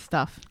and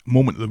stuff.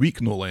 Moment of the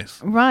week, no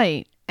less.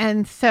 Right.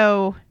 And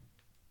so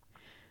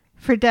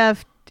for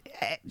Dev,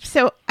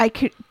 so I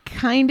could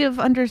kind of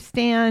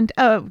understand,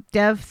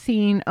 Dev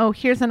seeing,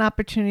 here's an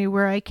opportunity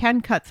where I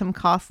can cut some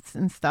costs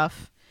and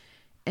stuff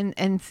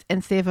and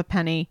save a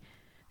penny.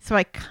 So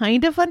I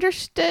kind of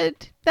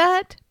understood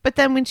that. But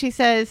then when she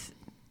says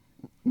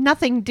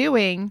nothing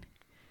doing,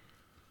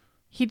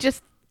 he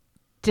just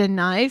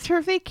denies her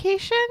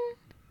vacation.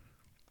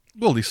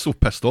 Well, he's so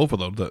pissed off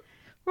with her that...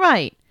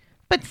 Right.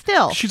 But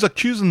still... She's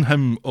accusing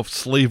him of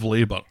slave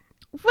labour.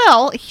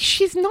 Well,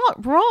 she's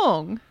not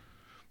wrong.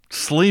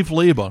 Slave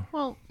labour?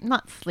 Well,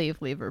 not slave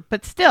labor,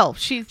 but still,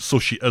 she's... So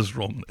she is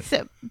wrong then.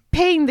 So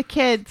paying the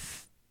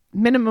kids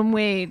minimum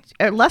wage,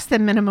 or less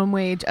than minimum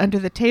wage under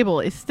the table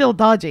is still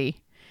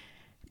dodgy.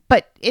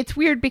 But it's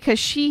weird because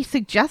she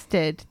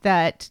suggested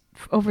that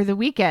over the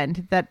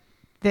weekend that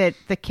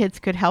the kids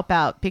could help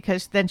out,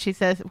 because then she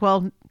says,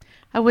 well...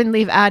 I wouldn't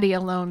leave Addie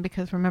alone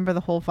because remember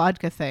the whole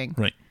vodka thing.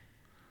 Right.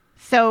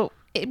 So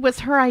it was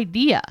her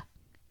idea.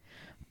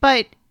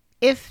 But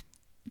if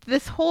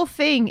this whole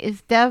thing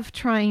is Dev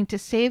trying to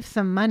save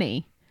some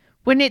money,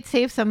 wouldn't it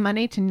save some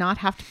money to not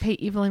have to pay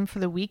Evelyn for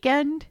the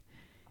weekend?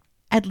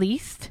 At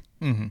least?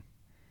 Mm-hmm.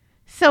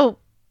 So,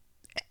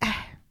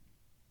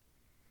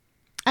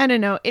 I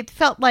don't know. It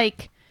felt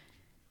like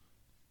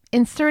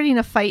inserting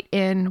a fight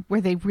in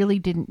where they really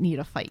didn't need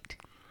a fight.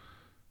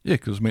 Yeah,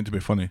 because it was meant to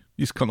be funny.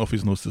 He's cutting off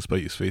his nose to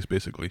spite his face,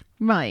 basically.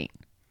 Right.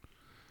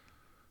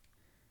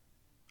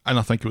 And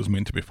I think it was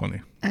meant to be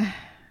funny.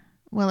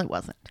 Well, it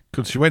wasn't.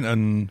 Because she went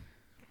in,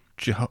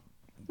 she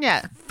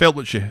felt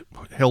that she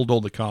held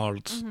all the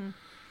cards. Mm-hmm.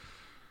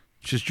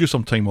 She's due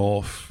some time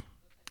off.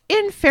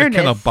 In fairness...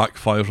 It kind of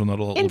backfires on her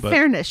a little bit. In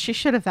fairness, she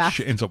should have asked...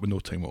 She ends up with no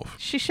time off.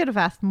 She should have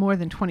asked more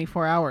than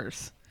 24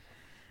 hours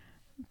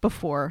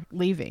before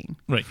leaving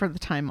for the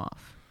time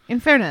off. In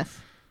fairness.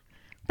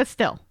 But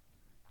still...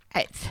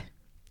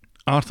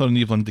 Arthur and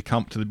Evelyn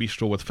decamp to the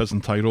bistro with Fizz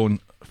and Tyrone.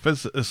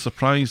 Fizz is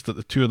surprised that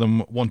the two of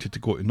them wanted to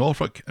go to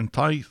Norfolk, and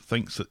Ty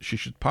thinks that she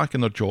should pack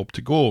in her job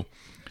to go.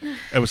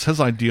 It was his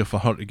idea for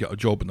her to get a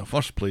job in the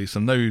first place,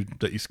 and now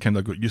that he's kind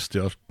of got used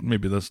to her,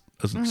 maybe this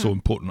isn't so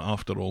important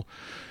after all.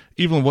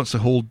 Evelyn wants to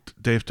hold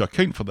Dev to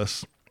account for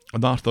this,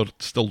 and Arthur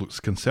still looks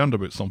concerned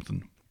about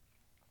something.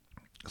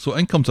 So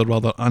in comes a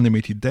rather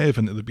animated Dev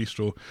into the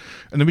bistro,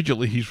 and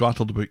immediately he's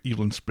rattled about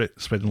Evelyn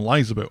spreading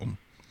lies about him.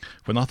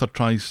 When Arthur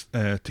tries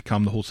to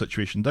calm the whole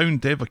situation down,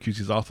 Dev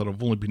accuses Arthur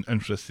of only being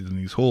interested in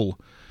his hole.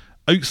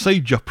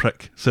 Outside, you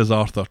prick, says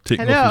Arthur,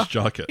 taking off his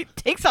jacket. He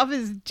takes off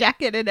his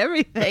jacket and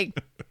everything.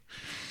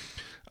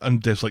 And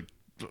Dev's like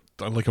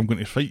I'm going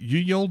to fight you,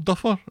 you old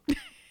duffer.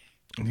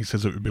 And he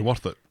says it would be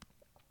worth it.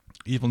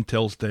 Evelyn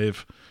tells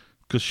Dev,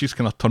 because she's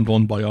kind of turned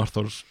on by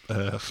Arthur's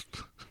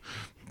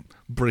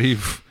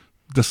brave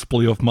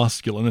display of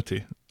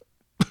masculinity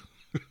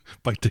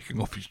by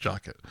taking off his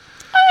jacket.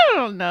 I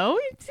don't know.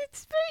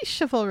 It's very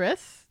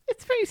chivalrous.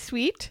 It's very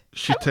sweet.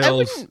 She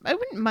tells... I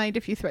wouldn't mind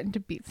if you threatened to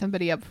beat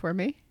somebody up for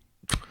me.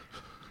 I've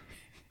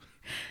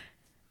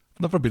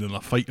never been in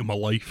a fight in my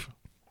life.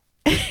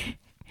 I've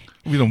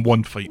been in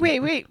one fight.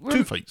 Wait.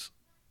 Two fights.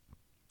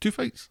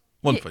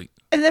 One fight.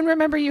 And then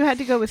remember you had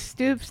to go with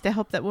Stoops to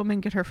help that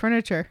woman get her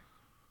furniture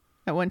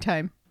at one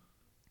time.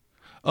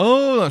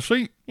 Oh, that's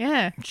right.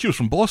 Yeah. She was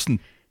from Boston.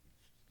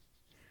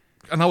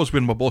 And I was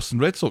wearing my Boston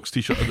Red Sox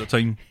t-shirt at the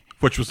time,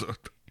 which was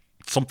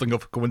something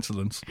of a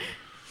coincidence.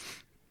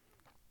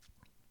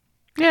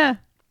 Yeah.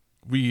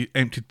 We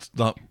emptied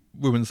that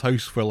woman's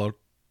house while her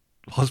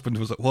husband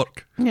was at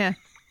work. Yeah.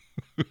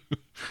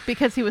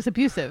 Because he was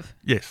abusive.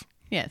 Yes.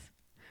 Yes.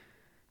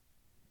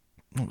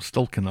 Oh, it's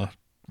still kind of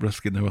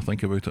risky now I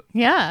think about it.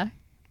 Yeah.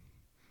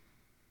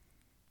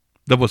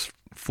 There was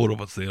 4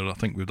 of us there. I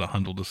think we'd have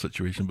handled the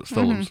situation, but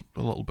still it was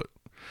a little bit...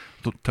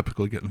 I don't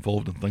typically get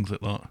involved in things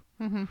like that.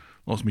 Mm-hmm.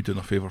 That's me doing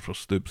a favour for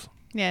Stoops.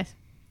 Yes.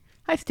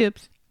 Hi,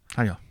 Stoops.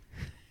 Hiya.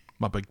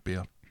 My big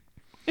bear.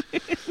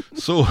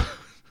 So...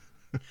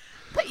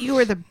 But you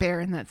were the bear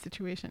in that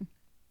situation.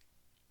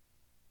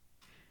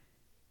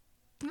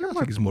 I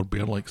think he's more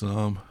bear-like than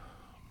I am.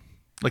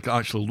 Like it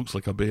actually looks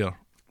like a bear.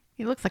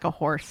 He looks like a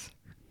horse.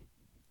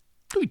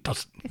 No, he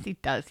doesn't. Yes, he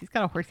does. He's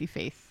got a horsey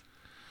face.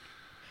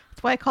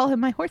 That's why I call him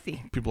my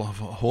horsey. People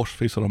have a horse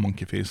face or a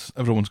monkey face.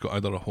 Everyone's got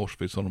either a horse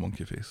face or a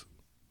monkey face.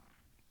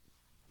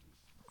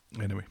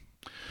 Anyway.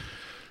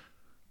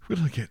 Where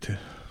did I get to?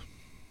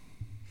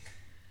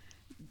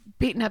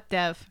 Beating up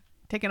Dev.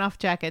 Taking off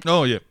jackets.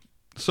 Oh, yeah.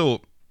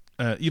 So,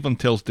 Evelyn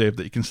tells Dev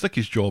that he can stick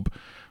his job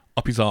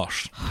up his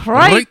arse.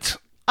 Right.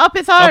 Up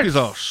his arse. Up his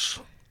arse.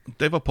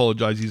 Dev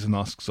apologises and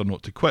asks her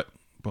not to quit.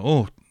 But,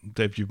 oh,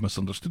 Dev, you've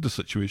misunderstood the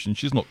situation.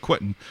 She's not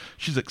quitting.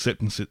 She's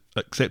accepting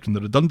the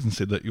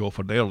redundancy that you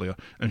offered earlier,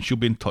 and she'll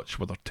be in touch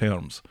with her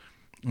terms.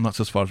 And that's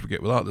as far as we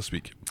get with that this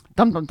week.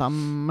 Dum dum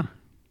dum.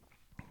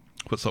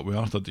 What's up with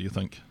Arthur, do you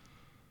think?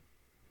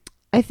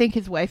 I think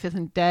his wife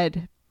isn't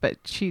dead, but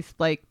she's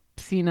like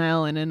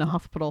senile and in a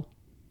hospital.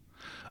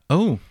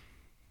 Oh,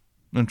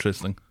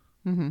 interesting.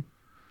 Mm-hmm.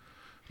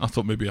 I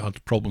thought maybe he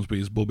had problems with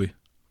his bobby.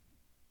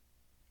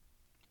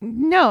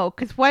 No,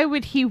 because why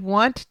would he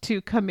want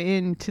to come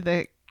into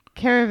the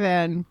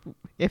caravan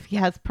if he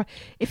has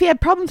if he had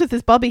problems with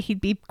his bobby?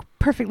 He'd be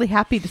perfectly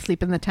happy to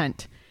sleep in the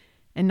tent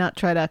and not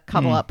try to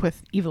cuddle up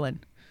with Evelyn.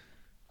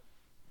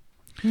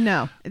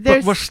 No,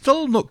 but we're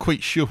still not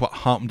quite sure what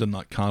happened in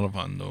that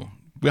caravan, though.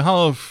 We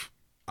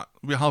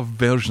have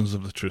versions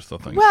of the truth, I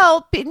think.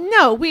 Well,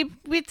 no,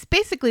 it's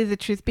basically the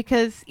truth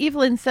because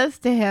Evelyn says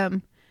to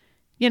him,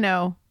 you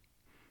know,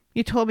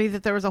 you told me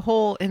that there was a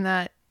hole in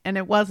that and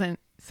it wasn't,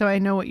 so I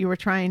know what you were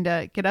trying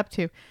to get up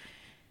to.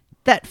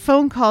 That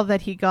phone call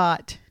that he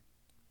got,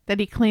 that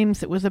he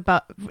claims it was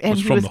about, and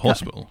was from the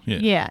hospital.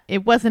 Yeah,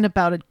 it wasn't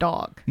about a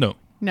dog. No.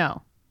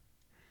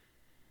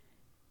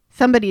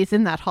 Somebody is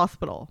in that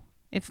hospital.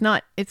 It's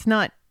not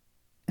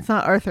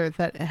Arthur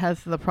that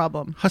has the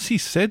problem. Has he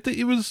said that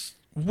he was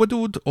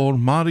widowed or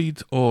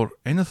married or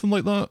anything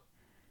like that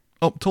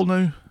up till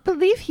now? I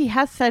believe he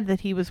has said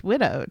that he was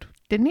widowed,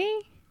 didn't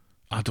he?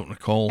 I don't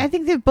recall. I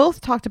think they've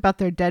both talked about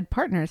their dead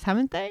partners,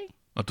 haven't they?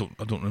 I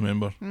don't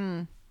remember.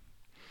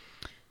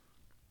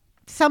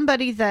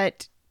 Somebody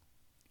that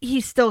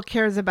he still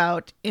cares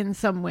about in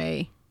some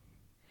way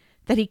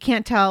that he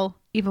can't tell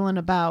Evelyn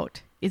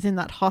about is in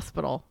that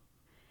hospital.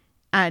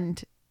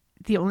 And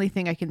the only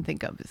thing I can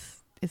think of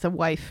is a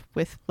wife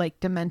with like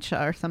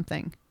dementia or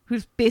something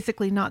who's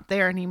basically not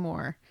there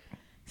anymore.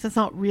 So it's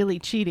not really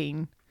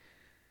cheating.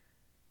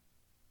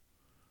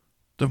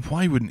 Then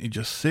why wouldn't he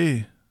just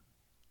say?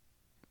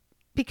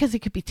 Because it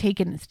could be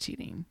taken as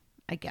cheating,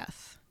 I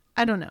guess.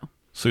 I don't know.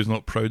 So he's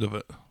not proud of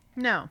it?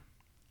 No.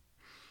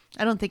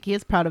 I don't think he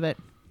is proud of it.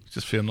 It's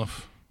just fair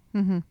enough.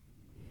 Mm-hmm.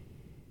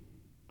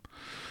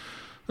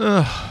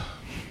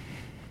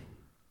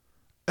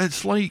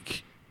 It's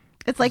like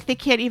they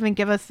can't even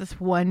give us this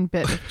one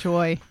bit of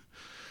joy.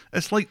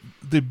 It's like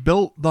they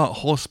built that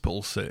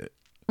hospital set.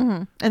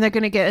 Mm-hmm. And they're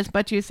going to get as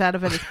much use out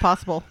of it as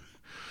possible.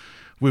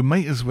 We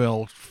might as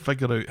well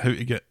figure out how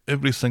to get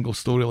every single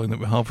storyline that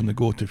we have in the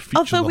go to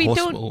feature the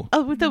hospital.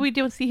 Although we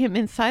don't see him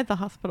inside the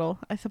hospital.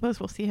 I suppose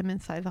we'll see him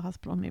inside the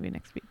hospital maybe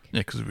next week.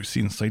 Yeah, because if we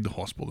see inside the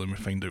hospital, then we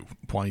find out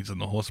why he's in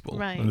the hospital.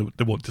 Right. And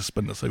they want to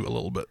spin this out a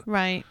little bit.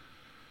 Right.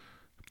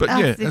 But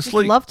yeah, they it's just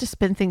like... love to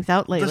spin things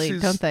out lately,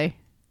 don't they?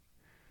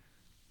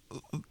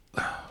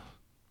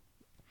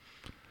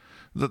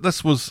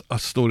 This was a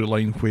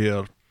storyline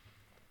where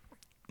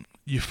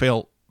you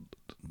felt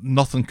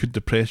nothing could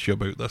depress you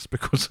about this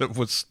because it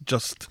was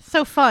just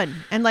so fun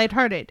and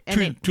lighthearted.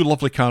 And two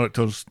lovely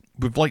characters.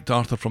 We've liked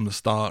Arthur from the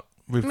start.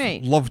 We've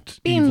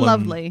loved being Evelyn,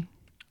 lovely.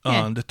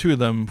 And the two of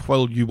them,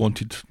 while you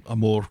wanted a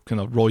more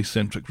kind of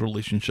Roy-centric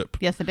relationship.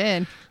 Yes, I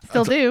did.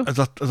 Still do. As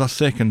a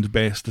second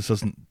best, this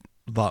isn't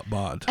that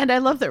bad. And I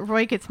love that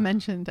Roy gets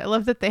mentioned. I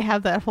love that they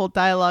have that whole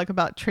dialogue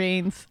about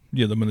trains.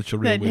 Yeah, the miniature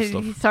railway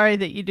stuff. He's sorry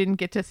that you didn't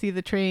get to see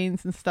the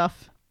trains and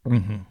stuff.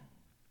 Mm-hmm.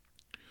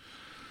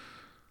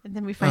 And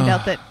then we find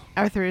out that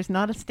Arthur is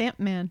not a stamp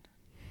man.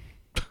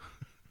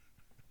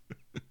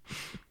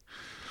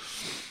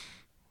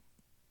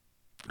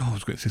 I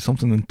was going to say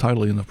something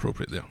entirely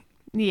inappropriate there.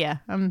 Yeah,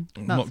 I'm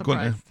not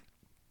surprised.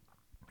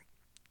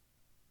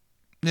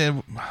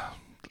 Going to... Yeah,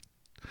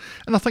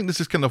 and I think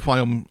this is kind of why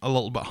I'm a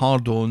little bit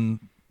hard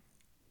on...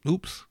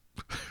 Oops.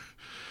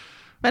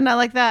 But not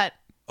like that.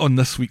 On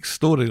this week's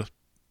story,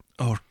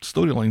 or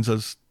storylines,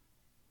 is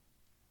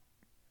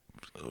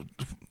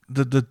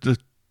the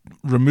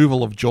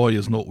removal of joy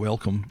is not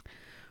welcome.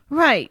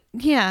 Right,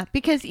 yeah,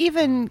 because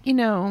even,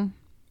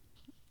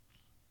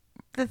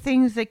 the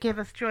things that gave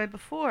us joy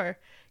before,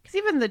 because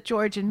even the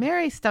George and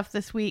Mary stuff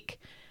this week,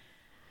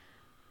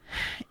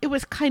 it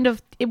was kind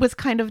of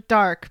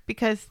dark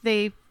because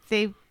they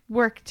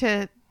worked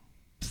to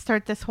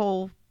start this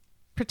whole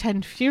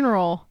pretend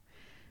funeral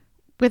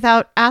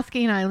without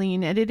asking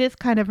Eileen, and it is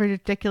kind of a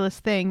ridiculous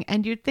thing,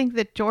 and you'd think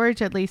that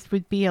George at least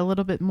would be a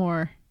little bit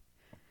more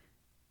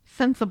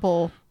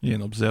sensible. Yeah,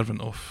 and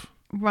observant of...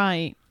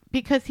 Right,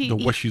 because the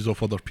wishes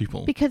of other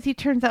people. Because he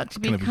turns out to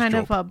be kind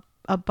of a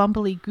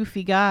bumbly,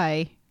 goofy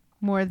guy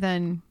more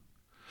than...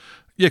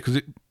 Yeah,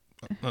 because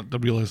I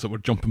realise that we're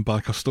jumping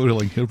back a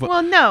storyline here, but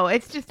Well, no,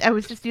 it's just I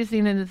was just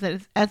using it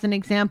as an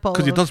example.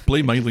 because he of- does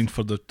blame Eileen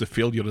for the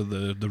failure of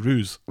the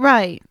ruse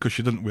Right, because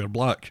she didn't wear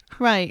black.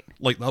 right.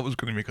 Like that was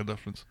going to make a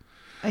difference.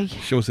 I,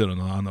 She was there in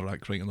an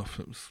anorak right enough.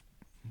 It was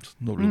just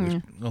not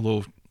really.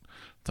 Although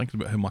thinking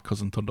about how my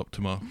cousin turned up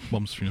to my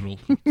mum's funeral,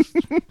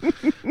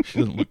 she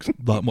didn't look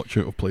that much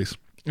out of place.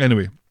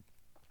 Anyway,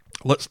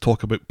 let's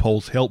talk about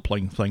Paul's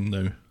helpline thing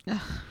now.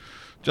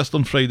 Just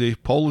on Friday,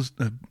 Paul is.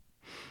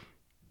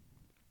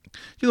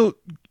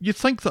 You'd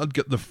think that I'd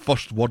get the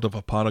first word of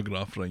a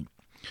paragraph right.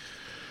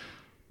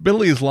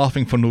 Billy is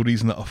laughing for no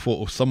reason at a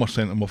photo Summer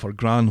sent him of her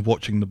gran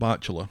watching The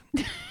Bachelor.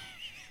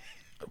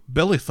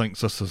 Billy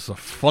thinks this is the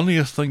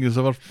funniest thing he's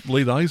ever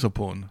laid eyes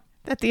upon.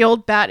 that the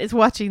old bat is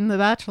watching The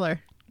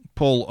Bachelor.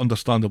 Paul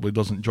understandably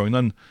doesn't join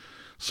in,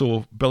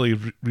 so Billy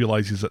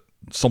realises that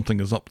something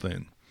is up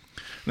then.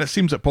 And it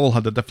seems that Paul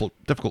had a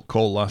difficult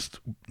call last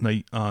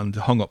night and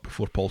hung up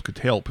before Paul could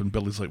help, and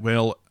Billy's like,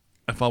 well,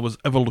 if I was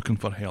ever looking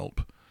for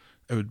help,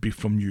 it would be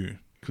from you,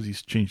 because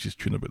he's changed his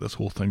tune about this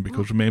whole thing,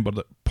 because remember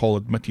that Paul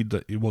admitted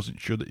that he wasn't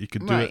sure that he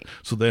could do Right. it,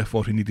 so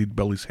therefore he needed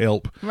Billy's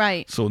help.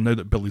 Right. So now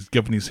that Billy's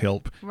given his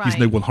help, he's Right.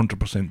 now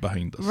 100%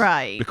 behind us.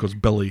 Right. Because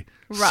Billy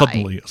Right.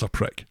 suddenly is a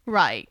prick.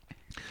 Right.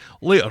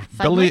 Later,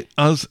 Suddenly?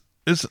 Billy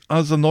is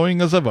as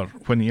annoying as ever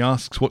when he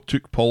asks what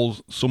took Paul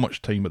so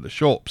much time at the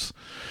shops.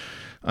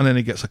 And then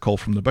he gets a call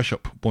from the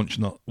bishop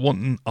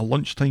wanting a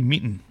lunchtime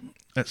meeting.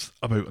 It's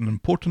about an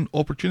important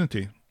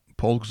opportunity.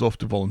 Paul goes off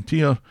to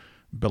volunteer.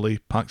 Billy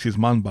packs his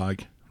man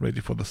bag,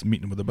 ready for this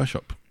meeting with the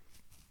bishop.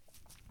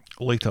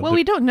 Later, Well,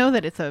 we don't know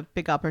that it's a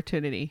big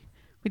opportunity.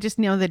 We just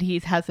know that he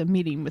has a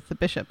meeting with the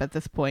bishop at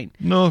this point.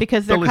 no,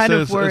 because they're Billy kind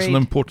says of worried. it's an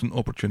important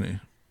opportunity.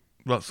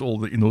 That's all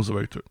that he knows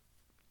about it.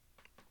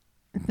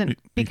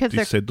 Because he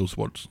they're said those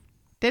words.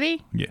 did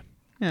he? Yeah.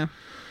 Yeah.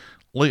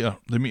 Later,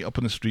 they meet up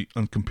on the street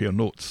and compare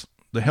notes.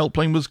 The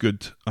helpline was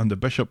good, and the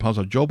bishop has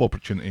a job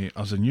opportunity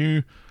as a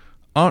new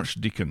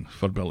archdeacon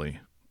for Billy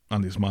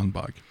and his man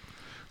bag.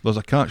 There's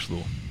a catch,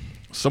 though.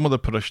 Some of the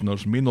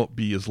parishioners may not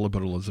be as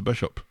liberal as the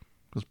bishop,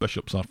 because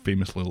bishops are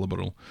famously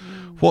liberal.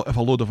 What if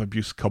a load of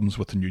abuse comes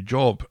with a new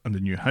job and a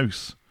new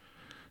house?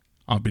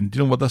 I've been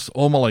dealing with this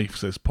all my life,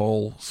 says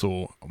Paul,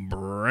 so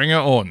bring it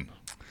on.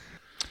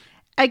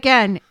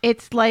 Again,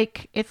 it's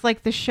like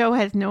the show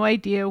has no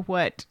idea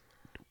what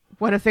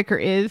a vicar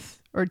is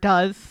or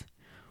does,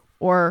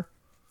 or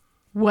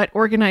what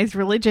organized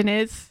religion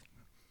is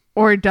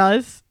or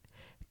does,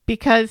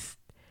 because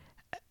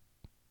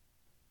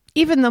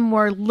even the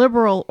more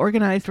liberal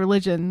organized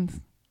religions,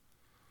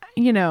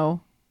 they'd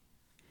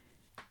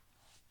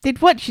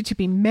want you to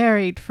be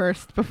married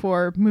first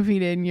before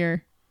moving in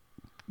your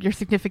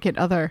significant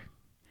other.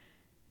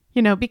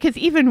 Because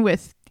even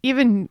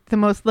the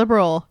most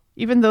liberal,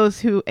 even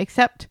those who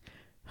accept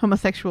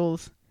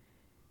homosexuals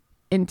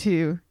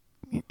into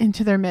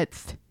their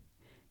midst,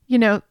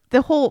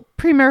 the whole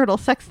premarital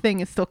sex thing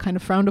is still kind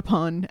of frowned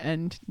upon,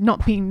 and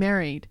not being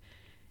married.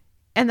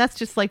 And that's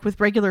just like with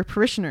regular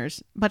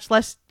parishioners, much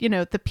less,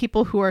 the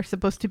people who are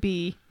supposed to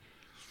be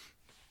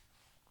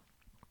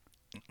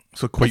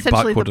So quite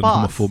essentially backward the and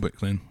boss. homophobic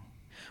then.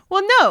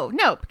 Well,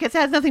 no, because it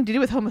has nothing to do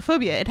with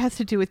homophobia. It has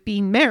to do with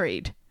being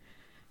married.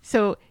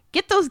 So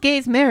get those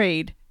gays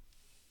married,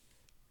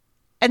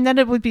 and then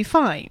it would be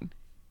fine.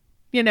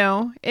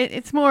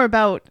 It's more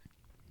about,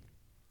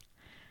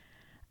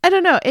 I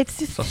don't know. It's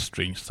just, It's a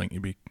strange thing to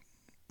be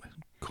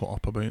caught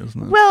up about,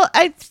 isn't it? well,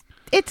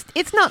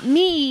 it's not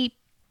me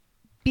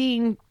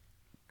being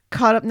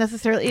caught up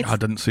necessarily. It's I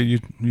didn't say you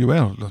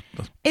were.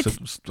 It's-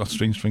 It's a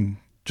strange thing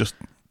just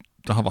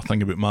to have a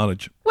thing about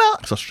marriage. well,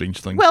 It's a strange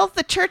thing. Well,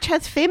 the church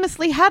has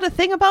famously had a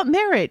thing about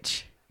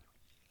marriage.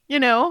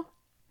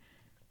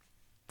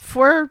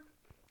 For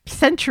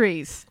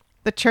centuries,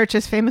 the church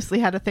has famously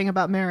had a thing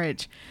about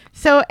marriage.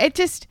 So it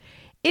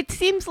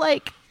seems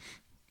like,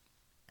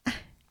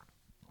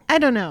 I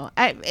don't know.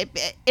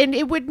 And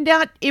it would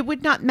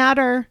not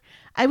matter.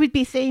 I would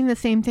be saying the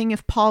same thing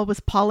if Paul was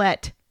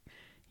Paulette.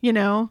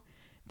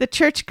 The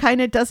church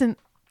kind of doesn't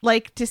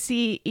like to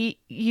see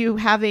you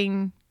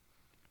having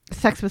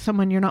sex with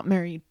someone you're not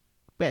married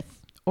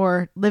with,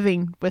 or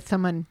living with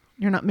someone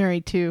you're not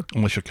married to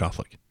Unless you're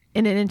Catholic.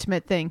 in an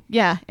intimate thing.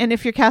 Yeah. And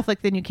if you're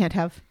Catholic, then you can't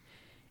have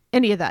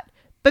any of that.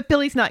 But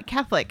Billy's not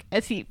Catholic,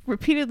 as he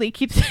repeatedly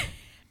keeps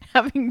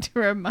having to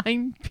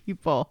remind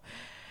people.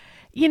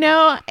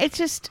 It's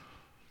just,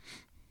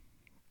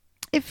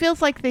 it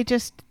feels like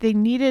they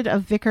needed a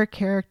vicar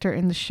character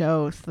in the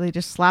show, so they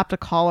just slapped a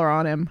collar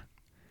on him.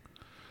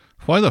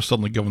 Why they're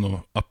suddenly giving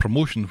him a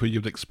promotion where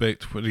you'd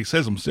expect, where he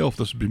says himself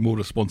this would be more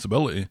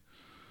responsibility.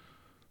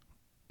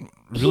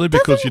 Really,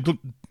 because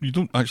you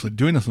don't actually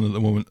do anything at the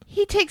moment.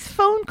 He takes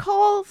phone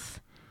calls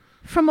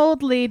from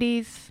old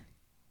ladies.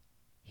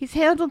 He's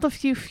handled a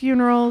few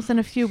funerals and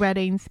a few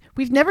weddings.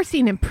 We've never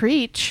seen him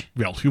preach.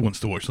 Well, who wants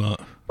to watch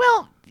that?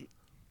 Well,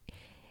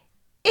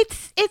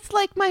 it's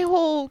like my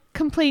whole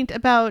complaint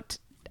about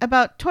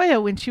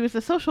Toya when she was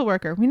a social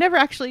worker. We never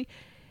actually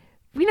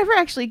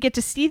get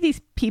to see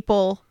these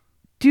people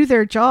do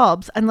their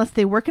jobs unless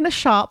they work in a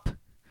shop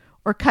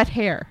or cut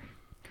hair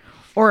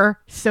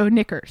or sew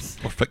knickers.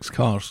 Or fix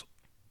cars.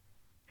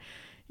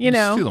 You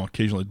know? See them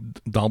occasionally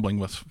dabbling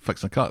with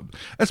fixing a car.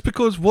 It's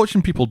because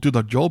watching people do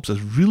their jobs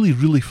is really,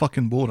 really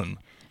fucking boring.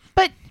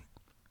 But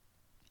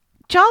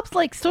jobs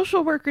like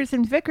social workers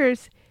and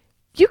vicars,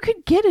 you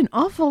could get an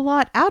awful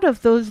lot out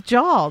of those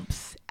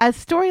jobs as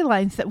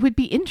storylines that would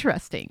be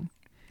interesting.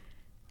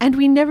 And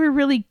we never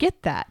really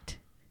get that.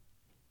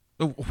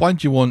 Why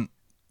do you want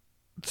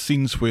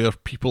scenes where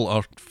people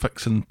are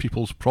fixing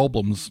people's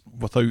problems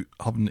without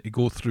having to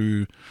go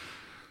through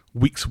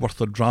weeks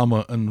worth of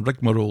drama and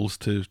rigmaroles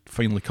to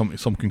finally come to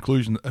some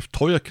conclusion? If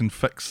Toya can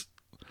fix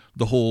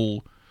the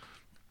whole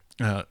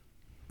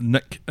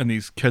Nick and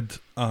his kid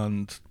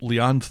and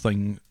Leanne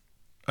thing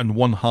in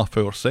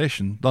 1.5 hour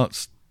session,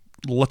 that's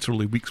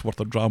literally weeks worth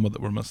of drama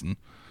that we're missing.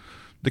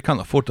 They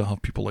can't afford to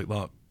have people like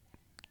that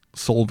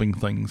solving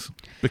things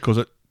because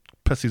it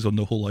pisses on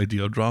the whole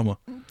idea of drama.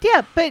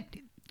 Yeah, but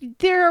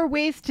there are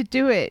ways to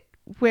do it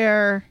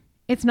where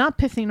it's not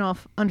pissing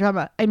off on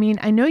drama. I mean,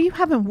 I know you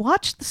haven't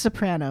watched The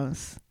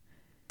Sopranos.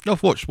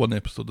 I've watched one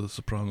episode of The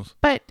Sopranos.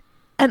 But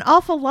an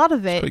awful lot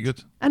of it, Quite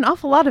good. an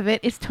awful lot of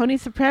it is Tony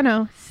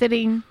Soprano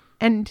sitting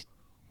and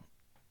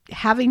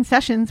having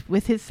sessions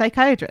with his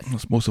psychiatrist.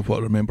 That's most of what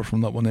I remember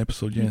from that one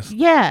episode, yes.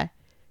 Yeah.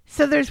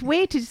 So there's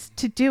ways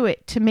to do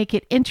it to make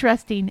it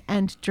interesting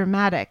and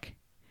dramatic.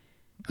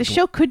 The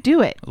show could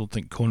do it. I don't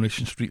think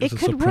Coronation Street is It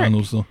The could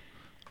Sopranos, though.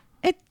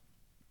 It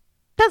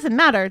doesn't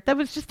matter. That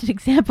was just an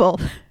example.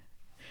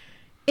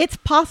 It's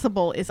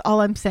possible is all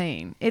I'm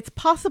saying. It's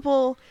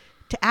possible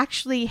to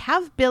actually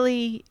have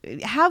Billy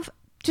have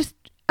just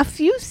a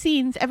few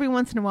scenes every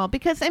once in a while.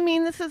 Because, I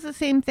mean, this is the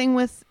same thing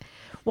with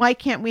why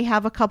can't we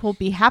have a couple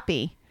be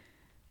happy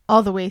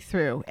all the way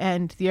through?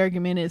 And the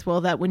argument is,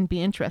 well, that wouldn't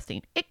be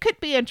interesting. It could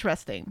be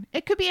interesting.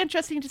 It could be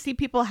interesting to see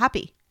people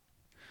happy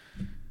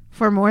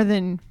for more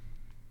than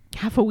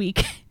half a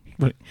week.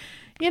 Right.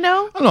 You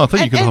know? I don't know, I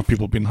think you could have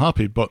people being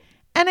happy, but...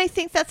 And I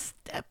think that's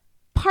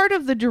part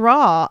of the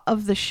draw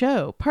of the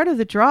show. Part of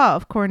the draw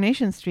of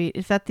Coronation Street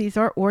is that these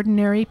are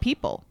ordinary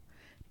people.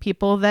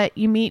 People that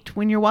you meet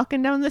when you're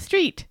walking down the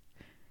street.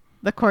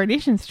 The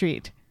Coronation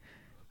Street.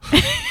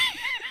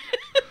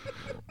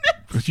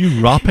 Are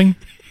you rapping?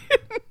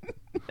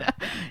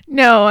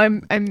 No,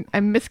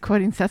 I'm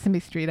misquoting Sesame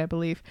Street, I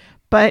believe.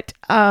 But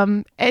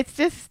it's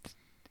just...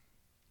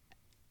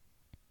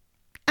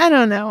 I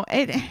don't know.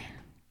 Okay,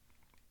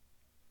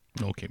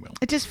 well.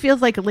 It just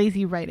feels like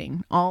lazy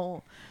writing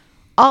all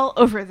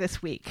over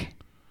this week.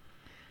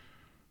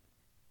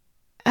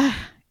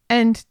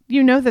 And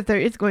you know that there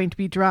is going to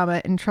be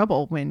drama and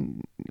trouble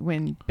when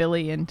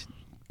Billy and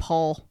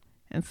Paul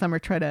and Summer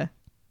try to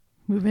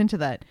move into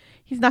that.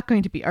 He's not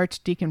going to be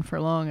Archdeacon for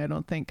long, I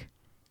don't think,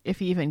 if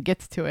he even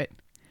gets to it.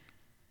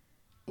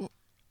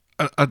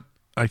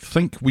 I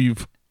think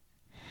we've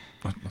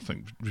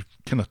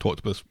kind of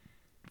talked about this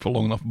for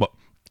long enough, but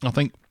I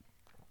think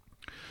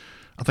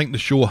the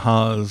show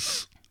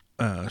has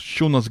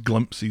shown us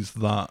glimpses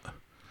that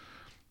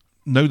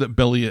now that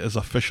Billy is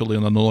officially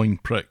an annoying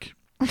prick,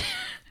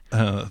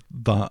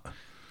 that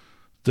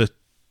the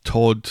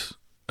Todd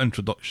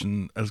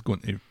introduction is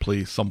going to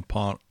play some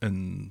part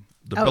in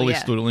the Billy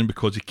storyline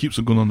because he keeps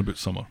on going on about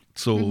Summer.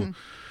 So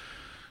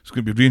it's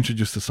going to be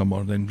reintroduced to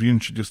Summer, then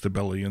reintroduced to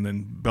Billy, and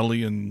then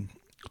Billy and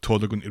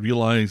Todd are going to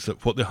realise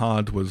that what they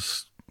had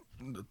was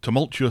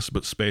tumultuous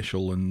but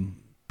special, and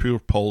poor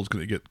Paul's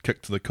going to get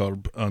kicked to the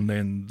curb, and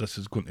then this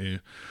is going to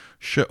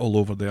shit all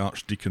over the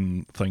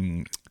Archdeacon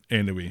thing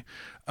anyway.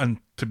 And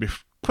to be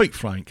quite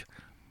frank,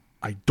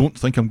 I don't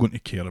think I'm going to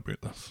care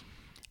about this.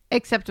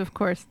 Except, of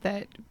course,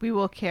 that we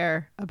will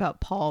care about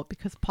Paul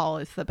because Paul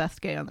is the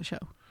best gay on the show.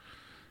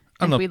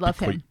 And we love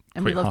him.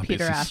 And we love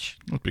Peter Ash.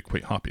 I'd be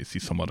quite happy to see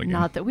Summer again.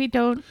 Not that we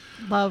don't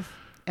love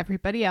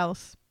everybody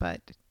else, but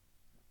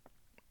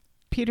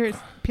Peter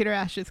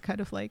Ash is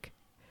kind of like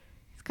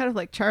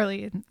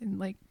Charlie and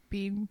like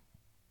being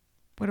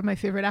one of my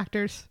favorite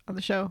actors on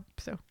the show.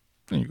 So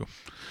there you go.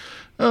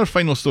 Our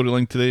final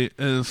storyline today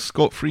is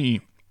Scott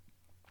Free.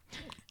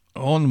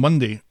 On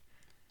Monday,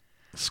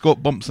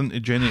 Scott bumps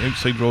into Jenny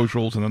outside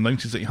Rosrolls and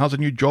announces that he has a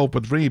new job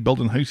with Ray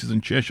building houses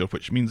in Cheshire,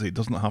 which means that he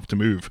doesn't have to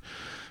move.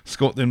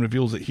 Scott then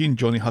reveals that he and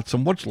Johnny had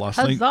some words last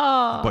night,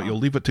 but you'll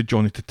leave it to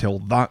Johnny to tell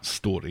that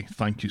story.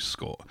 Thank you,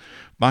 Scott.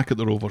 Back at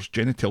the Rovers,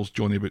 Jenny tells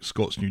Johnny about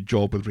Scott's new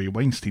job with Ray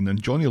Weinstein,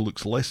 and Johnny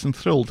looks less than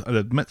thrilled and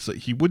admits that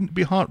he wouldn't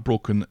be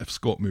heartbroken if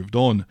Scott moved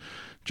on.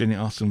 Jenny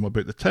asks him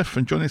about the tiff,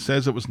 and Johnny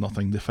says it was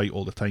nothing, they fight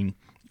all the time.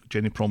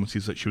 Jenny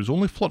promises that she was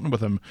only flirting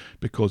with him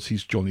because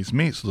he's Johnny's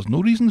mate, so there's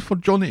no reason for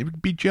Johnny to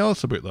be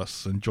jealous about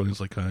this. And Johnny's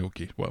like,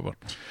 okay, whatever.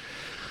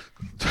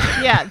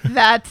 Yeah,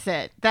 that's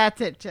it. That's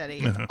it, Jenny.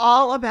 It's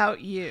all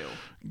about you.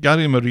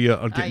 Gary and Maria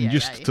are getting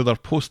used to their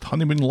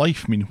post-honeymoon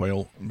life.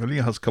 Meanwhile,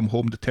 Maria has come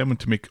home determined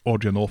to make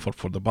Audrey an offer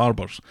for the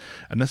barbers,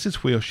 and this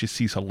is where she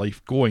sees her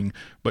life going,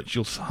 but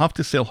she'll have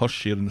to sell her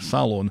share in the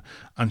salon,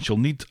 and she'll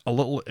need a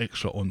little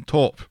extra on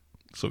top,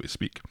 so to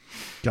speak.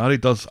 Gary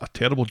does a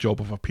terrible job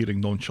of appearing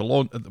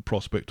nonchalant at the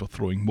prospect of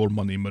throwing more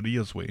money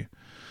Maria's way.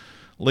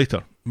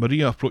 Later,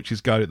 Maria approaches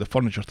Gary at the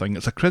furniture thing.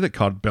 It's a credit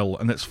card bill,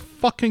 and it's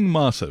fucking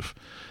massive.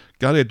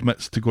 Gary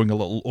admits to going a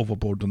little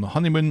overboard on the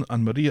honeymoon,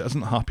 and Maria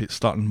isn't happy at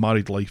starting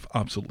married life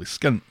absolutely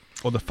skint,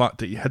 or the fact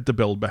that he hid the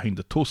bill behind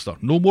the toaster.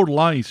 No more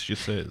lies, she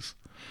says.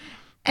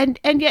 And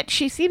yet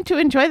she seemed to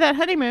enjoy that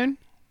honeymoon.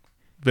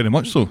 Very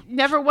much so.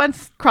 Never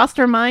once crossed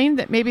her mind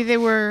that maybe they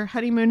were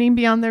honeymooning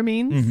beyond their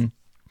means. Mm-hmm.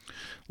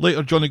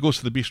 Later, Johnny goes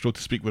to the bistro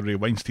to speak with Ray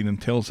Weinstein and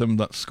tells him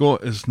that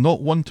Scott is not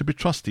one to be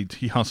trusted.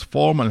 He has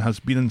form and has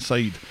been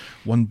inside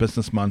one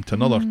businessman to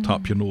another.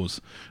 Tap your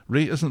nose.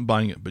 Ray isn't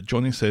buying it, but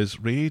Johnny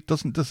says Ray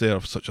doesn't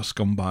deserve such a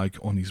scumbag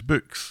on his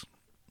books.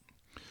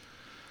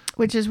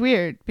 Which is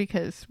weird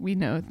because we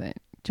know that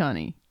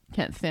Johnny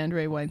can't stand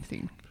Ray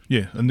Weinstein.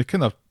 Yeah, and they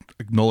kind of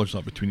acknowledge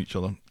that between each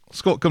other.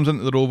 Scott comes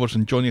into the Rovers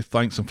and Johnny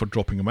thanks him for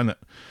dropping him in it.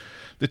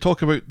 They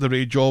talk about the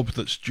Ray job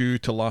that's due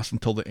to last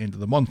until the end of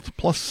the month.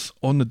 Plus,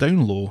 on the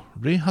down low,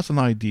 Ray has no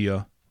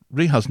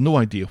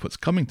idea what's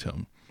coming to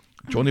him.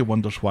 Johnny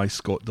wonders why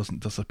Scott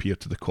doesn't disappear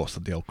to the Costa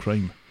del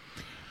Crime.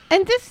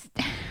 And this...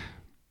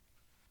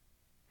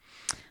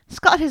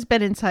 Scott has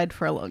been inside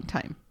for a long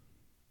time.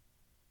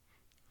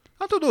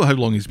 I don't know how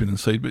long he's been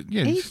inside, but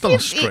yeah, he's done a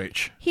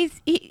stretch. He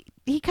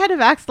kind of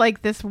acts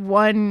like this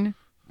one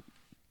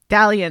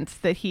dalliance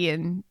that he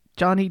and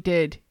Johnny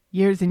did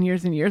years and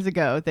years and years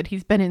ago, that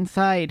he's been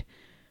inside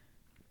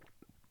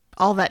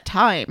all that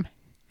time.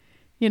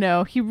 You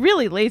know, he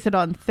really lays it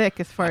on thick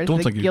as far as the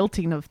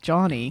guilting of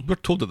Johnny. We're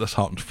told that this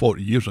happened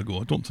 40 years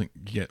ago. I don't think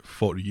you get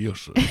 40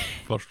 years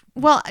for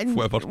well,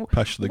 whatever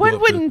pish they one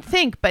got wouldn't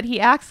think, but he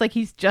acts like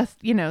he's just,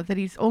 you know, that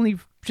he's only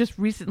just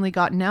recently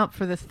gotten out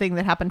for this thing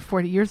that happened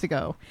 40 years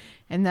ago.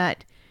 And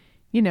that,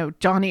 you know,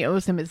 Johnny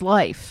owes him his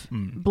life.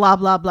 Blah,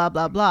 blah, blah,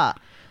 blah, blah.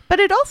 But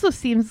it also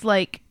seems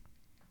like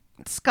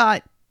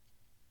Scott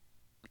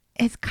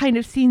has kind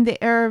of seen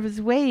the error of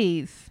his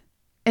ways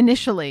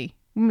initially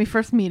when we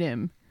first meet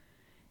him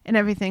and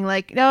everything.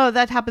 Like, no,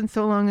 that happened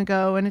so long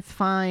ago and it's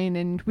fine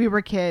and we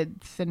were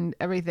kids and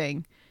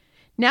everything.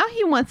 Now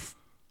he wants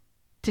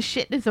to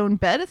shit in his own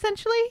bed,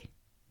 essentially.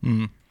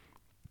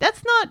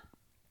 That's not,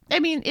 I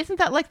mean, isn't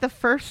that like the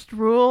first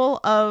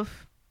rule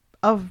of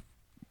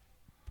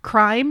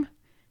crime?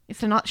 Is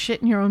to not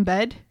shit in your own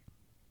bed?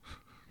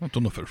 I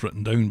don't know if it's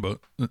written down, but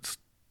it's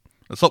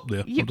up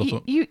there.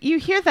 You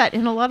hear that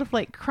in a lot of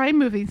like crime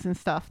movies and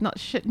stuff. Not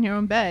shit in your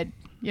own bed.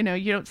 You know,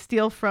 you don't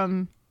steal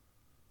from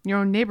your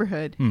own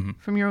neighborhood,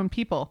 from your own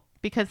people,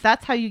 because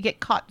that's how you get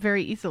caught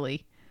very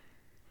easily.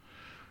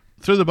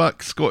 Through the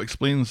back, Scott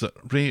explains that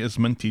Ray is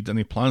minted and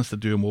he plans to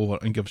do him over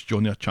and gives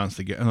Johnny a chance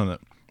to get in on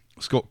it.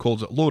 Scott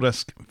calls it low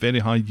risk, very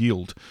high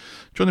yield.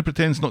 Johnny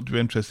pretends not to be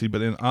interested, but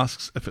then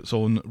asks if it's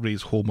on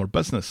Ray's home or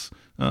business.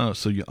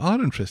 So you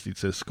are interested,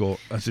 says Scott,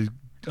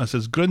 as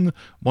his grin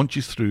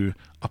munches through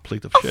a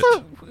plate of shit.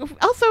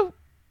 Also,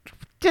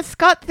 does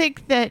Scott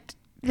think that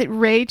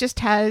Ray just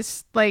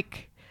has,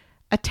 like,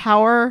 a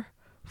tower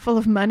full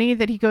of money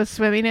that he goes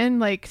swimming in,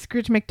 like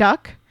Scrooge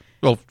McDuck?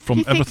 Well,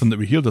 from everything that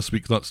we hear this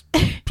week, that's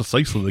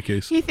precisely the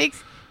case. He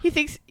thinks,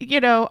 you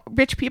know,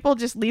 rich people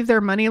just leave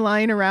their money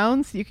lying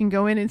around so you can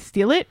go in and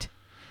steal it.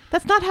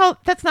 That's not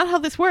how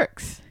this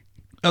works.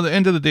 At the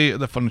end of the day, at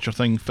the furniture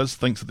thing, Fizz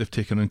thinks that they've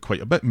taken in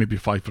quite a bit, maybe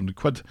 500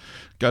 quid.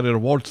 Gary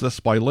rewards this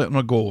by letting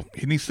her go.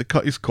 He needs to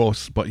cut his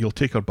costs, but he'll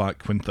take her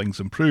back when things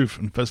improve,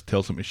 and Fizz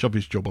tells him to shove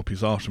his job up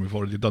his arse, and we've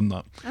already done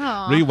that.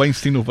 Aww. Ray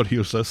Weinstein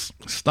overhears this.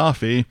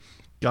 Staff, eh?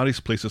 Gary's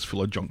place is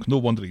full of junk. No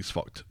wonder he's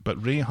fucked.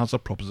 But Ray has a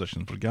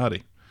proposition for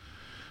Gary.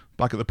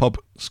 Back at the pub,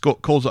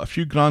 Scott calls it a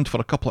few grand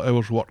for a couple of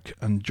hours work,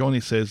 and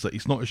Johnny says that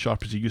he's not as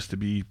sharp as he used to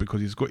be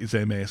because he's got his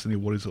MS and he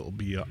worries it'll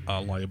be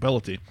a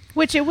liability.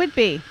 Which it would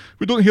be.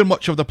 We don't hear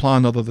much of the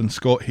plan other than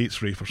Scott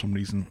hates Ray for some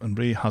reason, and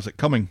Ray has it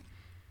coming.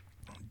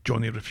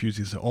 Johnny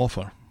refuses the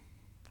offer.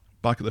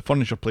 Back at the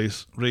furniture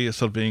place, Ray is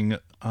surveying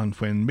it, and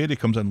when Mary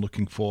comes in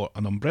looking for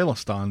an umbrella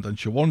stand, and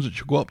she warns that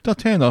she'll go up to a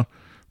tenner,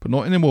 but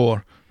not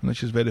anymore, and that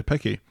she's very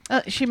picky.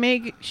 She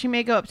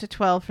may go up to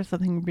 12 for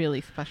something really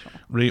special.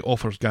 Ray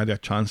offers Gary a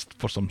chance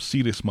for some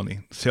serious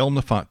money. Sell him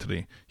the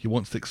factory. He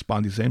wants to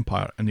expand his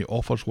empire, and he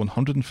offers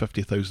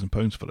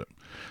 £150,000 for it.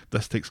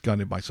 This takes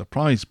Gary by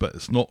surprise, but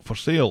it's not for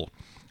sale.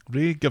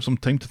 Ray gives him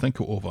time to think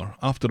it over.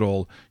 After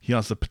all, he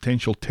has the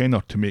potential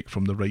tenner to make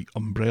from the right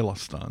umbrella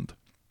stand.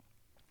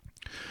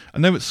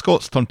 And now it's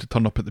Scott's turn to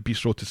turn up at the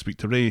bistro to speak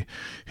to Ray.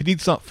 He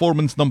needs that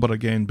foreman's number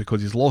again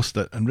because he's lost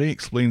it, and Ray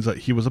explains that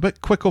he was a bit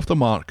quick off the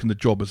mark and the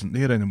job isn't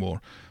there anymore.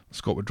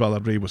 Scott would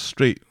rather Ray was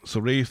straight, so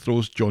Ray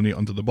throws Johnny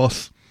under the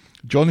bus.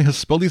 Johnny has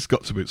spilled his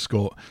guts about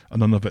Scott, and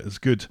none of it is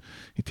good.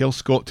 He tells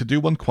Scott to do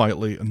one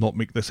quietly and not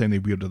make this any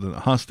weirder than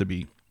it has to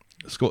be.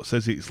 Scott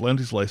says he's learned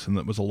his lesson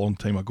that was a long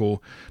time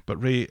ago,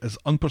 but Ray is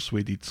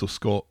unpersuaded, so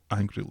Scott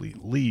angrily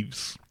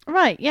leaves.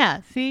 Right,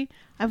 yeah, see?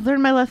 I've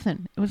learned my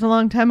lesson. It was a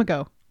long time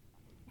ago.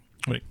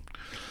 Right.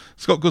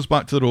 Scott goes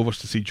back to the Rovers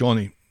to see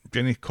Johnny.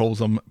 Jenny calls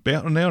them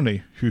Bert and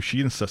Ernie, who she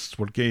insists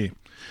were gay.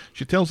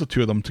 She tells the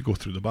two of them to go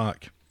through the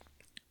back.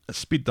 At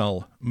speed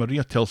dial,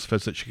 Maria tells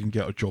Fizz that she can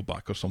get her job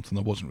back or something.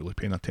 I wasn't really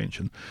paying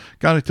attention.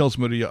 Gary tells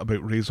Maria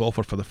about Ray's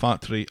offer for the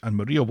factory, and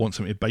Maria wants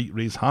him to bite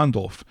Ray's hand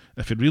off.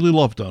 If he really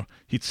loved her,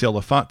 he'd sell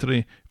the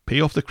factory,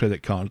 pay off the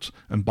credit cards,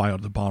 and buy her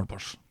the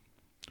barbers.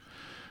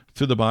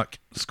 To the back,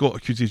 Scott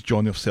accuses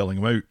Johnny of selling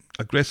him out.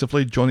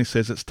 Aggressively, Johnny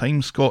says it's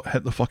time Scott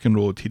hit the fucking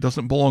road. He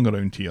doesn't belong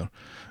around here.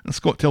 And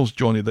Scott tells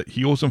Johnny that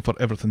he owes him for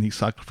everything he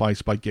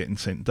sacrificed by getting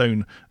sent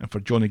down, and for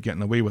Johnny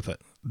getting away with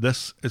it.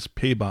 This is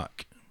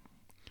payback.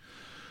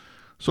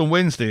 So on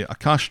Wednesday, a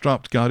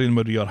cash-strapped Gary and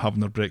Maria are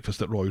having their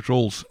breakfast at Roy's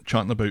Rolls,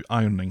 chatting about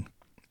ironing.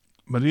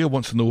 Maria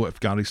wants to know if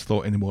Gary's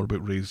thought any more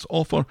about Ray's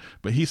offer,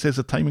 but he says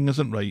the timing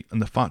isn't right and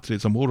the factory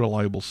is a more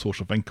reliable source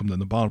of income than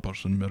the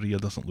barbers, and Maria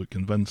doesn't look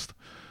convinced.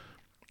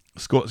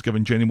 Scott is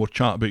giving Jenny more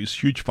chat about his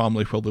huge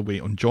family while they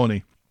wait on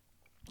Johnny.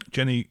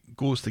 Jenny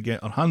goes to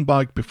get her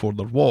handbag before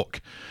their walk,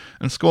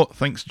 and Scott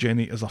thinks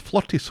Jenny is a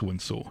flirty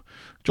so-and-so.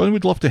 Johnny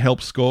would love to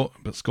help Scott,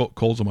 but Scott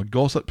calls him a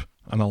gossip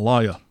and a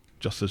liar,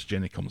 just as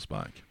Jenny comes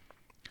back.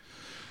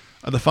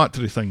 At the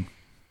factory thing.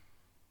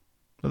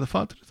 At the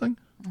factory thing?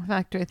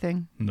 Factory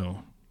thing.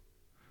 No.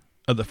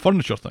 At the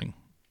furniture thing.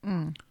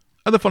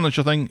 At the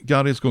furniture thing,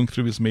 Gary is going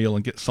through his mail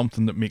and gets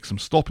something that makes him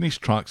stop in his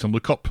tracks and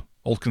look up,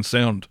 all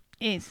concerned.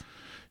 Yes.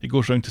 He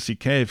goes round to see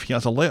Kev. He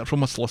has a letter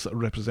from a solicitor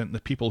representing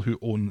the people who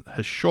own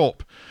his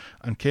shop,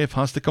 and Kev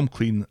has to come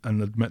clean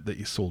and admit that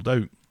he's sold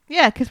out.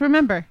 Yeah, because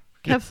remember,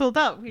 Kev sold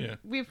out.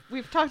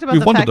 We've talked about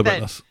the wondered fact about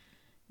that this.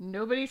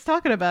 Nobody's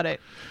talking about it.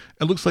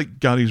 It looks like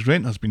Gary's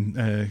rent has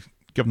been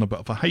given a bit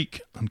of a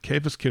hike, and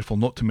Kev is careful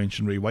not to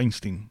mention Ray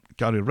Weinstein.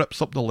 Gary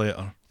rips up the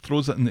letter,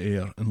 throws it in the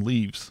air, and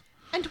leaves.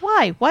 And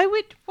why? Why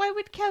would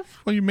Kev?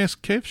 Well, you mess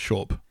Kev's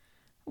shop.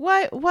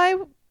 Why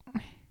would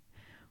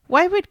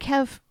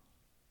Kev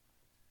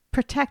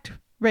protect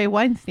Ray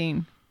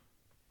Weinstein?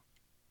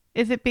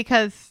 Is it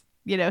because,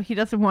 he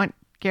doesn't want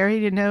Gary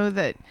to know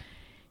that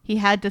he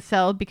had to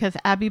sell because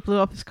Abby blew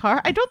up his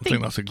car? I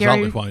think that's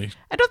exactly why.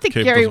 I don't think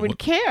Kev Gary doesn't would want-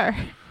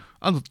 care.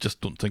 I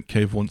just don't think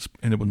Kev wants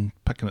anyone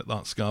picking at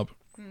that scab.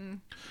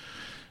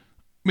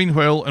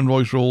 Meanwhile, in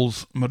Roy's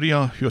Rolls,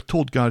 Maria, who had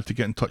told Gary to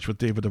get in touch with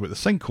David about the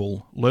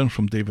sinkhole, learns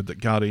from David that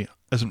Gary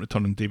isn't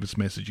returning David's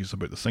messages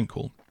about the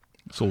sinkhole,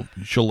 so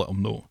she'll let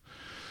him know.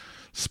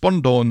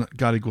 Spurned on,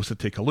 Gary goes to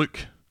take a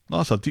look.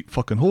 That's a deep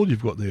fucking hole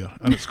you've got there,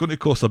 and it's going to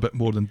cost a bit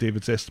more than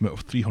David's estimate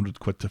of 300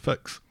 quid to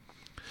fix.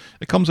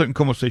 It comes out in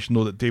conversation,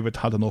 though, that David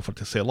had an offer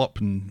to sell up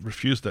and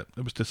refused it.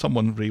 It was to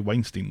someone Ray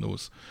Weinstein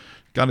knows.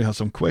 Gary has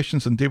some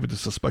questions, and David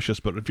is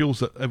suspicious, but reveals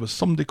that it was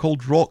somebody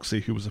called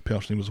Roxy who was the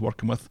person he was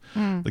working with,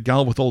 the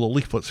gal with all the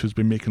leaflets who's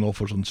been making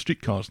offers on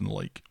streetcars and the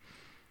like.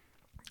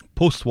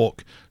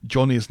 Post-walk,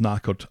 Johnny is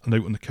knackered and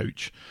out on the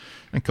couch.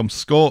 In comes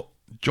Scott.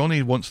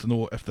 Johnny wants to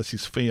know if this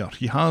is fair.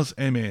 He has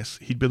MS.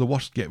 He'd be the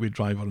worst getaway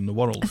driver in the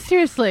world.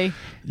 Seriously.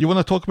 You want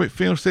to talk about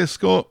fair, says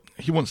Scott?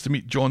 He wants to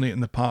meet Johnny in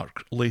the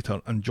park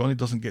later, and Johnny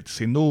doesn't get to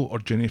say no, or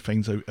Jenny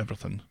finds out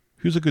everything.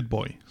 Who's a good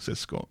boy, says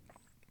Scott.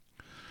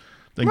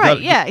 Then Right,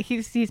 yeah.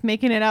 He's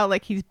making it out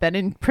like he's been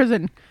in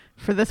prison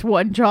for this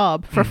one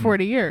job for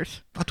 40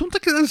 years. I don't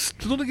think it is.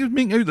 I don't think he's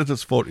making out that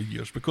it's 40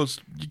 years, because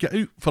you get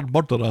out for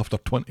murder after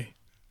 20.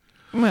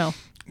 Well,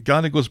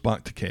 Gary goes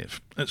back to Kev.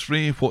 It's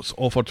Ray what's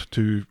offered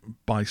to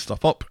buy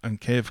stuff up,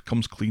 and Kev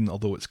comes clean,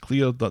 although it's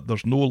clear that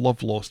there's no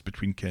love lost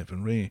between Kev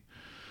and Ray.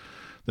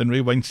 Then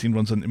Ray Weinstein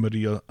runs into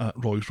Maria at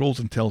Roy's Rolls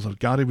and tells her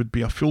Gary would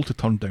be a fool to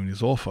turn down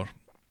his offer.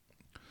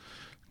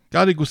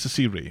 Gary goes to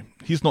see Ray.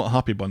 He's not a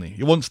happy bunny.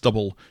 He wants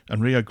double,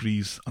 and Ray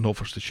agrees and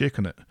offers to shake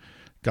on it.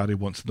 Gary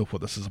wants to know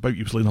what this is about.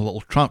 He was laying a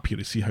little trap here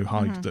to see how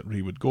high that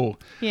Ray would go.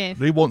 yes.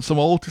 Ray wants them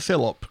all to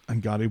sell up,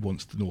 and Gary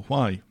wants to know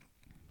why.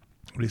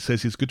 Ray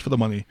says he's good for the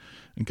money,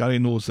 and Gary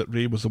knows that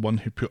Ray was the one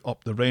who put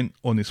up the rent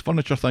on his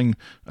furniture thing,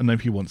 and now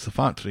he wants the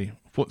factory.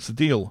 What's the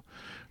deal?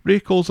 Ray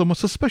calls him a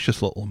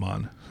suspicious little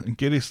man, and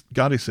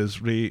Gary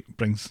says Ray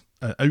brings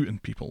out in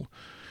people.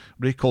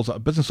 Ray calls it a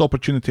business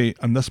opportunity,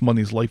 and this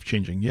money's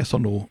life-changing. Yes or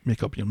no,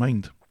 make up your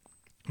mind.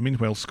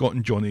 Meanwhile, Scott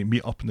and Johnny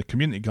meet up in the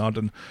community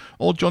garden.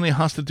 All Johnny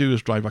has to do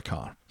is drive a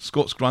car.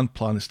 Scott's grand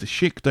plan is to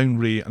shake down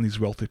Ray and his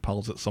wealthy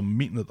pals at some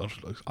meeting that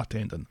they're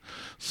attending.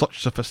 Such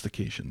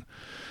sophistication.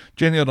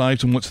 Jenny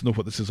arrives and wants to know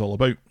what this is all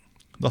about.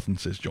 Nothing,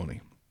 says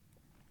Johnny.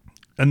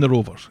 In the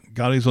Rovers,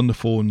 Gary's on the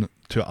phone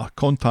to a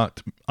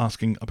contact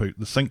asking about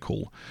the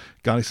sinkhole.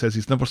 Gary says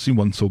he's never seen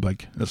one so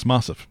big. It's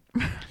massive.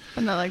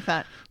 But not like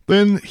that.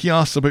 Then he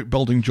asks about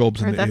building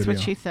jobs Or in the that's area.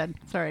 what she said.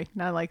 Sorry,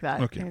 not like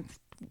that. Okay.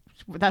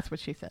 That's what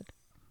she said.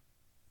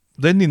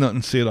 Then Nina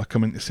and Sarah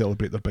come in to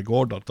celebrate their big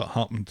order that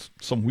happened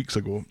some weeks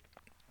ago.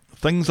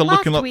 Things are Last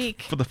looking up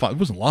week. for the fact. It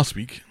wasn't last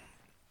week.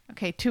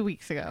 Okay, 2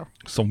 weeks ago.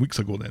 Some weeks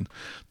ago then.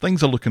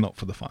 Things are looking up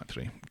for the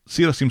factory.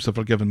 Sarah seems to have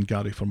forgiven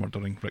Gary for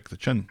murdering Rick the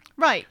Chin.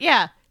 Right,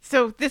 yeah.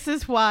 So this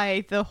is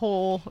why the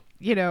whole,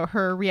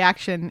 her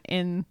reaction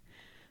in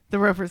the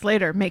Rovers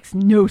later makes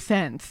no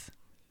sense.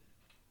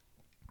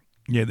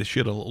 Yeah, they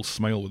share a little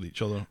smile with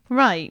each other.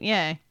 Right,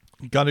 yeah.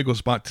 Gary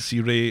goes back to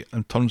see Ray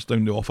and turns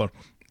down the offer.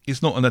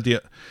 He's not an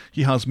idiot.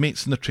 He has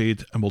mates in the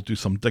trade and will do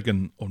some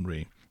digging on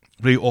Ray.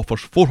 Ray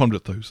offers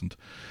 400,000.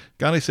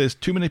 Gary says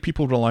too many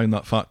people rely on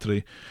that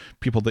factory,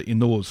 people that he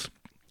knows.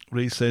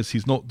 Ray says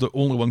he's not the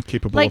only one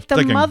capable Like of the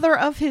digging. mother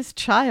of his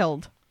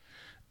child.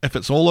 If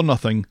it's all or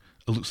nothing,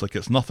 it looks like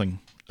it's nothing.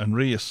 And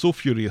Ray is so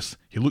furious,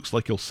 he looks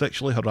like he'll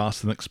sexually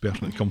harass the next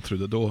person to come through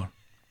the door.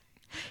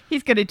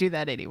 He's going to do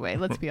that anyway,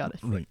 let's be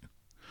honest. Right.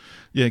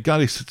 Yeah,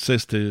 Gary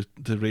says to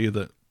Ray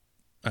that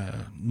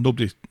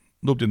nobody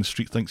in the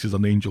street thinks he's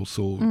an angel,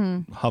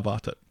 so have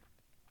at it.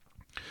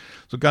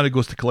 So Gary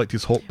goes to collect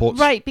his hot pots.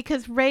 Right,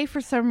 because Ray,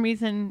 for some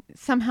reason,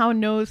 somehow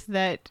knows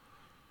that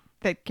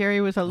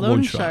Gary was a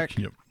loan shark.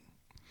 Yep.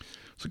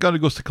 So Gary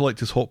goes to collect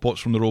his hot pots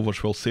from the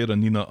Rovers while Sarah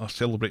and Nina are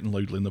celebrating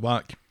loudly in the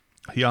back.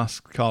 He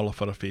asks Carla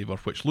for a favour,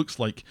 which looks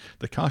like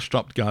the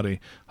cash-strapped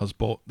Gary has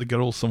bought the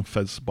girls some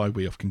fizz by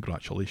way of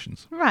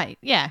congratulations. Right,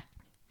 yeah.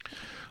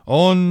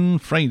 On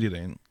Friday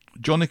then,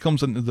 Johnny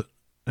comes into the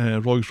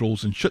Roy's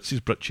Rolls and shits his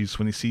britches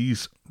when he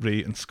sees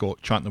Ray and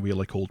Scott chatting away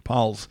like old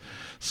pals.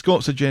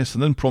 Scott suggests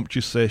an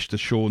impromptu sesh to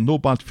show no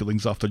bad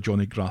feelings after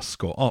Johnny grassed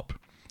Scott up.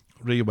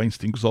 Ray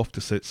Weinstein goes off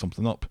to set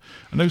something up,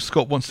 and now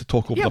Scott wants to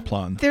talk over the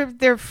plan.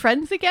 They're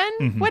friends again?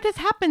 Mm-hmm. What has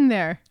happened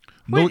there?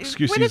 No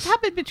excuses. What has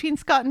happened between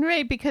Scott and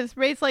Ray? Because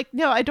Ray's like,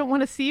 no, I don't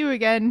want to see you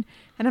again,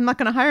 and I'm not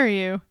going to hire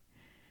you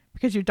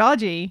because you're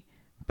dodgy,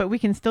 but we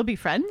can still be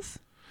friends?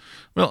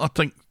 Well, I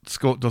think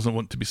Scott doesn't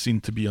want to be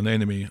seen to be an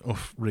enemy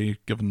of Ray,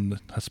 given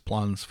his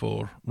plans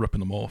for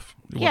ripping him off.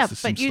 He wants to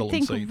seem but you still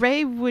think inside.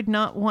 Ray would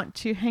not want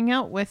to hang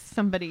out with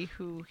somebody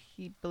who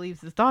he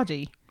believes is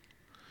dodgy.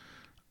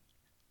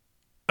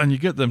 And you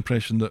get the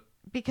impression that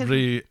Because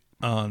Ray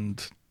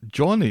and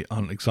Johnny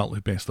aren't exactly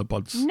best of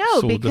buds. No,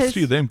 so the because-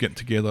 three of them getting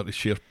together to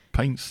share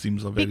pints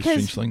seems a very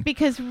strange thing.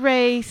 Because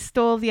Ray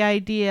stole the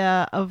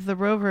idea of the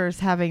Rovers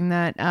having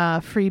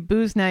that free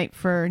booze night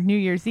for New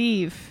Year's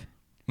Eve.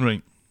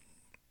 Right.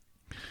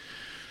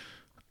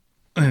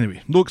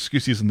 Anyway, no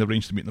excuses, and they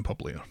arrange to meet in the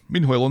pub later.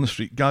 Meanwhile, on the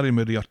street, Gary and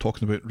Mary are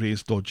talking about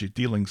Ray's dodgy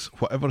dealings.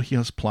 Whatever he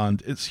has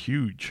planned, it's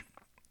huge.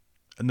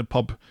 In the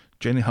pub,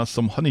 Jenny has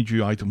some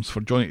honeydew items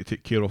for Johnny to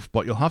take care of,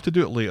 but you'll have to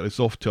do it later. He's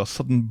off to a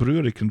sudden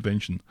brewery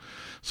convention.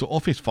 So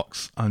off he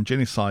fucks, and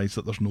Jenny sighs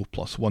that there's no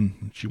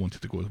 +1 she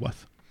wanted to go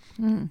with.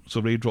 So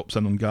Ray drops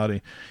in on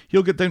Gary.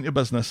 He'll get down to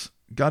business.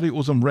 Gary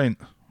owes him rent.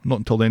 Not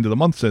until the end of the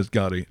month, says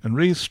Gary. And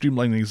Ray's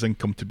streamlining his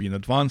income to be in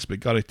advance, but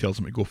Gary tells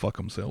him to go fuck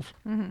himself.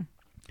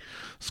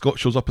 Scott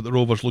shows up at the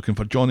Rovers looking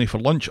for Johnny for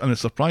lunch and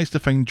is surprised to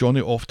find Johnny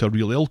off to a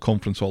Real Ale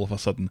conference all of a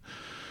sudden.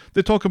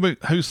 They talk about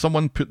how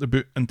someone put the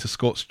boot into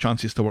Scott's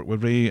chances to work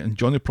with Ray, and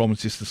Johnny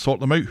promises to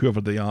sort them out,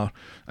 whoever they are,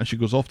 and she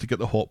goes off to get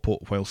the hot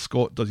pot while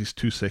Scott does his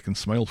 2-second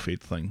smile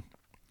fade thing.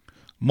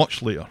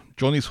 Much later,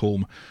 Johnny's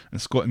home, and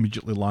Scott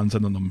immediately lands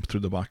in on them through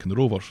the back in the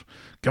Rovers.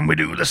 "Can we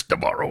do this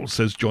tomorrow?"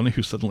 says Johnny,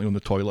 who's suddenly on the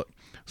toilet.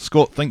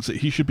 Scott thinks that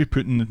he should be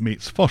putting the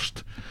mates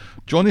first.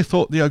 Johnny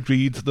thought they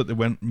agreed that they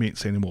weren't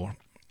mates anymore.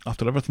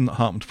 After everything that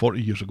happened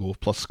 40 years ago,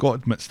 plus Scott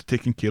admits to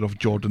taking care of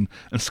Jordan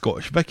and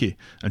Scottish Vicky,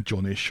 and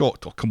Johnny is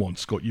shocked. "Oh, come on,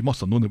 Scott, you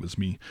must have known it was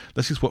me.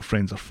 This is what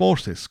friends are for,"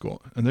 says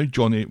Scott. And now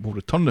Johnny will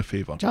return the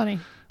favour. Johnny.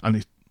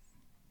 And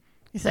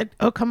He said,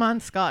 "Oh, come on,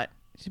 Scott."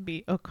 It should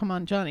be, "Oh, come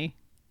on, Johnny."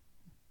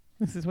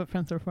 This is what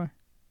friends are for.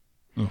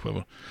 oh,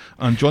 whatever.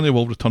 And Johnny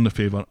will return the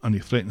favour, and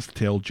he threatens to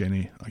tell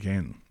Jenny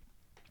again.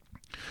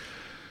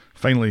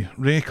 Finally,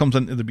 Ray comes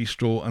into the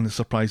bistro and is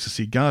surprised to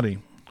see Gary.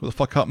 "What the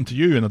fuck happened to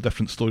you in a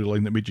different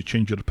storyline that made you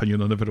change your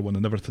opinion on everyone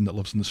and everything that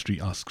lives in the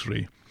street?" asks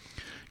Ray.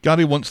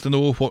 Gary wants to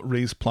know what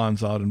Ray's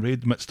plans are, and Ray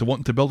admits to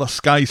wanting to build a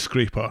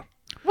skyscraper,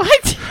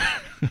 What?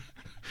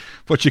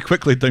 which he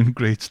quickly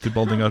downgrades to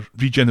building a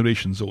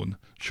regeneration zone.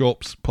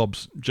 Shops,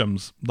 pubs,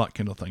 gyms, that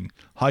kind of thing.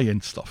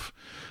 High-end stuff.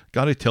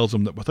 Gary tells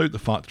him that without the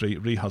factory,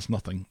 Ray has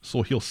nothing,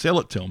 so he'll sell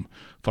it to him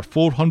for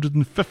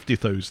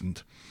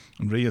 450,000.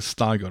 And Ray is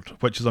staggered,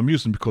 which is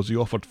amusing because he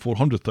offered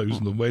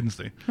 400,000 on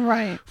Wednesday.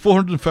 Right.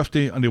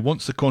 450, and he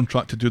wants the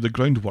contract to do the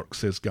groundwork,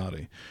 says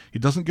Gary. He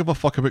doesn't give a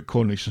fuck about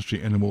Coronation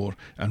Street anymore,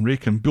 and Ray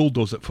can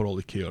bulldoze it for all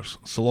he cares,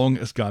 so long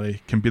as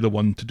Gary can be the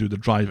one to do the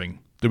driving.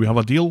 Do we have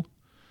a deal?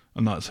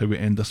 And that's how we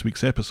end this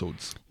week's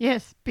episodes.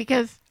 Yes,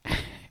 because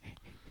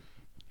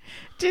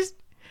just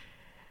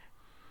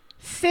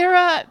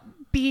Sarah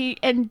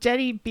and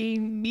Jenny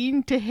being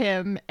mean to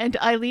him and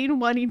Eileen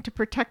wanting to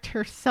protect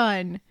her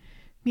son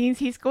means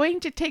he's going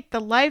to take the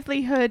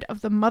livelihood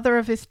of the mother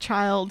of his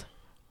child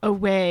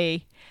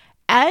away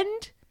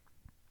and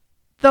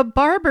the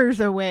barbers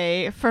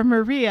away from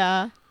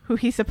Maria, who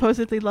he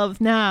supposedly loves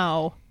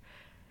now.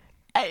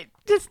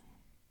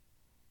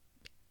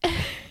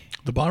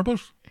 The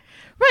barbers?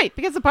 Right,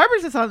 because the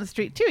barbers is on the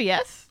street too,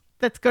 yes?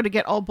 That's going to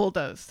get all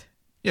bulldozed.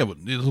 Yeah, but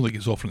I don't think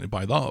he's offering to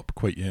buy that up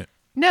quite yet.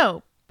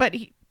 No, but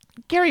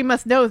Gary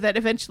must know that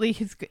eventually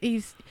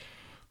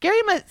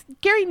Gary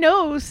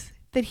knows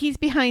that he's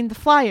behind the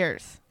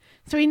flyers.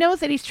 So he knows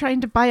that he's trying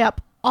to buy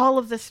up all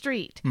of the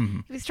street. Mm-hmm.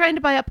 If he's trying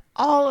to buy up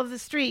all of the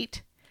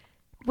street,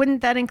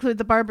 wouldn't that include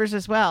the barbers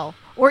as well?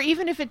 Or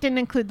even if it didn't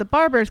include the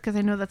barbers, because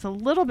I know that's a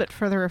little bit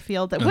further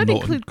afield, that would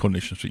not include in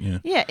Coronation Street, yeah.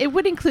 Yeah, it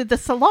would include the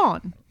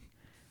salon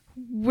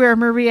where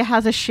Maria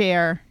has a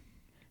share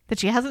that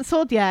she hasn't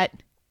sold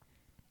yet,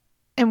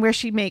 and where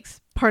she makes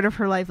part of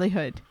her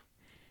livelihood.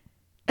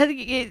 I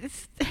think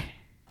it's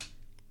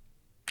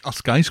A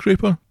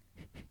skyscraper?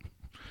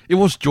 He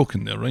was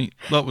joking there, right?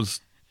 That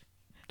was...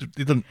 He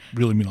didn't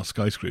really mean a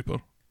skyscraper.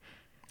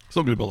 It's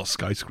not going to build a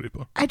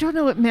skyscraper. I don't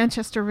know what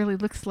Manchester really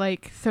looks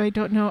like, so I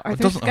don't know. Are It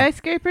there doesn't-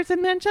 skyscrapers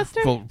in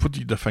Manchester? Well, what do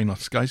you define a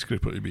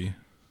skyscraper to be?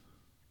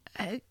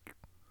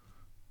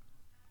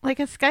 Like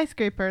a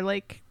skyscraper,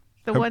 like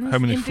the ones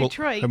in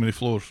Detroit. How many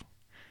floors?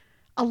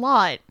 A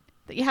lot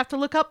that you have to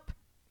look up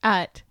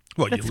at.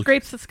 Well, that you look-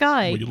 scrapes the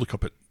sky. Well, you look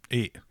up at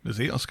 8. Is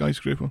 8 a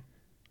skyscraper?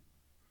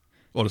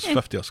 Or is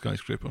 50 a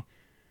skyscraper?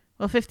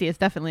 Well, 50 is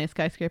definitely a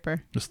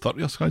skyscraper. Is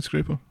 30 a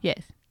skyscraper?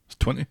 Yes. Is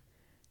 20?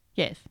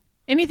 Yes.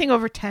 Anything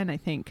over 10, I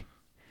think.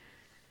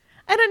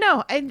 I don't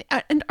know. And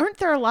aren't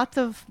there lots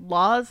of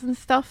laws and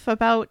stuff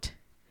about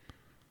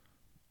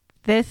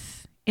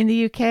this in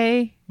the UK?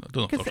 I don't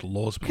know if 'Cause- there's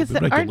laws, but 'cause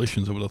there'd be there aren't-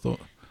 regulations, I would have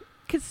thought.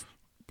 Because,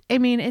 I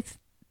mean,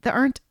 there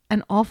aren't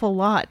an awful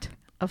lot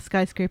of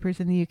skyscrapers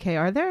in the UK,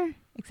 are there?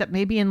 Except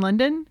maybe in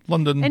London.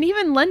 London. And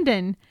even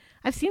London,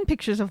 I've seen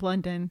pictures of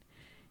London.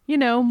 You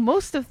know,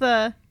 most of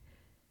the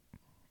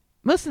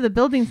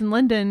buildings in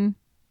London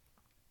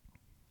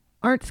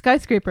aren't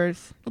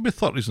skyscrapers. There'll be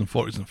 30s and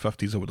 40s and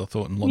 50s, I would have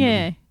thought, in London.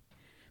 Yeah.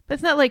 But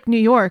it's not like New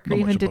York or Not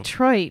even much above.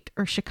 Detroit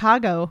or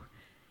Chicago,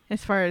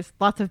 as far as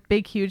lots of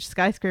big, huge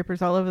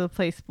skyscrapers all over the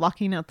place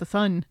blocking out the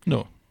sun.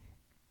 No.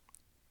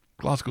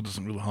 Glasgow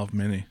doesn't really have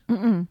many.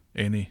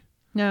 Any.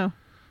 No.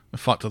 In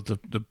fact,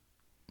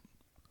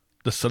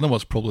 the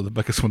cinema's probably the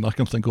biggest one I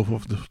can think of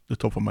off the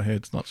top of my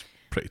head. That's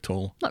pretty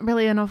tall. Not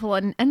really an awful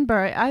lot in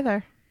Edinburgh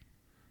either.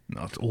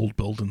 No, it's old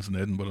buildings in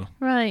Edinburgh.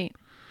 Right.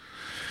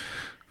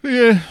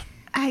 Yeah.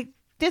 I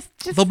just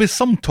There'll be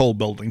some tall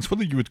buildings.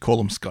 Whether you would call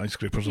them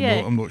skyscrapers or Yeah.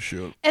 not, I'm not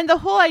sure. And the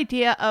whole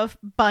idea of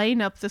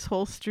buying up this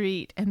whole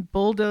street and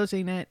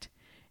bulldozing it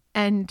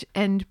and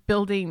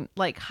building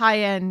like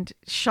high-end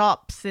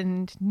shops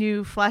and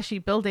new flashy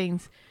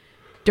buildings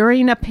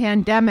during a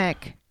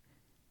pandemic.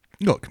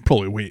 No, it can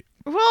probably wait.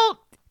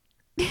 Well,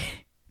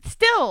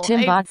 still.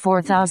 Timbot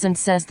 4000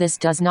 says this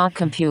does not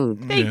compute.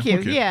 Thank Yeah, you.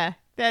 okay. Yeah.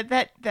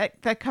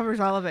 That covers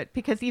all of it,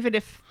 because even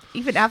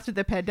after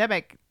the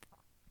pandemic,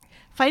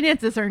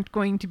 finances aren't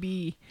going to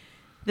be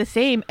the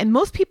same, and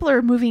most people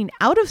are moving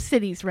out of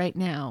cities right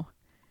now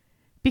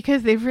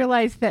because they've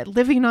realized that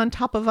living on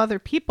top of other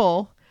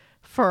people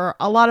for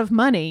a lot of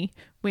money,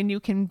 when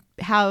you can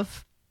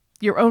have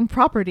your own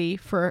property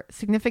for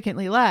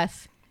significantly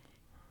less,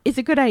 is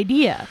a good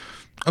idea.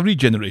 A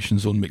regeneration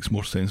zone makes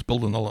more sense.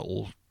 Building a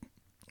little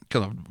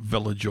kind of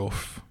village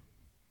of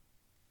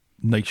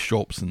nice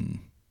shops and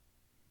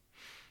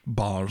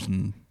bars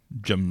and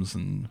gyms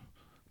and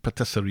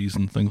patisseries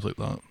and things like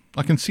that.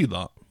 I can see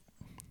that.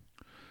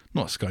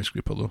 Not a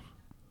skyscraper though.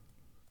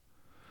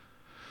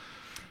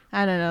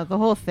 I don't know. The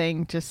whole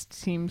thing just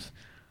seems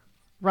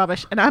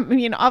rubbish. And I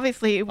mean,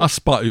 obviously, I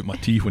spat out my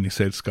tea when he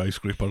said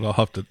skyscraper. I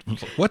have to. I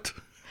was like, what?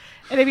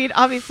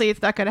 obviously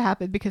it's not going to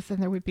happen, because then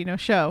there would be no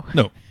show.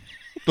 No.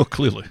 Oh,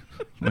 clearly.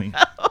 Right.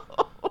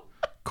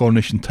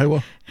 Coronation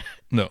Tower?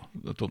 No,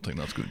 I don't think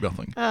that's going to be a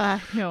thing.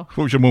 No.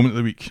 What was your moment of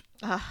the week?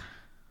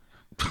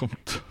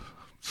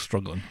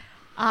 Struggling.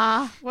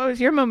 What was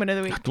your moment of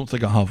the week? I don't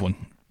think I have one.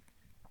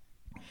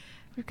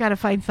 We've got to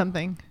find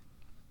something.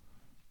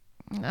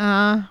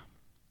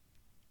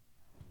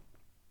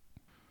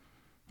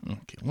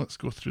 Okay, let's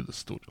go through the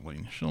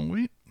storyline, shall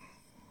we?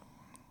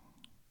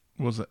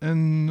 Was it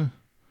in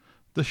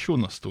the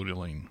Shona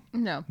storyline?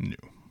 No. No.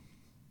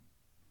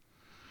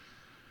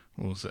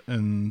 Was it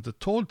in the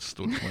Todd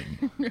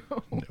storyline? No.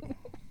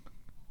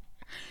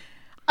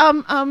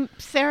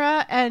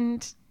 Sarah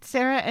and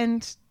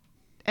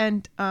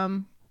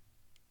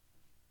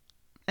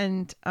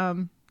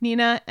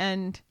Nina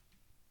and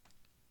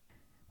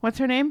what's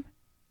her name?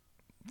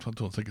 I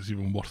don't think it's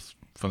even worth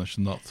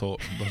finishing that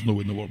thought. There's no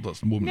way in the world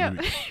that's the moment of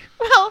the week.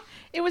 Well,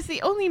 it was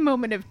the only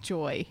moment of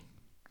joy.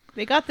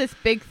 They got this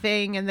big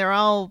thing, and they're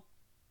not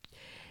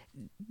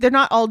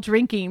all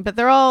drinking, but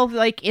they're all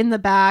like in the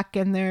back,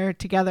 and they're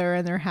together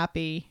and they're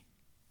happy.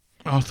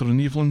 Arthur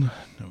and Evelyn?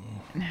 No.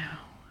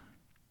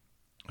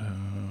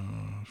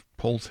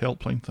 Paul's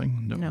helpline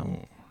thing?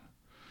 No.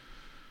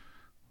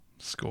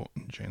 Scott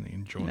and Jenny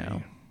and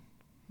Johnny?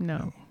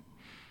 No.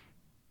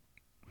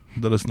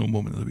 There is no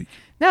moment of the week.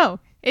 No.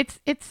 It's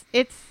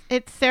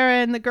Sarah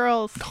and the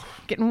girls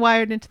getting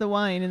wired into the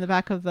wine in the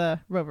back of the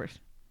Rovers.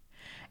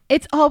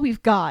 It's all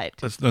we've got.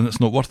 Then it's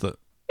not worth it.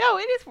 No,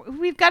 it is.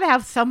 We've got to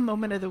have some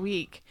moment of the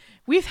week.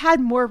 We've had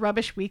more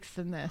rubbish weeks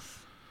than this.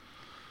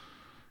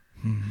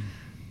 I'm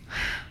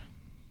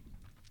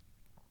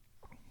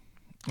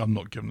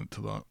not giving it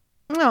to that.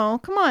 No,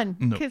 come on.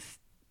 No. Because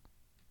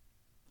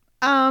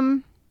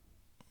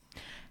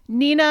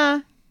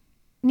Nina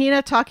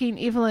talking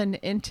Evelyn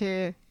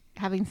into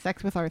having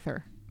sex with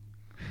Arthur.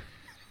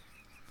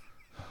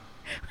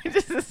 Which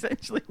is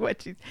essentially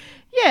what she's...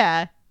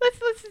 Yeah, let's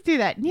do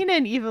that. Nina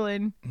and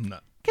Evelyn. No.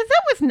 Because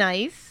that was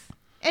nice.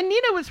 And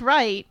Nina was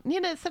right.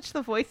 Nina is such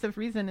the voice of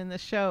reason in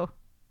this show.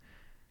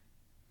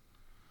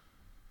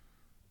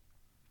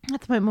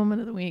 That's my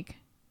moment of the week.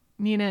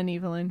 Nina and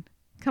Evelyn.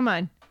 Come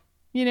on.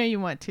 You know you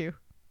want to.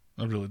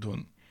 I really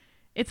don't.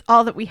 It's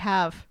all that we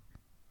have.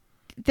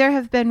 There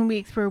have been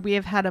weeks where we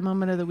have had a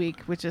moment of the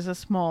week, which is a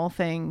small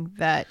thing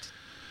that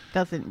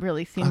doesn't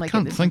really seem like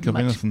can't it is think of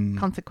much anything-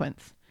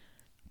 consequence.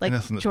 Like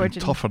Anything that's George been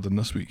and- tougher than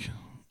this week.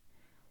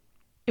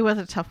 It was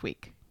a tough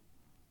week.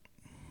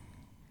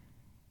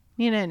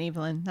 Nina and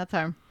Evelyn. That's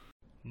our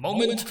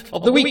Moment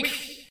of the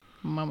week.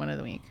 moment of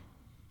the week.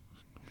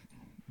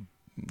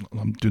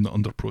 I'm doing it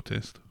under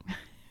protest.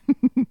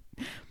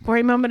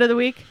 Boring moment of the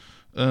week.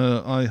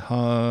 I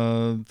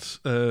had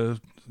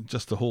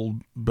just the whole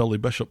Billy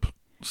Bishop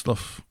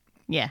stuff.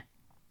 Yeah.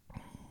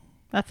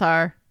 That's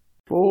our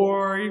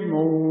Boring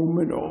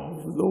moment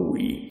of the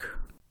week.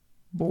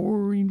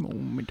 boring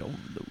moment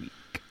of the week.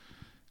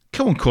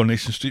 Come on,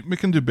 Coronation Street, we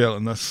can do better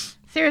than this.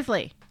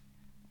 Seriously.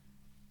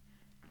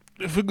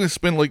 If we're going to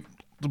spend like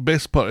the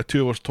best part of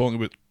 2 hours talking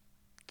about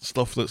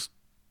stuff that's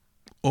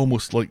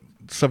almost like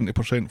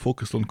 70%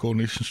 focused on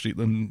Coronation Street,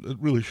 then it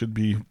really should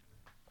be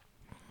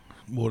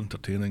more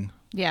entertaining.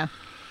 Yeah.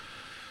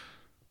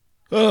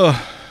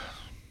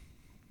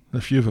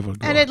 If you've ever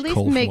got And at a least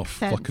call from a makes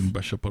sense. fucking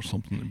bishop or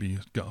something to be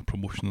get a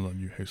promotion in a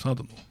new house, I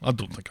don't know. I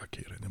don't think I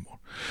care anymore.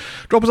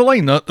 Drop us a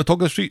line at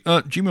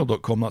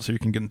thetalkofthestreet@gmail.com. That's how you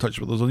can get in touch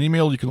with us on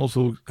email. You can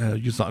also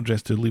use that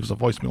address to leave us a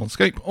voicemail on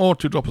Skype or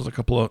to drop us a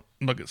couple of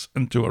nuggets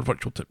into our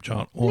virtual tip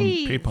jar on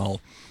Please.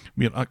 PayPal.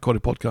 We are at Corey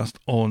Podcast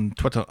on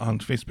Twitter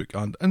and Facebook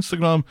and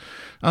Instagram.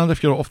 And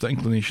if you're off the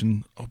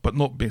inclination, but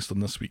not based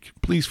on this week,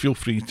 please feel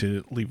free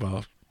to leave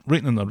a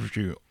rating and a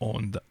review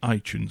on the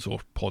iTunes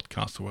or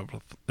podcast, however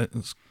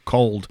it's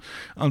called.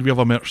 And we have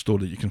a merch store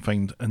that you can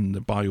find in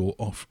the bio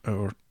of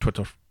our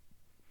Twitter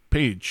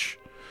page.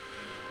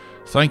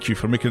 Thank you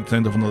for making it to the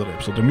end of another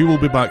episode, and we will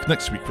be back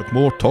next week with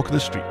more Talk of the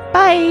Street.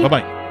 Bye.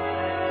 Bye-bye.